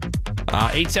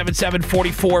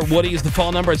 877-44-WOODY is the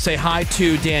phone number. And say hi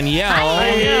to Danielle.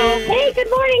 Hi, Danielle. Hey,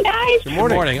 good morning, guys.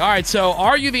 Good morning. All right, so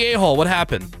are you the a-hole? What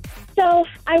happened? So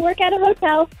I work at a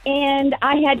hotel, and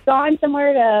I had gone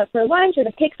somewhere for lunch or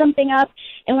to pick something up,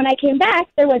 and when I came back,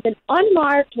 there was an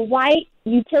unmarked white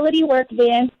utility work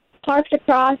van parked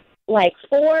across like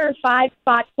 4 or 5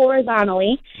 spots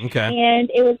horizontally. Okay. And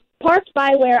it was parked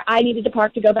by where I needed to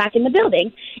park to go back in the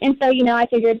building. And so, I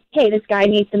figured, hey, this guy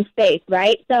needs some space,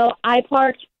 right? So I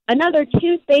parked another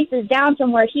 2 spaces down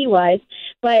from where he was,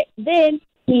 but then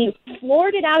he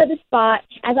floored it out of the spot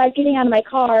as I was getting out of my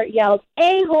car, yelled,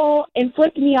 a-hole, and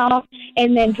flipped me off,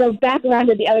 and then drove back around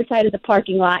to the other side of the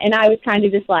parking lot. And I was kind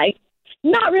of just like,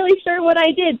 not really sure what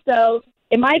I did, so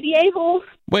am I the a-hole?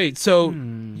 Wait, so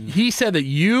he said that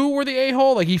you were the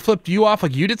a-hole? Like he flipped you off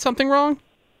like you did something wrong?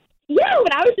 Yeah,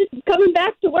 when I was just coming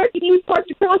back to work and he was parked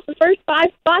across the first 5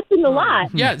 spots in the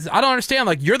lot. Yeah, I don't understand.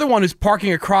 Like you're the one who's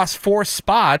parking across 4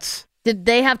 spots. Did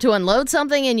they have to unload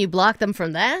something and you blocked them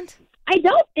from that? I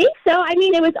don't think so. I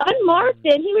mean, it was unmarked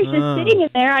and he was just sitting in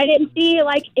there. I didn't see,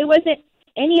 it wasn't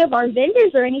any of our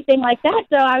vendors or anything like that.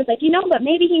 So I was like, but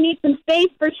maybe he needs some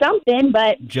space for something.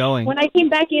 But when I came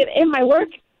back in my work,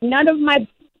 none of my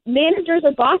managers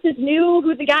or bosses knew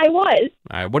who the guy was.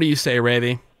 All right, what do you say,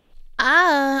 Ravy?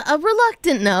 A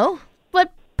reluctant no,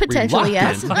 but potentially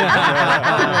yes.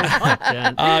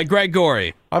 Greg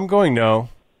Gorey. I'm going no.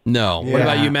 No. What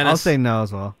about you, Menace? I'll say no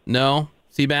as well. No?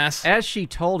 Seabass? As she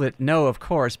told it, no, of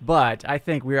course, but I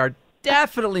think we are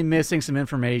definitely missing some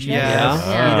information. Yeah.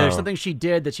 Either something she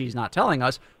did that she's not telling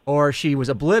us, or she was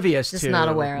oblivious Just to. not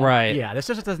aware of. Right. Yeah, this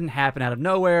just doesn't happen out of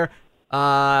nowhere.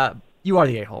 You are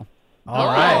the a-hole. All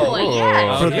right.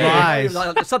 Yes. For the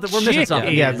lies. Something, we're missing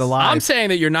something. Yeah, the lies. I'm saying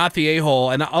that you're not the a-hole,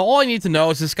 and all I need to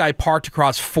know is this guy parked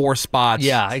across 4 spots.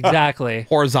 Yeah, exactly.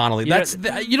 Horizontally. You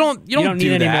You don't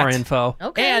need any that. more info.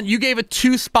 Okay. And you gave a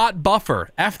 2-spot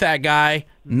buffer. F that guy,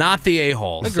 not the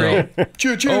a-hole. So,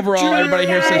 overall, everybody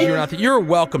here says you're not the. You're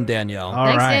welcome, Danielle. All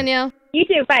Thanks, right. Danielle. You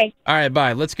too. Bye. All right,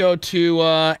 bye. Let's go to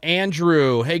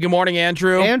Andrew. Hey, good morning,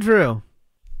 Andrew. Andrew.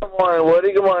 Good morning,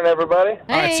 Woody. Good morning, everybody.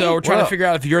 All right, so we're trying to figure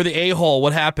out if you're the a-hole.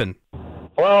 What happened?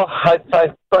 Well, I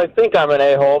think I'm an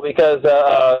a-hole because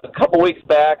a couple weeks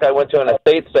back I went to an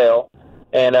estate sale,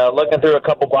 and looking through a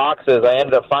couple boxes, I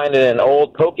ended up finding an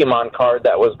old Pokemon card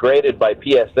that was graded by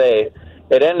PSA.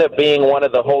 It ended up being one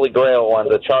of the Holy Grail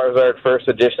ones, a Charizard First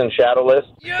Edition Shadowless.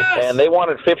 Yes! And they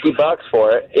wanted $50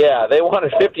 for it. Yeah, they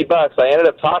wanted $50. I ended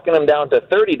up talking them down to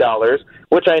 $30,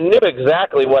 which I knew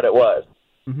exactly what it was.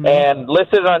 and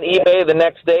listed it on eBay the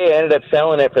next day. I ended up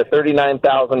selling it for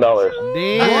 $39,000.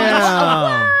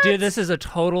 Damn. Dude, this is a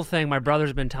total thing. My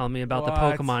brother's been telling me about the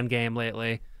Pokemon game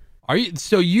lately. Are you?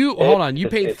 So you hold on. You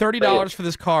paid $30 for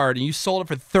this card, and you sold it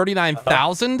for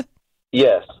 $39,000.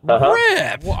 Yes.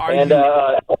 Rip. And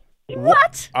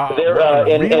what?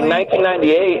 In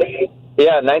 1998.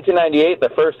 Yeah, 1998, the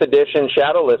first edition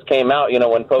Shadowless came out. You know,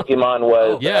 when Pokemon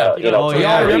was. We all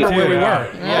remember where we were.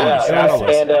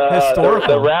 And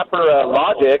the rapper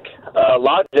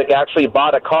Logic actually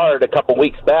bought a card a couple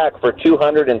weeks back for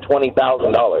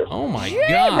 $220,000. Oh my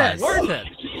God! Worth it.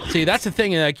 See, that's the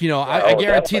thing. Like, you know, I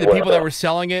guarantee the people that were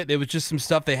selling it, it was just some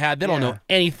stuff they had. They don't know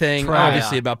anything,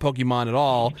 obviously, about Pokemon at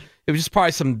all. It was just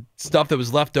probably some stuff that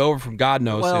was left over from God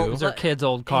knows who. It was their kid's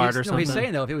old card or something. He's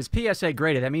saying, though, if it was PSA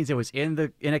graded, that means it was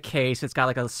in a case. It's got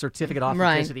like a certificate of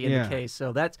authenticity in the case.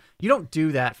 So that's, you don't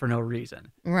do that for no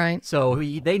reason. Right. So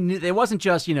they knew, it wasn't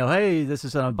just, you know, hey, this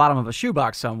is on the bottom of a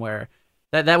shoebox somewhere.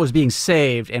 That was being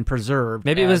saved and preserved.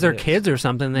 Maybe it was their kids or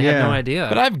something. They had no idea.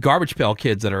 But I have Garbage Pail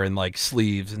Kids that are in like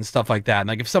sleeves and stuff like that. And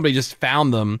like if somebody just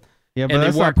found them. Yeah, and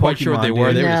they weren't quite sure what they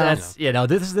were. This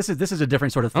is a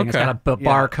different sort of thing. It's got a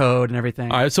barcode and everything.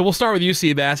 All right, so we'll start with you,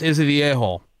 Seabass. Is he the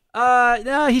a-hole?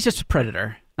 No, he's just a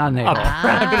predator, not an a-hole.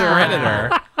 Predator.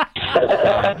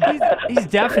 He's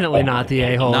definitely not the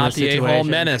a-hole. Not the a-hole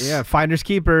menace. Yeah, finders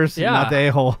keepers. Yeah. Not the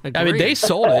a-hole. I mean, they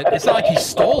sold it. It's not like he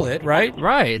stole it, right?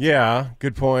 Right. Yeah,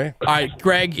 good point. All right,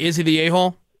 Greg, is he the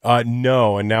a-hole?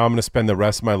 No, and now I'm going to spend the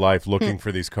rest of my life looking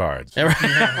for these cards. And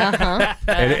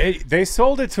they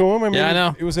sold it to him. I mean, I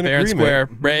know. It was an Fair and agreement. square.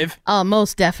 Brave?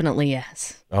 Most definitely,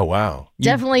 yes. Oh, wow.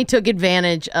 Definitely took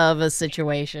advantage of a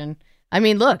situation. I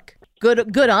mean, look,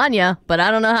 good on you, but I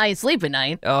don't know how you sleep at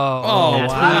night. Oh,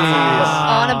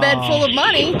 On a bed full of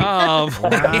money.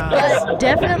 But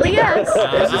definitely, yes.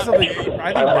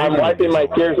 I'm wiping my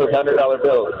tears with $100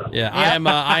 bills. Yeah,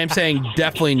 I am saying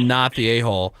definitely not the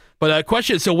a-hole. But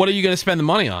question, so what are you going to spend the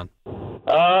money on?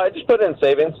 I just put it in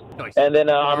savings, and then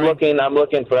I'm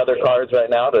looking for other cards right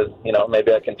now to, you know,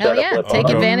 maybe I can try to flip take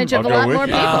advantage of a lot more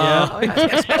people.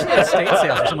 Especially at estate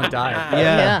sales if someone died.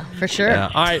 Yeah, for sure.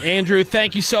 Yeah. All right, Andrew,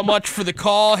 thank you so much for the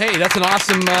call. Hey, that's an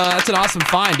awesome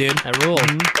find, dude. That ruled.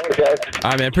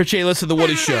 All right, man. Appreciate you listening to the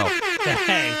Woody Show.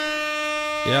 Hey.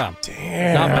 Yeah.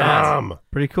 Damn. Not bad.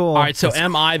 Pretty cool. All right, so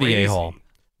am I the a-hole?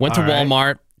 Went to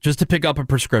Walmart just to pick up a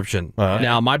prescription.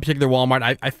 Now, my particular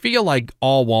Walmart, I feel like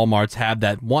all Walmarts have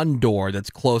that one door that's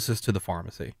closest to the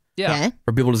pharmacy. Yeah. Okay.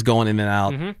 For people just going in and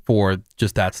out for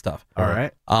just that stuff. All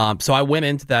right. So I went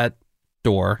into that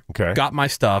door, got my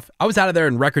stuff. I was out of there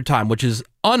in record time, which is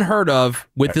unheard of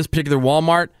with this particular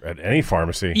Walmart. At any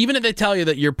pharmacy. Even if they tell you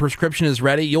that your prescription is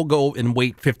ready, you'll go and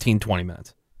wait 15, 20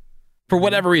 minutes. For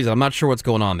whatever reason. I'm not sure what's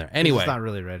going on there. Anyway. It's not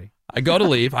really ready. I go to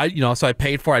leave. So I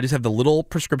paid for it. I just have the little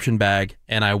prescription bag,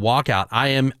 and I walk out. I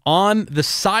am on the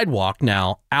sidewalk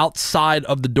now, outside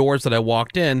of the doors that I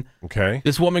walked in. Okay.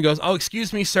 This woman goes, "Oh,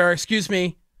 excuse me, sir. Excuse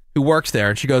me," who works there,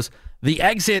 and she goes, "The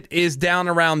exit is down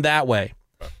around that way."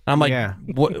 And I'm like,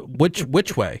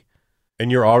 which way?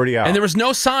 And you're already out. And there was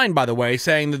no sign, by the way,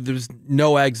 saying that there's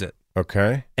no exit.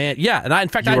 Okay. And in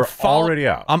fact, you were already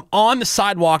out. I'm on the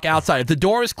sidewalk outside. If the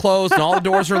door is closed and all the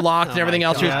doors are locked and everything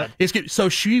else, so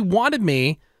she wanted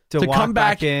me to come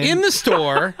back in the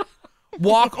store,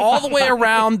 walk all the way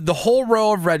around the whole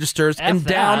row of registers and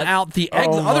down out the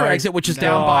other exit, which is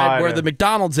down by where the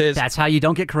McDonald's is. That's how you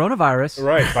don't get coronavirus.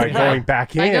 Right, by going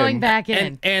back in. By going back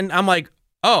in. And I'm like,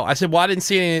 oh, I said, well, I didn't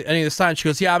see any of the signs. She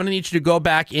goes, yeah, I'm going to need you to go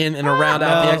back in and around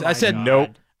out the exit. I said,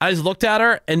 nope. I just looked at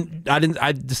her and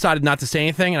I decided not to say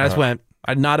anything, and I just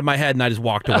I nodded my head and I just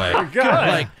walked away.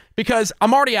 Because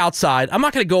I'm already outside. I'm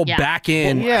not going to go back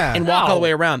in and walk all the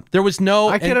way around. There was no.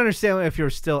 I can understand if you're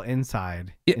still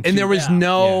inside. And there was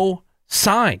no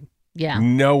sign. Yeah.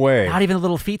 No way. Not even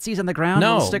little feetsies on the ground,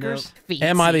 No. little stickers?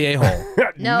 Am I the a-hole?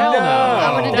 No.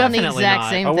 I would have done the Definitely exact not.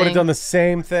 same I thing. would have done the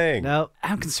same thing. No.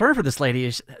 I'm concerned for this lady.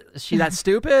 Is she that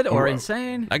stupid or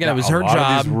insane? Again, it was A her lot of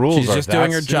job. these rules She's are just that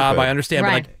doing her job. stupid. I understand.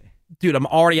 Right. But like, dude, I'm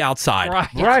already outside.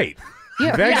 Right.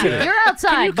 You're exited. outside.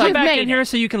 Can you come You've back made in here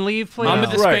so you can leave, please? I'm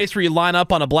at the space where you line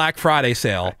up on a Black Friday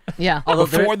sale Yeah.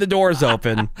 before the doors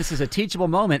open. This is a teachable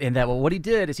moment in that, what he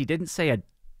did is he didn't say a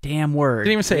damn word.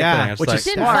 Didn't even say a thing. I was Which like, is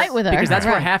Didn't smart, fight with her. because that's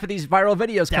where Right. half of these viral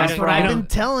videos come That's from. what I've been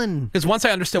telling. because once I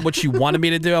understood what she wanted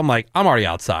me to do, I'm like, I'm already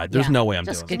outside. There's no way I'm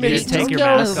Just doing get it. You Just just take your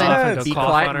go mask moving. off and go Be cough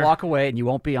quiet on and her. walk away, and you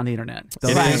won't be on the internet.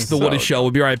 It is the Woody Show. We'll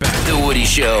be right back. The Woody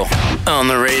Show on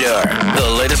the radar.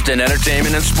 The latest in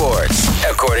entertainment and sports,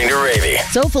 according to Ravy.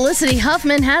 So Felicity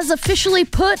Huffman has officially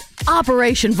put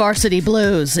Operation Varsity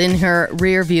Blues in her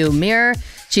rearview mirror.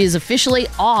 She is officially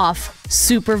off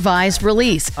supervised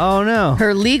release. Oh, no.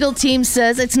 Her legal team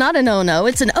says it's not an oh no,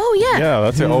 it's an oh yeah. Yeah,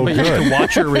 that's an oh But you good. can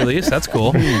watch her release. That's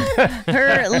cool.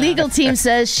 Her legal team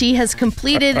says she has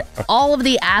completed all of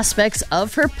the aspects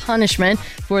of her punishment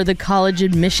for the college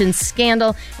admissions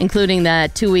scandal, including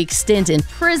that 2-week stint in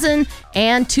prison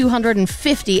and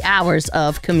 250 hours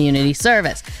of community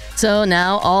service. So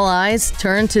now all eyes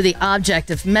turn to the object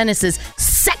of Menace's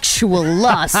sexual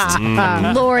lust,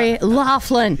 Lori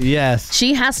Loughlin. Yes.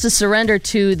 She has to surrender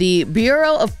to the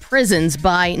Bureau of Prisons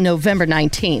by November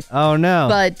 19th. Oh, no.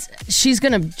 But she's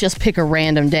going to just pick a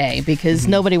random day because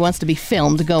nobody wants to be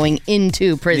filmed going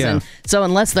into prison. Yeah. So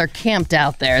unless they're camped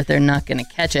out there, they're not going to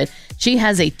catch it. She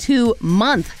has a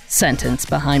 2-month sentence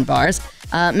behind bars.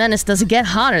 Menace doesn't get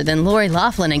hotter than Lori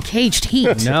Loughlin in Caged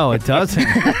Heat. No, it doesn't.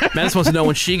 Menace wants to know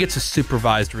when she gets a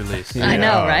supervised release. I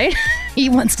know, right? He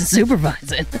wants to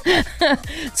supervise it.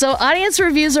 So audience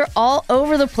reviews are all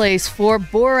over the place for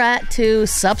Borat 2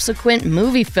 subsequent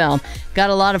movie film. Got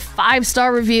a lot of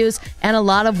 5-star reviews and a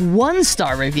lot of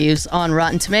 1-star reviews on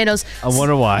Rotten Tomatoes. I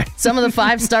wonder why. Some of the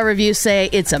 5-star reviews say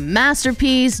it's a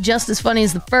masterpiece, just as funny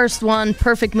as the first one,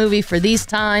 perfect movie for these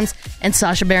times, and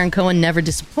Sacha Baron Cohen never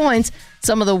disappoints.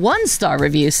 Some of the 1-star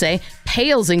reviews say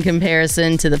pales in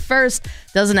comparison to the first,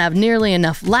 doesn't have nearly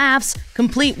enough laughs,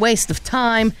 complete waste of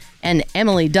time, and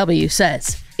Emily W.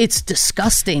 says it's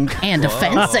disgusting and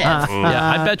offensive.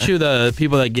 Yeah, I bet you the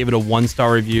people that gave it a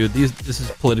 1-star review, this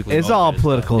is politically It's all motivated.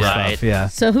 political Right. stuff, yeah.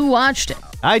 So who watched it?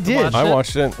 I did. I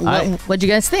watched it. What'd you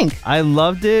guys think? I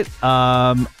loved it.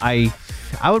 I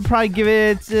would probably give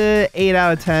it 8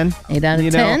 out of 10. 8 out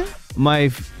of 10? My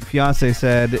fiance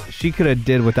said she could have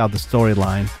did without the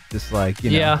storyline. Just like,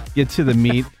 get to the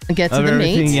meat. Get to of the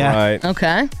everything, meat? Yeah. Right.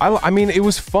 Okay. I mean, it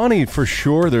was funny for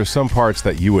sure. There's some parts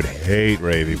that you would hate,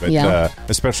 Ravy, but Yeah.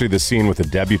 especially the scene with the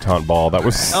debutante ball. That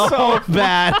was so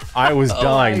bad. I was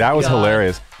dying. That was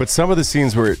hilarious. But some of the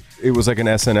scenes where it was like an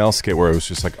SNL skit where it was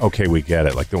just like, okay, we get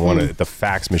it. Like the one at the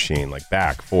fax machine, like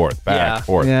back, forth. Yeah.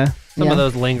 Some of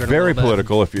those lingered. Very a little bit.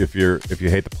 political. If you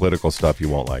hate the political stuff, you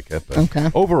won't like it. But Okay.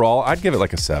 overall, I'd give it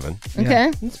like a 7.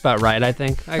 Okay. That's about right, I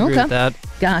think. I agree with that.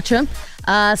 Gotcha.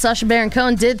 Sacha Baron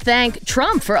Cohen did thank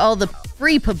Trump for all the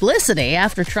free publicity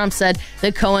after Trump said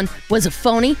that Cohen was a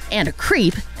phony and a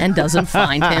creep and doesn't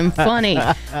find him funny.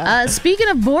 Speaking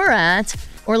of Borat,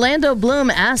 Orlando Bloom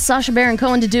asked Sacha Baron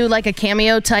Cohen to do like a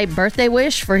cameo-type birthday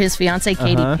wish for his fiancée,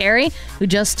 Katy Perry, who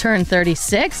just turned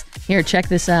 36. Here, check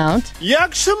this out.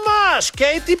 Yak Shamash,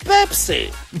 Katy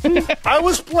Pepsi. I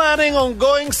was planning on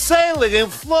going sailing in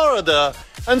Florida,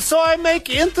 and so I make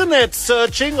internet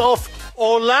searching of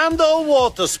Orlando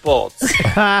water sports.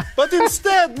 But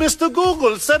instead, Mr.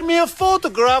 Google sent me a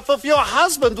photograph of your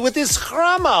husband with his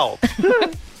crumb out.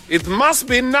 It must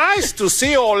be nice to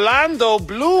see Orlando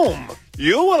Bloom.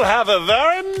 You will have a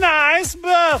very nice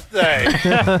birthday.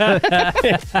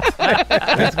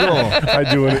 That's cool. I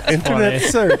do an internet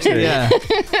search. Yeah.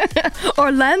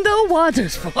 Orlando water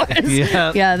sports.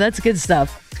 Yeah, that's good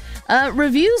stuff.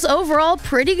 Reviews overall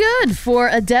pretty good for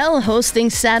Adele hosting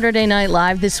Saturday Night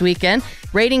Live this weekend.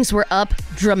 Ratings were up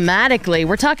dramatically.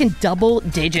 We're talking double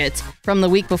digits from the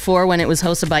week before when it was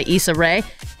hosted by Issa Rae.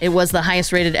 It was the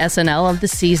highest rated SNL of the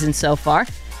season so far.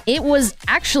 It was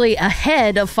actually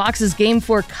ahead of Fox's Game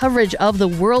 4 coverage of the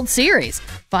World Series,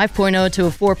 5.0 to a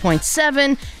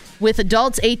 4.7. With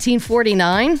adults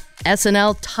 1849,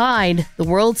 SNL tied the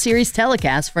World Series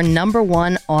telecast for number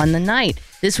 1 on the night.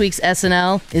 This week's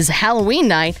SNL is Halloween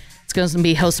night. It's going to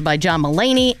be hosted by John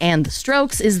Mulaney, and The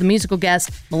Strokes is the musical guest.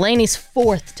 Mulaney's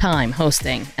 4th time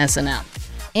hosting SNL.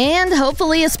 And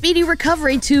hopefully a speedy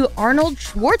recovery to Arnold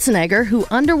Schwarzenegger, who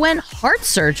underwent heart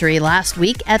surgery last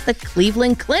week at the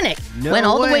Cleveland Clinic. No Went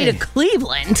all the way way. to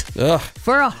Cleveland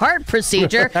for a heart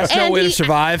procedure. That's no and way to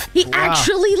survive. He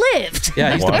actually lived.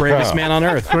 Yeah, he's the bravest man on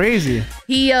earth. Crazy.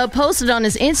 He posted on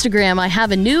his Instagram, I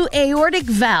have a new aortic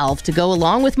valve to go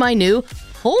along with my new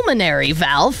pulmonary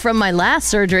valve from my last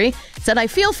surgery. Said, I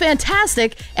feel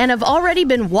fantastic and have already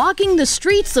been walking the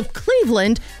streets of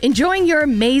Cleveland enjoying your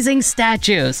amazing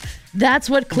statues. That's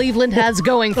what Cleveland has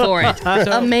going for it.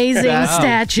 Amazing Do you think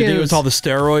statues. it was all the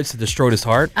steroids that destroyed his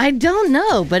heart? I don't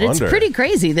know, but it's Wonder. pretty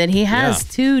crazy that he has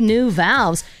 2 new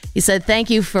valves. He said, thank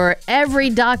you for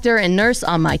every doctor and nurse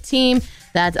on my team.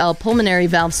 That pulmonary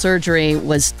valve surgery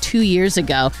was 2 years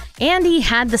ago, and he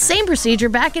had the same procedure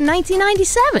back in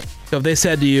 1997. So if they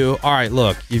said to you, all right,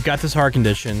 look, you've got this heart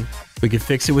condition, we could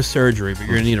fix it with surgery, but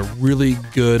you're going to need a really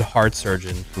good heart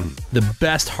surgeon. The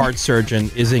best heart surgeon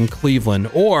is in Cleveland,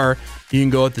 or you can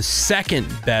go with the second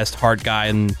best heart guy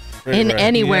in In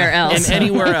anywhere else. In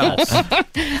anywhere else.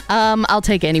 I'll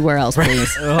take anywhere else,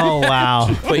 please. Oh,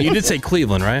 wow. Wait, you did say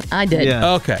Cleveland, right? I did.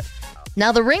 Yeah. Okay.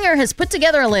 Now, The Ringer has put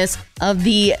together a list of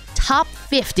the top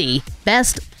 50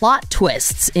 best plot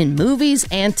twists in movies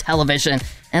and television.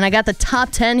 And I got the top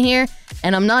 10 here,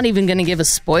 and I'm not even going to give a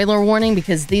spoiler warning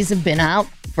because these have been out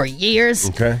for years.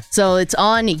 Okay. So it's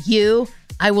on you.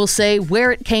 I will say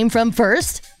where it came from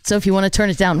first. So if you want to turn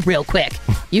it down real quick,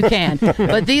 you can.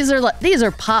 But these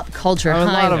are pop culture A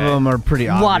lot of them are pretty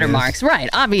obvious. watermarks. Right.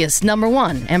 Obvious. Number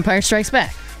 1, Empire Strikes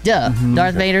Back. Duh.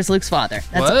 Darth Vader's Luke's father.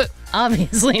 That's What?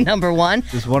 obviously number 1.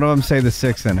 Does one of them say the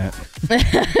 6 in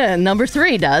it? Number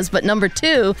 3 does, but number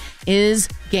 2 is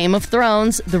Game of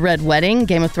Thrones, The Red Wedding.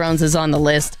 Game of Thrones is on the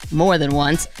list more than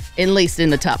once, at least in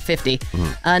the top 50.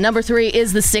 Number 3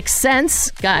 is The Sixth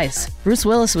Sense. Guys, Bruce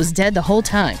Willis was dead the whole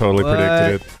time. Totally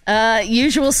predicted it.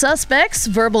 Usual Suspects,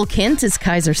 Verbal Kint is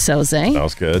Kaiser Soze. That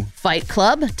was good. Fight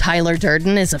Club, Tyler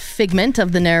Durden is a figment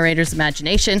of the narrator's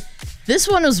imagination. This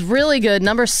one was really good.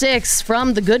 Number 6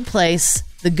 from The Good Place.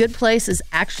 The Good Place is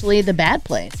actually The Bad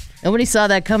Place. Nobody saw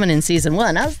that coming in season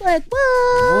 1. I was like,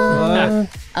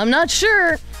 what? I'm not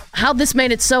sure how this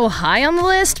made it so high on the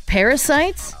list.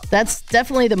 Parasites. That's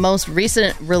definitely the most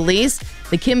recent release.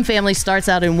 The Kim family starts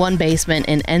out in one basement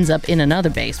and ends up in another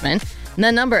basement. And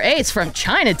then number 8 is from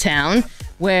Chinatown,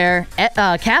 where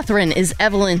Catherine is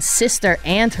Evelyn's sister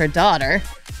and her daughter.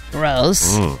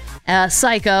 Gross.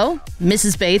 Psycho,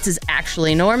 Mrs. Bates is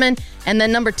actually Norman. And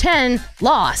then number 10,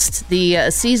 Lost,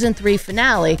 the season 3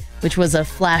 finale, which was a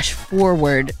flash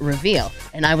forward reveal.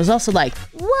 And I was also like,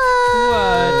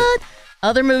 what?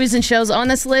 Other movies and shows on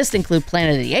this list include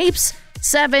Planet of the Apes,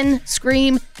 Seven,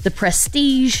 Scream, The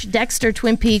Prestige, Dexter,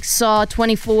 Twin Peaks, Saw,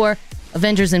 24,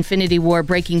 Avengers Infinity War,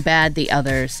 Breaking Bad, The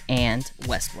Others, and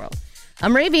Westworld.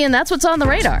 I'm Ravy, and that's what's on the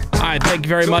radar. All right, thank you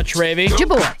very much, Ravy. Your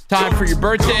boy. Time for your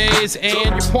birthdays and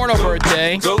your porno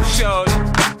birthday. Go shorty,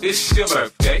 it's your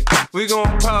birthday. We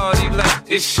gon' party like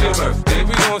it's your birthday.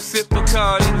 We gon' sip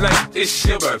Bacardi like it's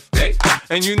your birthday.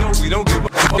 And you know we don't give a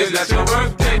fuck, it's your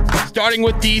birthday. Starting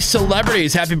with the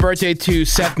celebrities. Happy birthday to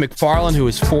Seth MacFarlane, who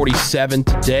is 47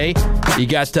 today. You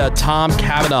got Tom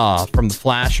Cavanaugh from The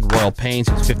Flash and Royal Pains,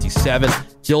 who's 57.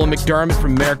 Dylan McDermott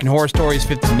from American Horror Story is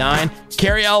 59.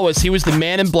 Cary Elwes, he was the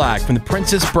Man in Black from The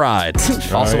Princess Bride.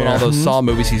 Also in all those Saw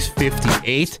movies, he's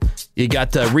 58. You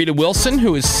got Rita Wilson,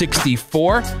 who is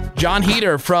 64. John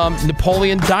Heder from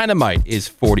Napoleon Dynamite is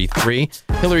 43.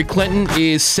 Hillary Clinton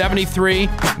is 73.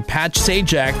 And Pat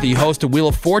Sajak, the host of Wheel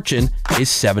of Fortune, is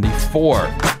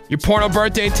 74. Your porno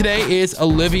birthday today is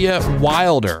Olivia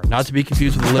Wilder. Not to be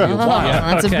confused with Olivia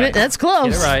Wilde. That's close.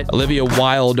 Get it right. Olivia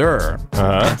Wilder.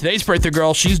 And today's birthday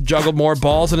girl, she's juggled more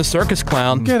balls than a circus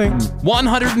clown. Kidding.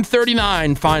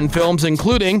 139 fine films,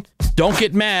 including Don't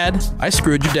Get Mad, I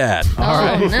Screwed Your Dad. All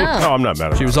right. No. Oh, I'm not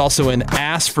mad at She was also in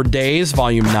Ass for Days,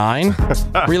 Volume 9.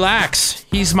 Relax,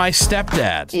 He's My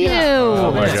Stepdad. Ew.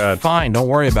 Oh, my God. Fine, don't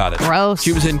worry about it. Gross.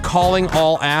 She was in Calling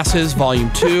All Asses,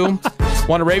 Volume 2.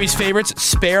 One of Ravy's favorites,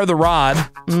 Spare the Rod.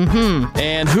 Mm-hmm.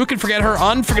 And who can forget her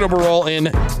unforgettable role in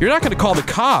You're Not Going to Call the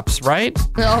Cops, right?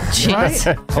 Oh, jeez.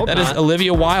 That is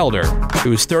Olivia Wilder,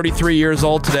 who is 33 years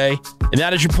old today. And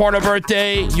that is your porno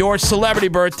birthday, your celebrity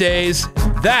birthdays.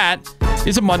 That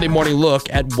is a Monday morning look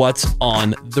at what's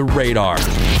on the radar.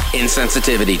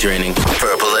 Insensitivity training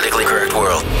for a politically correct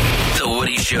world. The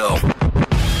Woody Show.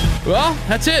 Well,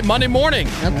 that's it. Monday morning.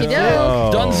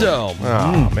 Okey-doke. Dunzo.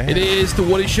 Oh, man. It is The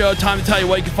Woody Show. Time to tell you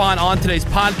what you can find on today's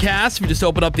podcast. If you just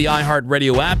open up the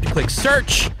iHeartRadio app, you click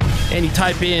search, and you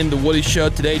type in The Woody Show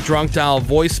today, drunk dial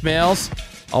voicemails.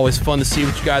 Always fun to see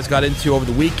what you guys got into over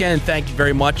the weekend. And thank you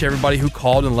very much, everybody who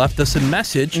called and left us a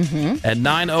message at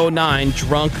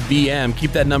 909-DRUNK-VM.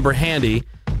 Keep that number handy.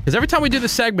 Because every time we do the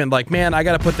segment, like, man, I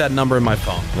got to put that number in my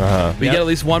phone. We get at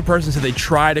least one person said they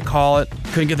tried to call it,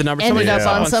 couldn't get the number. Ended up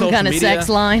on some kind of sex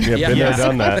line. Yeah, been there,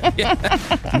 done that.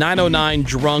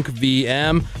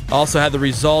 909-DRUNK-VM. Also had the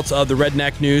results of the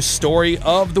Redneck News Story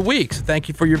of the Week. So thank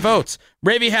you for your votes.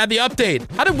 Ravy had the update.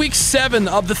 How did week 7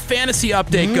 of the fantasy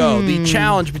update go? The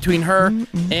challenge between her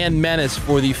and Menace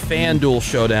for the FanDuel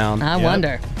Showdown. I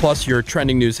wonder. Plus your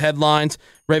trending news headlines.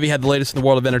 Ravy had the latest in the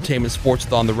world of entertainment, sports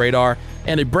with On the Radar,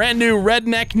 and a brand new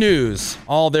Redneck News.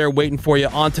 All there waiting for you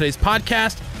on today's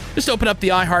podcast. Just open up the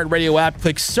iHeartRadio app,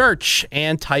 click search,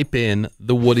 and type in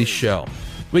The Woody Show.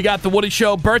 We got The Woody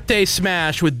Show Birthday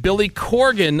Smash with Billy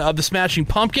Corgan of the Smashing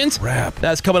Pumpkins. Rap.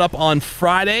 That's coming up on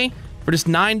Friday. For just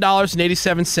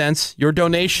 $9.87, your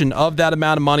donation of that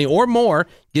amount of money or more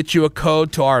gets you a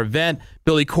code to our event.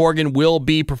 Billy Corgan will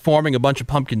be performing a bunch of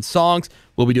Pumpkin songs.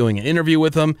 We'll be doing an interview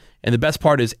with him. And the best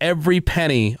part is every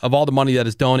penny of all the money that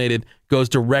is donated goes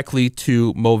directly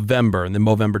to Movember. And the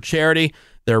Movember charity,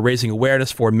 they're raising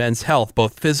awareness for men's health,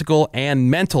 both physical and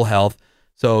mental health.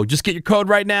 So just get your code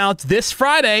right now. It's this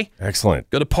Friday. Excellent.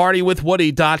 Go to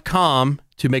partywithwoody.com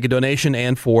to make a donation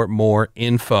and for more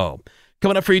info.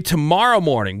 Coming up for you tomorrow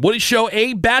morning, Woody Show,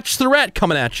 a bachelorette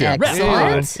coming at you.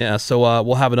 Excellent. Yeah, so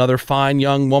we'll have another fine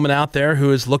young woman out there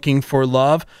who is looking for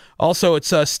love. Also,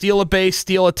 it's Steal a Base,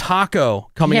 Steal a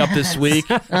Taco coming up this week.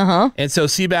 And so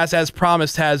Seabass, as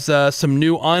promised, has some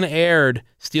new unaired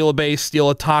Steal a Base,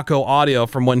 Steal a Taco audio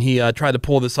from when he tried to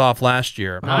pull this off last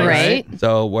year. Great.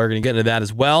 So we're going to get into that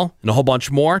as well and a whole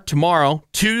bunch more tomorrow,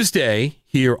 Tuesday,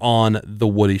 here on The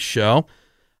Woody Show.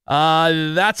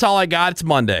 That's all I got. It's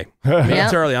Monday.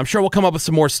 It's early. I'm sure we'll come up with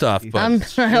some more stuff.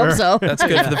 But I hope so. That's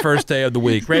good for the first day of the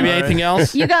week. Raby, anything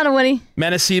else? You got it, Woody.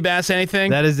 Menace Seabass,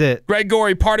 anything? That is it. Greg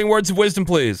Gorey, parting words of wisdom,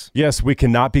 please. Yes, we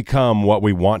cannot become what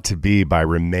we want to be by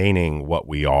remaining what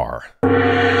we are.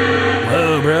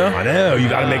 Whoa, bro. I know. You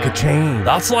got to make a change.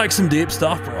 That's like some deep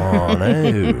stuff, bro. Oh,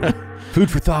 no. Food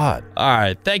for thought. All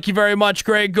right. Thank you very much,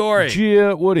 Greg Gorey.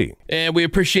 Yeah, Woody. And we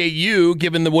appreciate you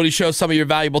giving the Woody Show some of your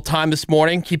valuable time this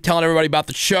morning. Keep telling everybody about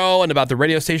the show and about the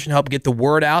radio station. Help get the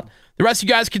word out. The rest of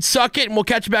you guys can suck it, and we'll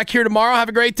catch you back here tomorrow. Have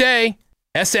a great day.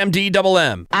 SMD double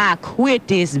M. I quit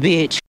this bitch.